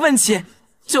是谁问起，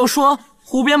就说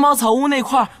湖边茅草屋那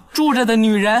块住着的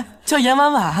女人叫严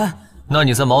婉婉。那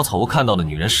你在茅草屋看到的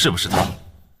女人是不是她？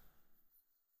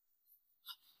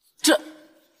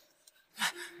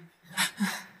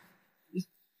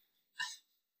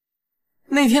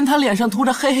那天她脸上涂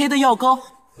着黑黑的药膏，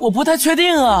我不太确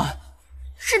定啊。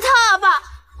是她啊，爸，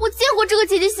我见过这个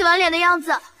姐姐洗完脸的样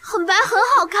子，很白，很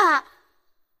好看。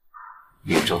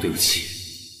元昭，对不起，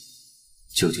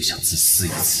舅舅想自私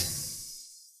一次。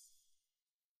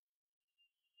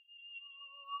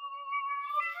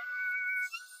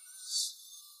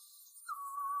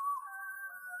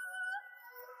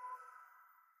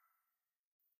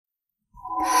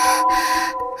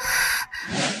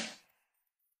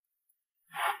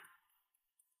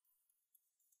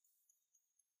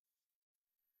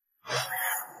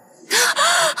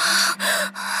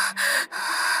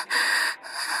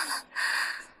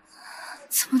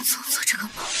怎么总做这个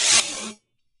梦？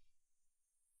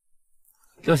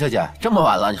六小姐，这么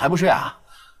晚了，你还不睡啊？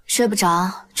睡不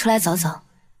着，出来走走。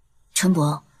陈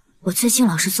伯，我最近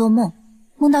老是做梦，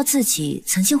梦到自己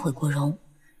曾经毁过容，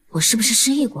我是不是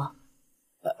失忆过？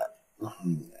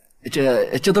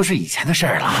这都是以前的事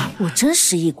儿了。我真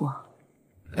失忆过。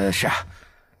是啊，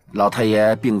老太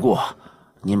爷病故，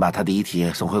您把他的遗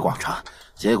体送回广城，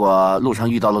结果路上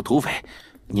遇到了土匪，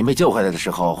您被救回来的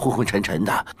时候昏昏沉沉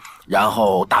的，然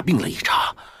后大病了一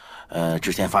场。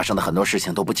之前发生的很多事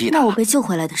情都不记得。那我被救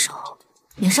回来的时候，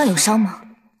脸上有伤吗？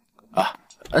啊，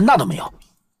那倒没有，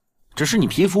只是你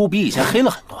皮肤比以前黑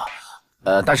了很多。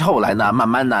但是后来呢，慢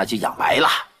慢呢就养白了。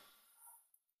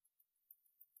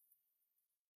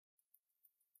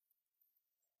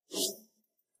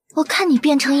我看你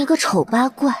变成一个丑八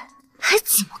怪，还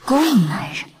怎么勾引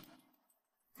男人？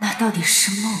那到底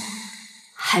是梦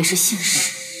还是现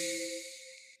实？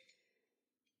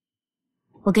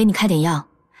我给你开点药，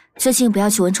最近不要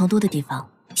去蚊虫多的地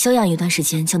方，休养一段时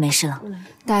间就没事了。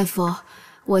大夫，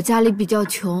我家里比较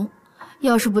穷，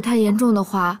要是不太严重的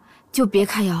话，就别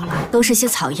开药了。都是些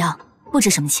草药，不值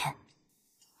什么钱。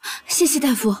谢谢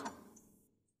大夫。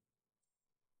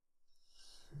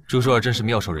朱叔儿真是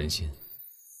妙手仁心。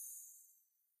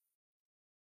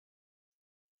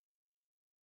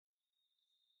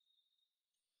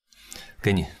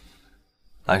给你，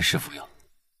按时服药。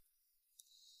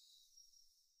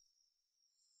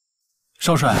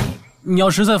少帅，你要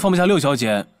实在放不下六小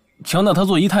姐，强纳她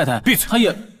做姨太太，闭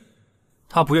嘴！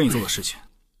她不愿意做的事情，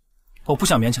我不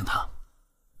想勉强她。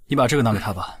你把这个拿给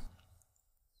她吧。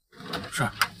是。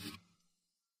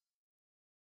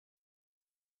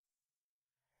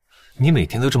你每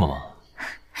天都这么忙？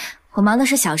我忙的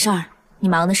是小事儿，你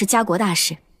忙的是家国大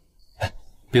事。哎，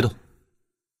别动。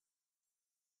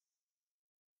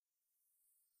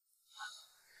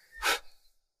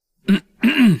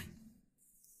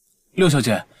六小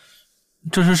姐，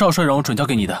这是少帅让我转交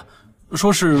给你的，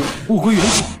说是物归原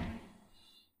主。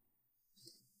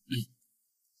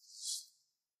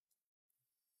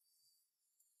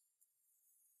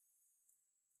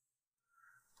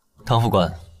唐副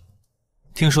官，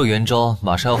听说元昭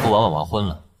马上要和婉婉完婚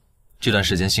了，这段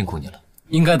时间辛苦你了。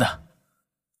应该的。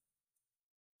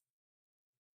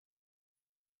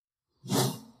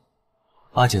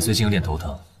阿姐最近有点头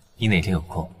疼，你哪天有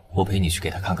空，我陪你去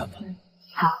给她看看吧。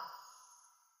好。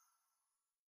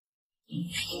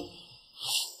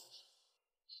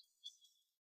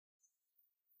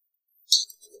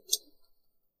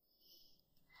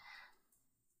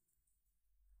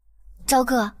昭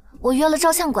哥，我约了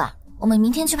照相馆，我们明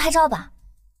天去拍照吧。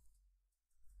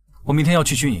我明天要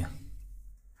去军营。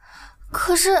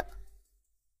可是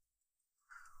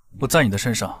我在你的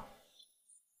身上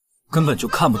根本就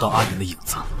看不到阿云的影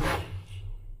子。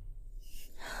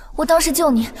我当时救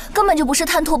你根本就不是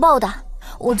贪图报答，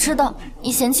我知道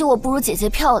你嫌弃我不如姐姐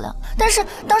漂亮，但是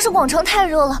当时广城太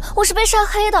热了，我是被晒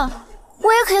黑的，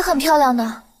我也可以很漂亮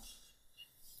的。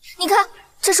你看，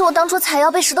这是我当初采药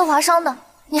被石头划伤的，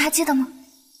你还记得吗？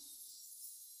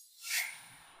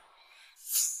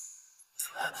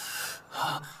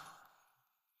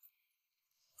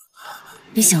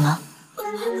你醒了，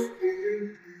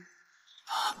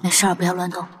没事儿，不要乱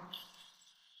动。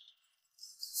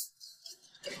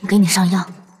我给你上药。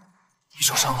你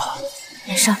受伤了？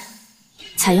没事儿，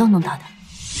采药弄到的。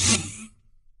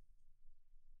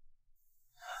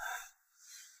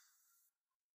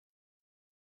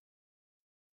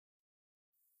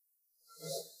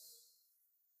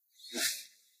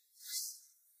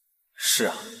是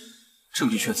啊，证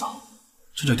据确凿，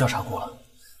这就调查过了。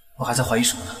我还在怀疑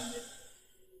什么呢？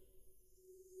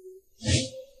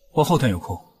我后天有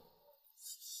空。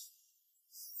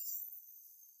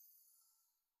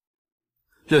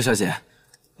六小姐，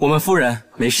我们夫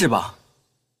人没事吧？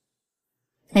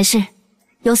没事，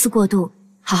忧思过度，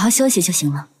好好休息就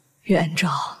行了。元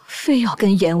昭非要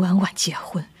跟严婉婉结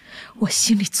婚，我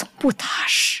心里总不踏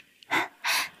实。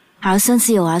儿孙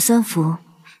自有儿孙福，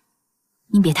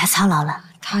你别太操劳了。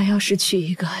他要是娶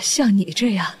一个像你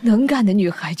这样能干的女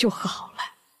孩就好了。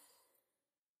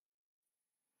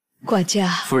管家，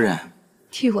夫人，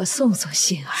替我送送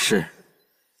杏儿。是，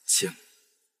请。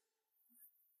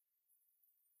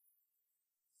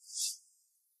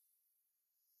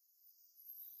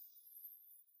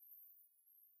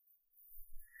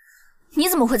你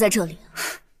怎么会在这里？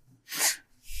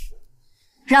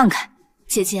让开，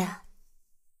姐姐，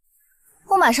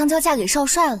我马上就要嫁给少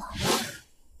帅了。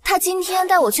他今天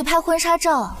带我去拍婚纱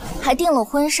照，还订了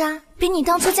婚纱，比你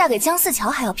当初嫁给江四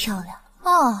桥还要漂亮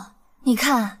哦。你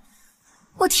看，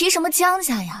我提什么江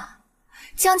家呀？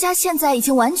江家现在已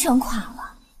经完全垮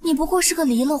了，你不过是个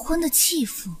离了婚的弃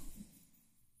妇。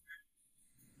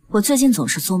我最近总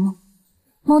是做梦，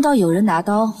梦到有人拿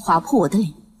刀划破我的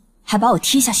脸，还把我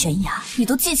踢下悬崖。你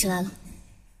都记起来了？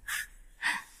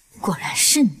果然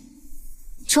是你。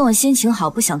趁我心情好，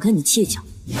不想跟你计较，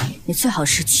你最好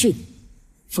识趣点，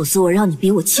否则我让你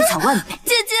比我凄惨万倍。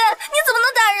姐姐，你怎么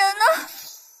能打人呢？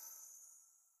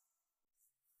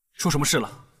出什么事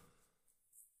了？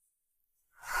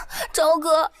昭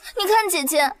哥，你看姐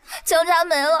姐，江家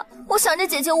没了，我想着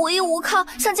姐姐无依无靠，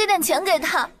想借点钱给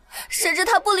她，谁知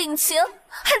她不领情，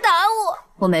还打我。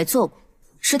我没做过，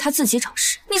是她自己找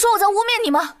事。你说我在污蔑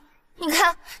你吗？你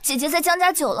看姐姐在江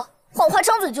家久了，谎话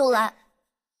张嘴就来。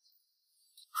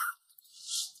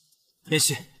妍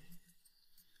希，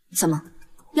怎么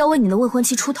要为你的未婚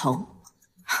妻出头？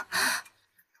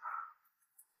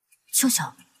舅舅，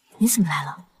你怎么来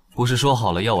了？不是说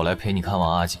好了要我来陪你看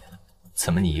望阿姐，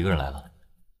怎么你一个人来了？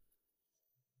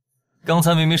刚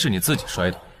才明明是你自己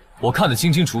摔的，我看得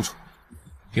清清楚楚。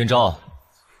元昭，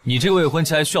你这个未婚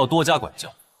妻还需要多加管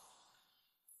教。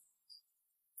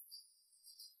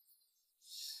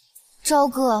昭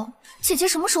哥，姐姐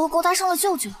什么时候勾搭上了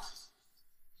舅舅？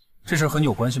这事和你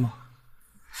有关系吗？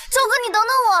昭哥，你等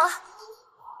等我。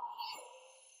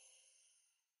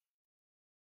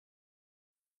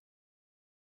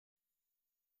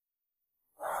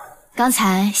刚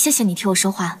才谢谢你替我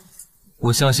说话。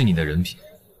我相信你的人品，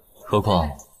何况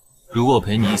如果我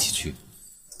陪你一起去，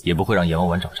也不会让阎王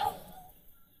丸找茬。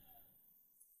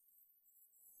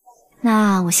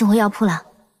那我先回药铺了，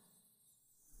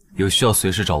有需要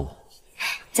随时找我。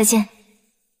再见。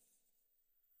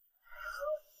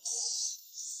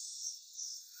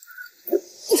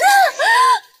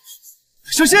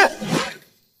小心！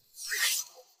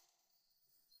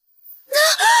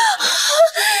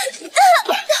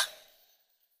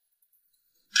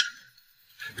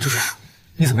主任，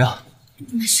你怎么样？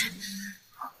没事。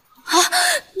啊，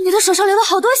你的手上流了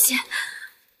好多血，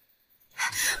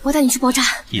我带你去包扎。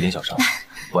一点小伤，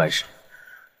不碍事。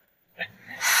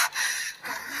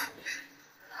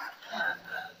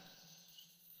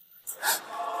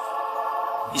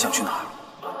你想去哪儿？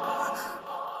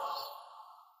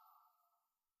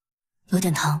有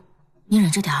点疼，你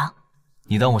忍着点啊。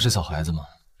你当我是小孩子吗？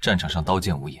战场上刀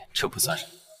剑无眼，这不算什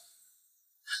么。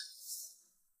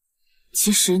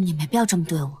其实你没必要这么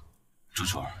对我。朱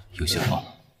珠儿，有些话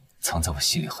藏在我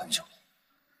心里很久了。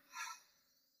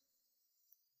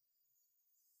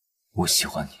我喜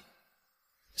欢你，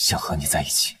想和你在一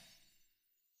起。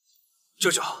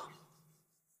舅舅，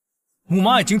母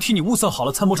妈已经替你物色好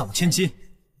了参谋长的千金，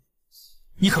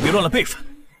你可别乱了辈分。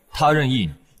他任意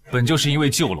你，本就是因为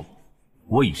救了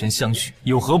我，我以身相许，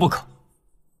有何不可？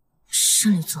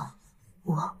圣女座，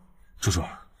我朱珠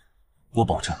儿，我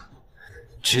保证，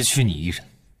只娶你一人，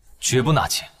绝不纳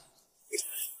妾。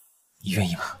你愿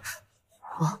意吗？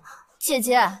我姐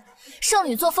姐，圣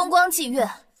女座风光霁月，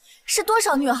是多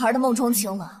少女孩的梦中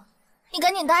情呢？你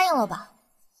赶紧答应了吧，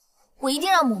我一定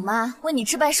让母妈为你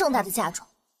置办盛大的嫁妆。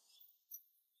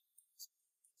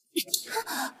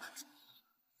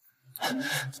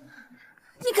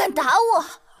你敢打我？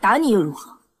打你又如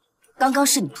何？刚刚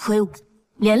是你推我，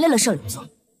连累了圣女座，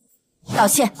道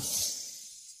歉，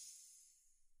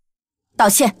道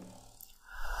歉。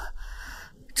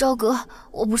昭哥，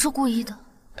我不是故意的。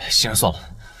欣儿，算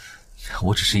了，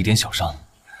我只是一点小伤，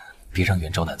别让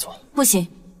元昭难做。不行，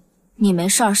你没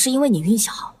事儿是因为你运气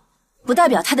好，不代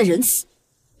表他的仁慈。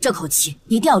这口气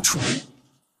一定要出。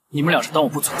你们俩是当我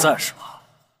不存在是吧？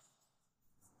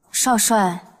少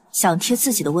帅想替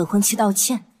自己的未婚妻道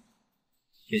歉。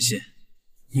妍希，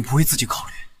你不为自己考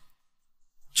虑，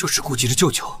就只顾及着舅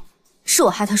舅。是我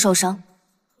害他受伤，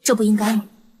这不应该吗？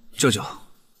舅舅，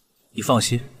你放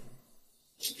心，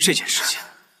这件事情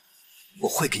我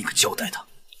会给你个交代的。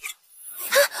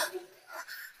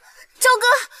昭哥，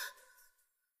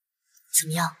怎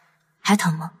么样，还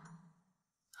疼吗？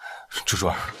朱珠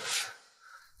儿，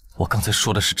我刚才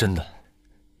说的是真的，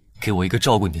给我一个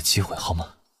照顾你的机会好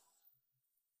吗？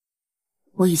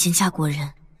我已经嫁过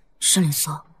人，圣女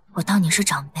座，我当你是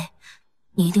长辈，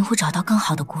你一定会找到更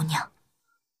好的姑娘。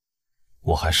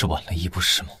我还是晚了一步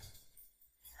是吗？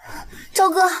昭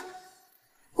哥，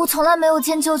我从来没有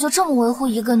见舅舅这么维护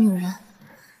一个女人。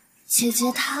姐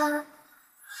姐她……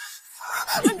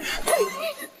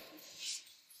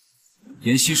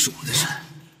妍希是我的人，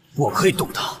我可以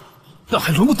动她，但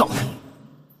还轮不到你。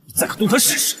你再敢动她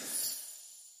试试？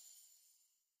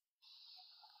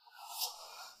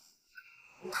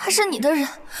他是你的人，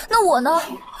那我呢？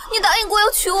你答应过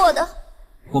要娶我的。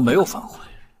我没有反悔，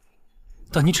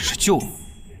但你只是救我，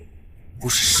不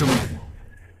是生我。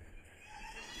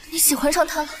你喜欢上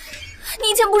他了？你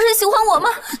以前不是喜欢我吗？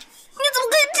你怎么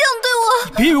可以这样对我？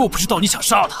你别以为我不知道你想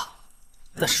杀他，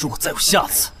但是如果再有下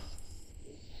次，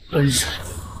恩人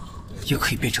也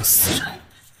可以变成死人，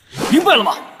明白了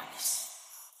吗？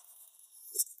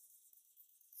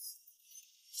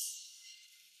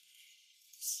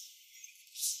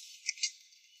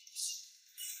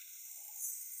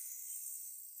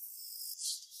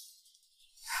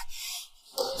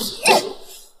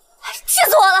气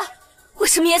死我了！为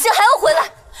什么妍希还要回来？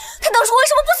他当初为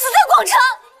什么不死在广场？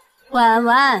婉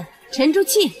婉，沉住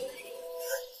气，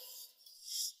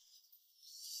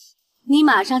你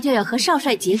马上就要和少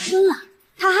帅结婚了，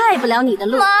他害不了你的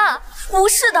路。妈，不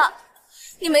是的，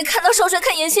你没看到少帅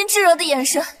看妍希炙热的眼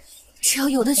神？只要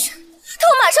有的选，头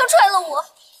马上踹了我，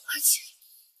而且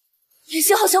妍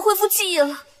希好像恢复记忆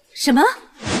了。什么？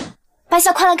白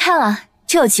夏，快来看啊，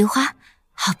这有菊花，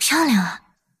好漂亮啊！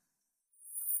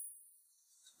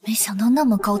没想到那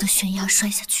么高的悬崖摔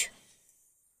下去，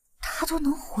他都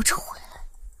能活着回来。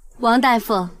王大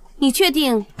夫，你确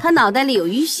定他脑袋里有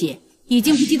淤血，已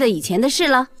经不记得以前的事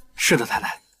了？是的，太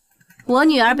太。我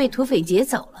女儿被土匪劫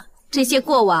走了，这些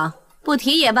过往不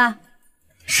提也罢。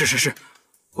是，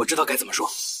我知道该怎么说。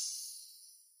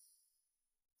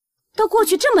都过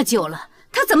去这么久了，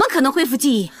他怎么可能恢复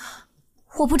记忆？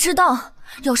我不知道，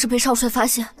要是被少帅发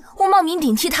现我冒名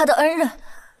顶替他的恩人，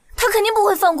他肯定不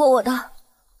会放过我的。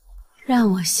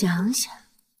让我想想，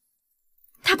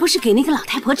他不是给那个老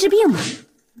太婆治病吗？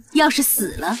要是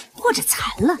死了或者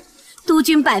残了，督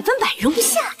军100%容不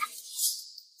下他。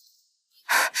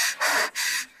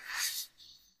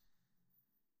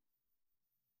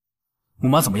母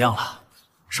妈怎么样了？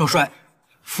少帅，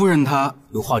夫人她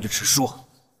有话就直说。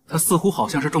她似乎好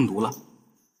像是中毒了。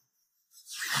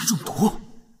中毒？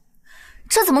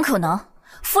这怎么可能？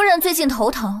夫人最近头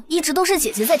疼，一直都是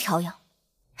姐姐在调养。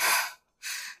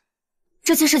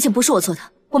这件事情不是我做的，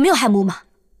我没有害母妈。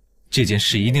这件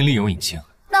事一定另有隐情。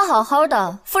那好好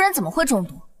的，夫人怎么会中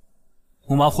毒？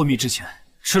母妈昏迷之前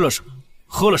吃了什么，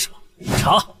喝了什么？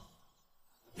查。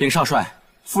禀少帅，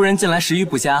夫人近来食欲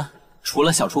不佳，除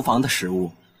了小厨房的食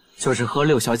物，就是喝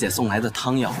六小姐送来的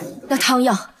汤药。那汤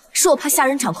药是我怕下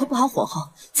人掌控不好火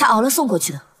候才熬了送过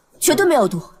去的，绝对没有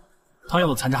毒。汤药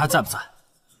的残渣还在不在？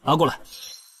拿过来。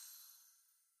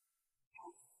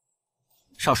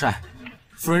少帅，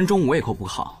夫人中午胃口不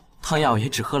好，汤药也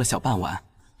只喝了小半碗，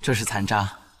这是残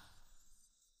渣。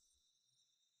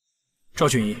赵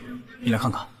俊义，你来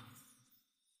看看。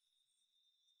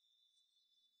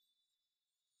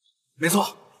没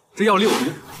错，这药里有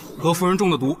毒，和夫人中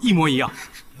的毒一模一样。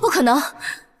不可能，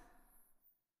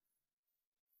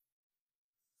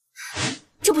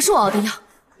这不是我熬的药，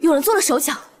有人做了手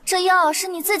脚。这药是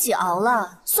你自己熬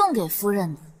了，送给夫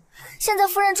人的。现在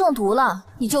夫人中毒了，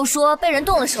你就说被人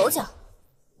动了手脚。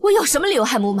我有什么理由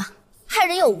害母妈？害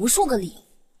人有无数个理由，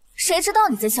谁知道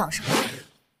你在想什么？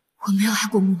我没有害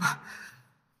过母妈。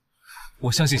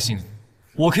我相信心里，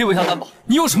我可以为他担保。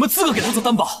你有什么资格给他做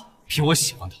担保？凭我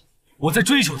喜欢他，我在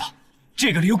追求他，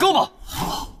这个理由够吗？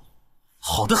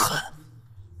好得很。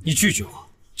你拒绝我，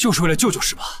就是为了舅舅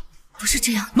是吧？不是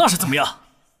这样。那是怎么样？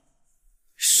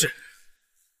是，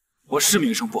我是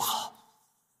名声不好，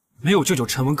没有舅舅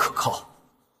沉稳可靠。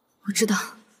我知道，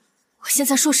我现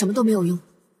在说什么都没有用，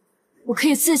我可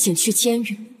以自请去监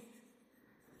狱，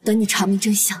等你查明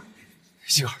真相。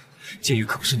星儿，监狱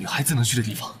可不是女孩子能去的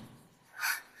地方。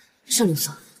盛柳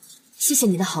松，谢谢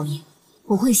你的好意，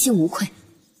我问心无愧。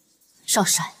少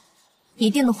帅，一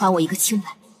定能还我一个清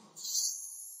白。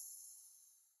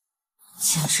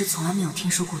前世从来没有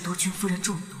听说过督军夫人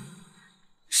中毒，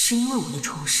是因为我的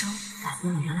重生改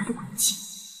变了原来的轨迹？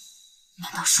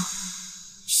难道说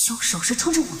凶手是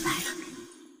冲着我来的？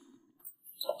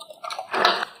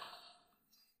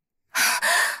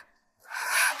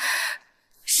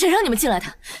谁让你们进来的？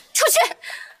出去！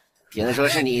听说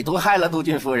是你毒害了督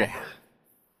军夫人，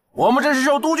我们这是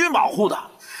受督军保护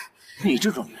的。你这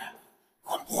种人，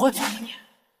我们不会放过你。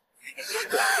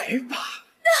来吧。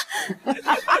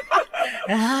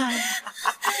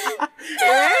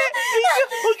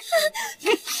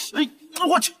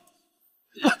我去，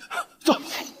走。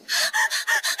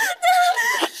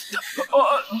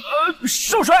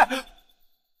少帅，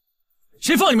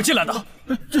谁放你们进来的？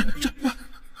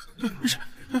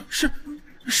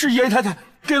是严太太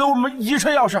给了我们遗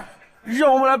产钥匙，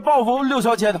让我们来报复六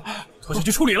小姐的。拖下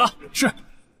去处理了。是。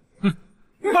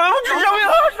救命啊！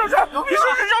少帅，你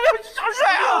说是少帅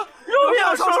啊！救命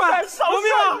啊！少帅，救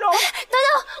命啊！等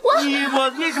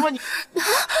等，你什么？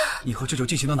你和舅舅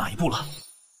进行到哪一步了？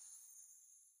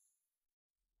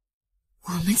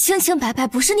我们清清白白，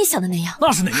不是你想的那样。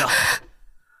那是哪样？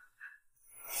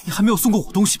你还没有送过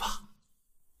我东西吧？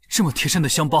这么贴身的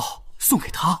香包送给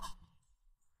他，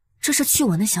这是驱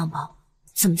蚊的香包，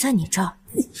怎么在你这儿？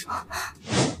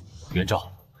元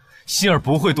昭，希儿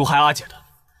不会毒害阿姐的。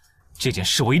这件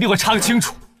事我一定会查个清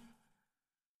楚。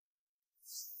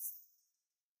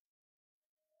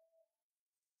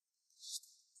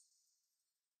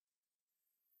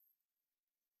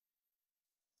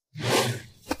你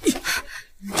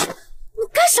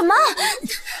干什么？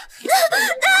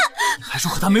还说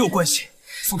和他没有关系，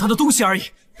送他的东西而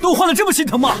已，都换得这么心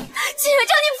疼吗？姐，让你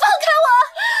放开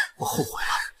我！我后悔了，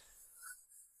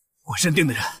我认定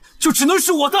的人就只能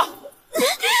是我的。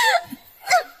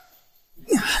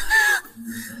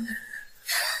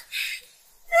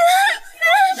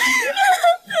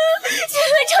姐，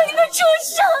原谅你个畜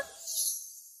生！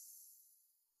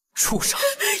畜生，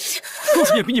畜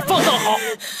生也比你放荡好，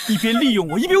一边利用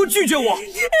我，一边又拒绝我，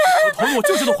我投入我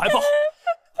舅舅的怀抱，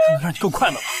能让你更快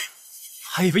乐吗？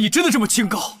还以为你真的这么清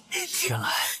高，原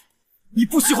来你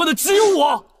不喜欢的只有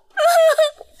我。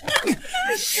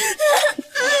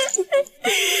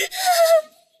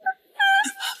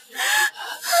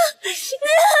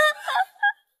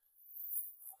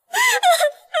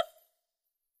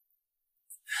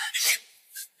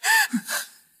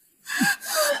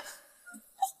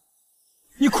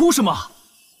你哭什么？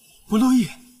不乐意？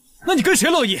那你跟谁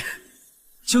乐意？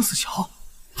江思乔，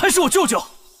还是我舅舅？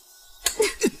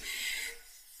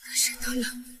谁都乐，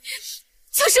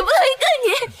就是不乐意跟你。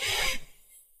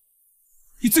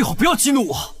你最好不要激怒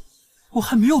我，我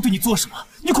还没有对你做什么，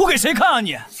你哭给谁看啊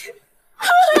你？你给我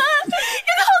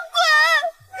滚！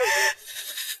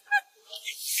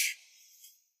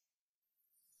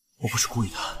我不是故意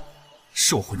的，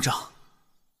是我混账，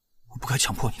我不该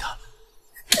强迫你的。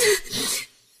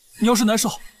你要是难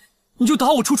受，你就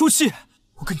打我出气。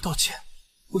我跟你道歉，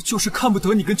我就是看不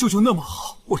得你跟舅舅那么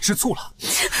好，我吃醋了，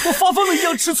我发疯了一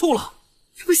样吃醋了。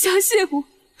你不相信我？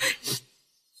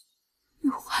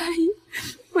你怀疑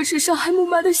我是伤害木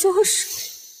妈的凶手？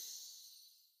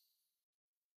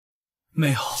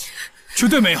没有，绝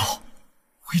对没有，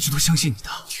我一直都相信你的。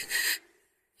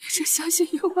你只相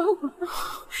信严婉婉？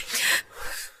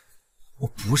我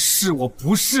不是，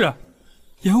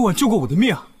严婉婉救过我的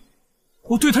命，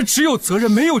我对她只有责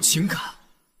任，没有情感。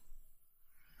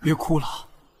别哭了，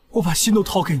我把心都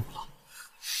掏给你了，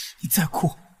你再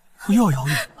哭，我又要咬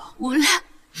你了。无赖！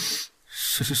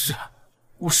是，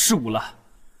我是无赖，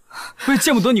我也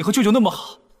见不得你和舅舅那么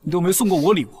好，你都没送过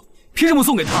我礼物，凭什么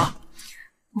送给他？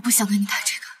我不想跟你谈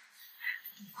这个，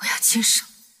我要亲手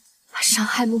把伤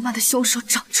害木妈的凶手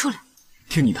找出来。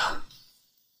听你的，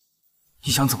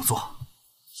你想怎么做？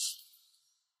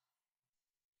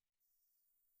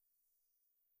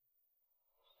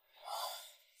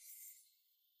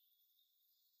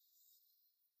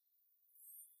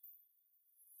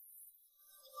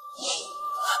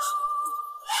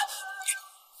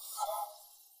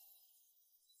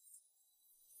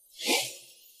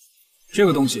这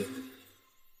个东西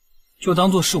就当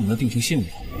做是我们的定情信物。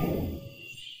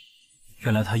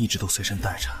原来他一直都随身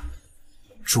带着。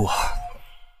珠儿，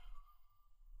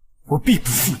我必不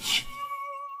负你。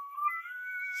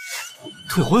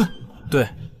退婚？对，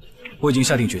我已经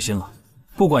下定决心了，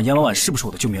不管严婉婉是不是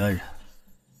我的救命恩人，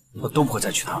我都不会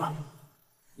再娶她了。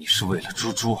你是为了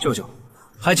猪猪？舅舅，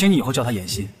还请你以后叫她妍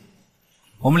心。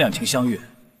我们两情相悦，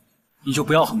你就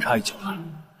不要横插一脚了。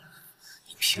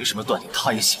你凭什么断定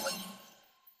她也喜欢你？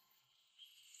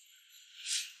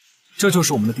这就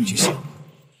是我们的定情信。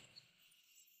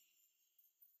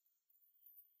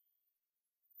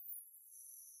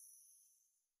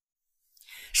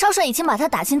少帅已经把他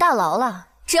打进大牢了，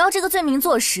只要这个罪名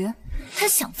坐实，他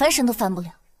想翻身都翻不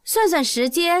了。算算时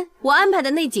间，我安排的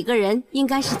那几个人应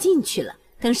该是进去了。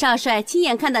等少帅亲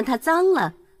眼看到他脏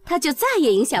了，他就再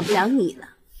也影响不了你了。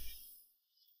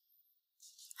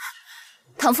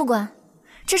唐副官，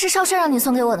这是少帅让你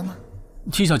送给我的吗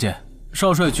七小姐，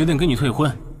少帅决定跟你退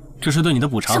婚，这是对你的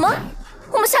补偿。什么？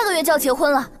我们下个月就要结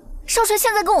婚了，少帅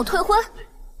现在跟我退婚？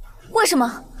为什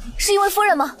么？是因为夫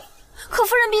人吗？可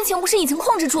夫人病情不是已经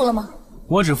控制住了吗？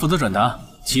我只负责转达，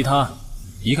其他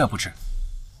一概不知。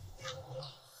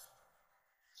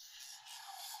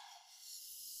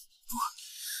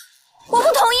我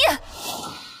不同意。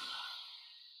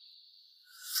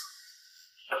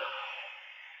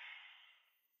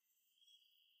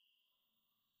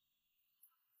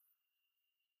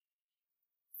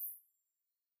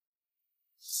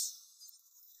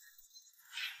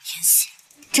妍希，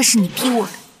这是你逼我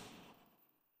的。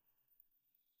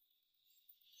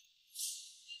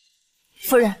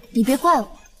夫人，你别怪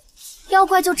我，要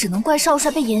怪就只能怪少帅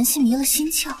被妍希迷了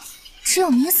心窍。只有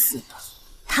你死了，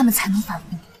他们才能反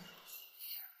目。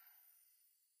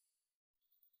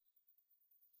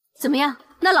怎么样？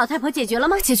那老太婆解决了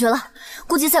吗？解决了，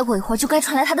估计再过一会儿就该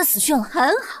传来她的死讯了。很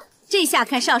好，这下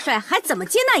看少帅还怎么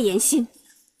接纳妍心。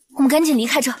我们赶紧离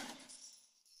开这。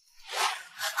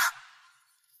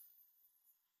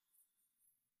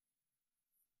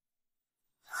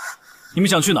你们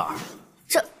想去哪儿？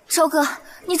昭哥，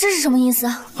你这是什么意思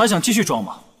啊？还想继续装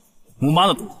吗？母妈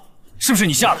的毒是不是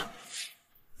你下的？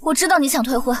我知道你想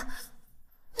退婚，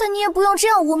但你也不用这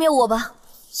样污蔑我吧？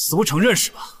死不承认是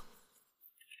吧？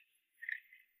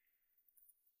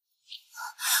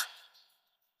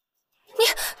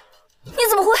你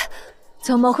怎么会？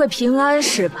怎么会平安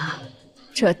是吧？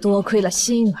这多亏了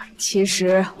心儿。其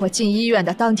实我进医院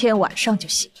的当天晚上就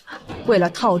醒了，为了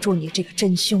套住你这个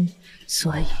真凶，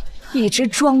所以一直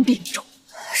装病中。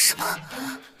什么？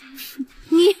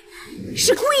你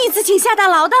是故意自请下大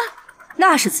牢的？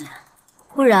那是自然，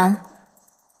不然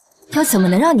要怎么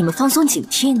能让你们放松警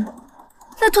惕呢？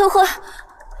那退婚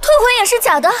也是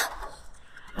假的？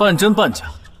半真半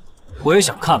假，我也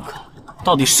想看看，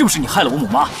到底是不是你害了我母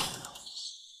妈。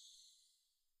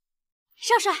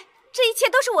少帅，这一切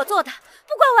都是我做的，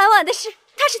不关婉婉的事，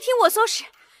他是听我唆使。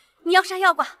你要杀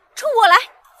要剐，冲我来，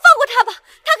放过他吧，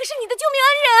他可是你的救命恩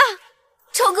人啊！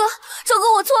朝哥，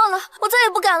我错了，我再也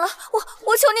不敢了。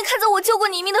我求你看在我救过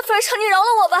你一命的份上，你饶了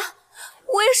我吧。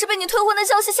我也是被你退婚的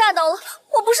消息吓到了，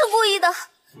我不是故意的。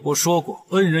我说过，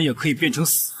恩人也可以变成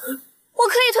死人。我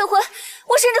可以退婚，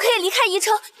我甚至可以离开宜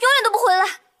城，永远都不回来。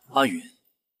阿云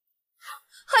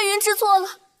知错了，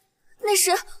那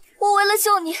时我为了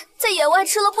救你，在野外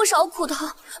吃了不少苦头，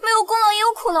没有功劳也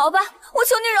有苦劳吧。我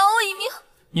求你饶我一命。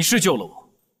你是救了我，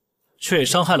却也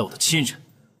伤害了我的亲人，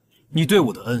你对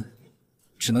我的恩，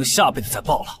只能下辈子再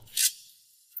报了。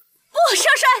不，少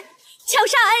帅，枪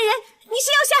杀恩人，你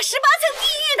是要下18层地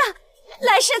狱的，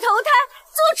来世投胎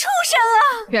做畜生啊！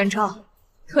元昭，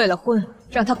退了婚，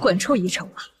让他滚出宜城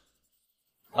吧。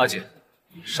阿姐，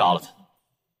杀了他。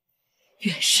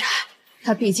远山，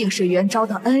他毕竟是元昭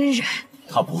的恩人。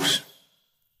他不是，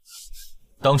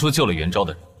当初救了元昭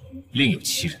的人另有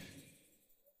其人。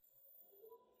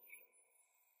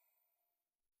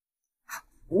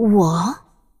我？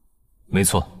没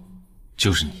错，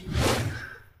就是你。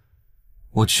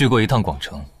我去过一趟广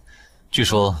城，据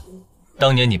说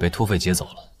当年你被土匪劫走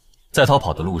了，在逃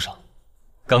跑的路上，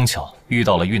刚巧遇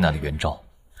到了遇难的元昭，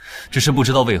只是不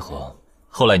知道为何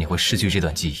后来你会失去这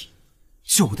段记忆。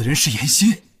救我的人是严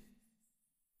心，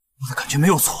我的感觉没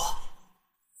有错。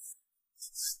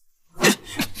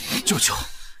舅舅，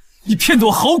你骗得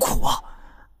我好苦啊！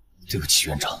对不起，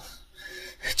元昭，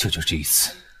舅舅这一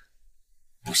次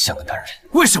不像个男人。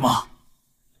为什么？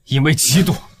因为嫉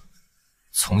妒。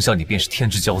从小你便是天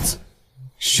之骄子，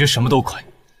学什么都快。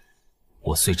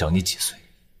我虽长你几岁，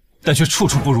但却处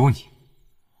处不如你。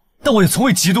但我也从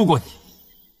未嫉妒过你。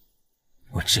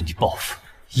我知你报复，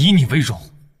以你为荣。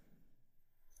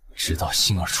直到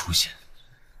星儿出现，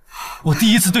我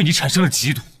第一次对你产生了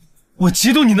嫉妒。我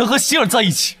嫉妒你能和星儿在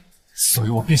一起，所以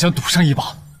我便想赌上一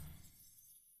把。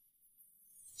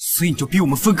所以你就逼我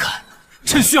们分开，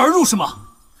趁虚而入是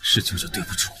吗？是舅舅对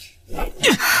不住你。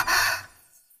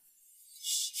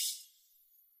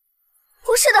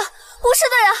不是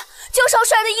的呀，救少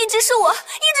帅的一直是我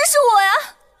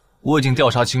呀。我已经调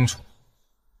查清楚，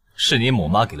是你母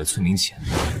妈给了村民钱，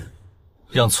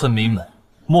让村民们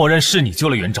默认是你救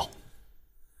了元昭。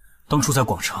当初在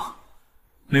广城，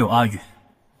没有阿玉，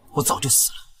我早就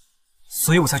死了，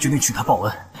所以我才决定娶她报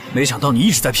恩。没想到你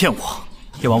一直在骗我，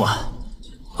叶婉婉，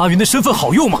阿云的身份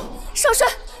好用吗？少帅，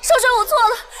我错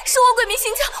了，是我鬼迷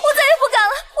心窍，我再也不敢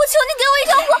了，我求你给我一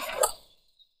条活。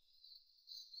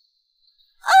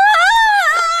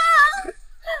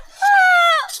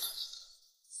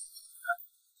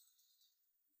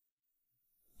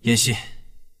妍希，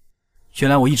原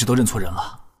来我一直都认错人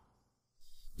了，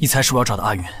你才是我要找的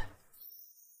阿云。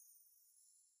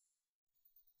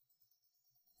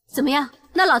怎么样？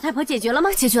那老太婆解决了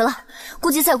吗？解决了，估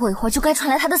计再过一会儿就该传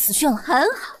来她的死讯了。很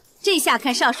好，这下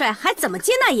看少帅还怎么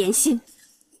接纳妍希。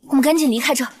我们赶紧离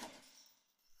开这。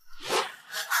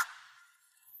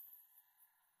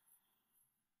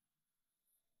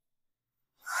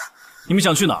你们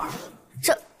想去哪儿？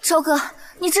昭哥，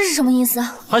你这是什么意思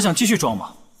啊？还想继续装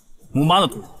吗？母妈的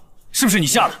毒是不是你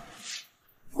下的？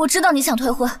我知道你想退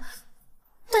婚，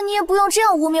但你也不用这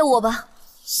样污蔑我吧？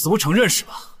死不承认是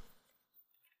吧？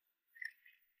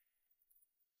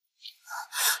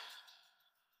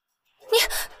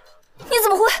你怎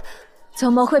么会？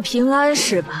怎么会平安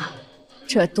是吧？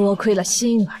这多亏了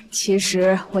心儿。其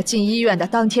实我进医院的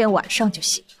当天晚上就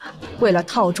醒了，为了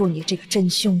套住你这个真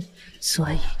凶，所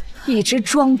以一直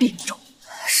装病中。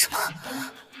什么？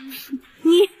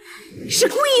你是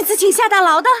故意自请下大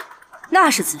牢的？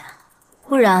那是自然，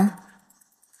不然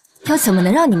要怎么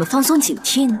能让你们放松警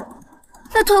惕呢？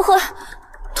那退婚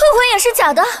也是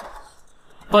假的？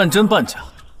半真半假，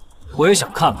我也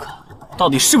想看看，到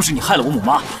底是不是你害了我母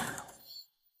妈。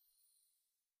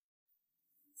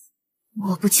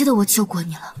我不记得我救过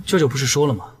你了。舅舅不是说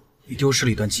了吗？你丢失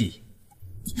了一段记忆。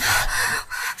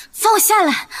放我下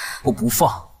来！我不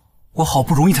放，我好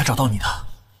不容易才找到你的。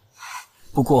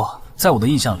不过在我的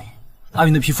印象里，阿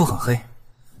云的皮肤很黑，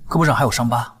胳膊上还有伤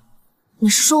疤。你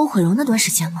是说我毁容那段时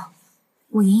间吗？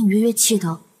我隐隐约约记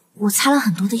得我擦了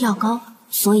很多的药膏，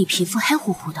所以皮肤黑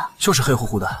乎乎的。就是黑乎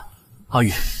乎的。阿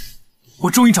云，我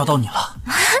终于找到你了。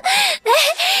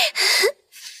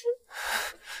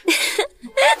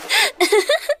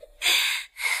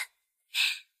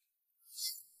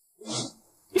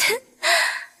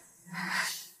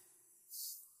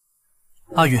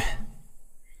阿云，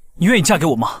你愿意嫁给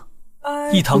我吗？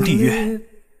一堂缔约，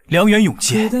良缘永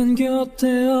结。你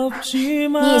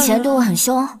以前对我很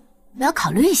凶，我要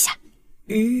考虑一下。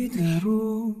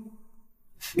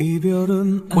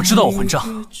我知道我混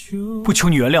账，不求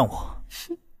你原谅我，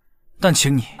但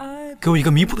请你给我一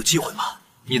个弥补的机会吧。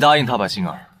你答应他吧，星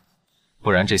儿，不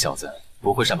然这小子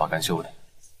不会善罢甘休的。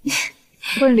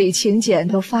婚礼请柬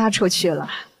都发出去了，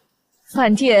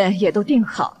饭店也都订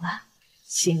好了。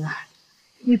星儿，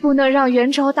你不能让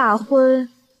元昭大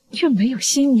婚却没有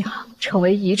新娘，成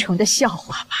为宜城的笑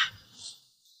话吧？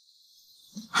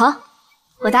好，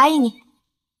我答应你。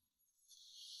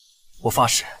我发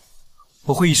誓，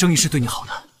我会一生一世对你好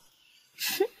的。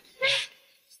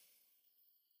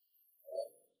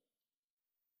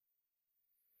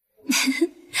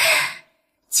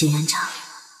景元昭，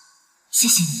谢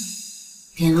谢你，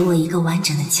给了我一个完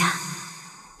整的家，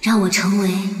让我成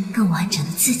为更完整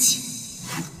的自己。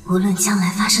无论将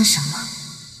来发生什么，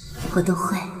我都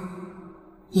会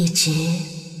一直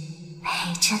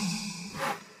陪着你。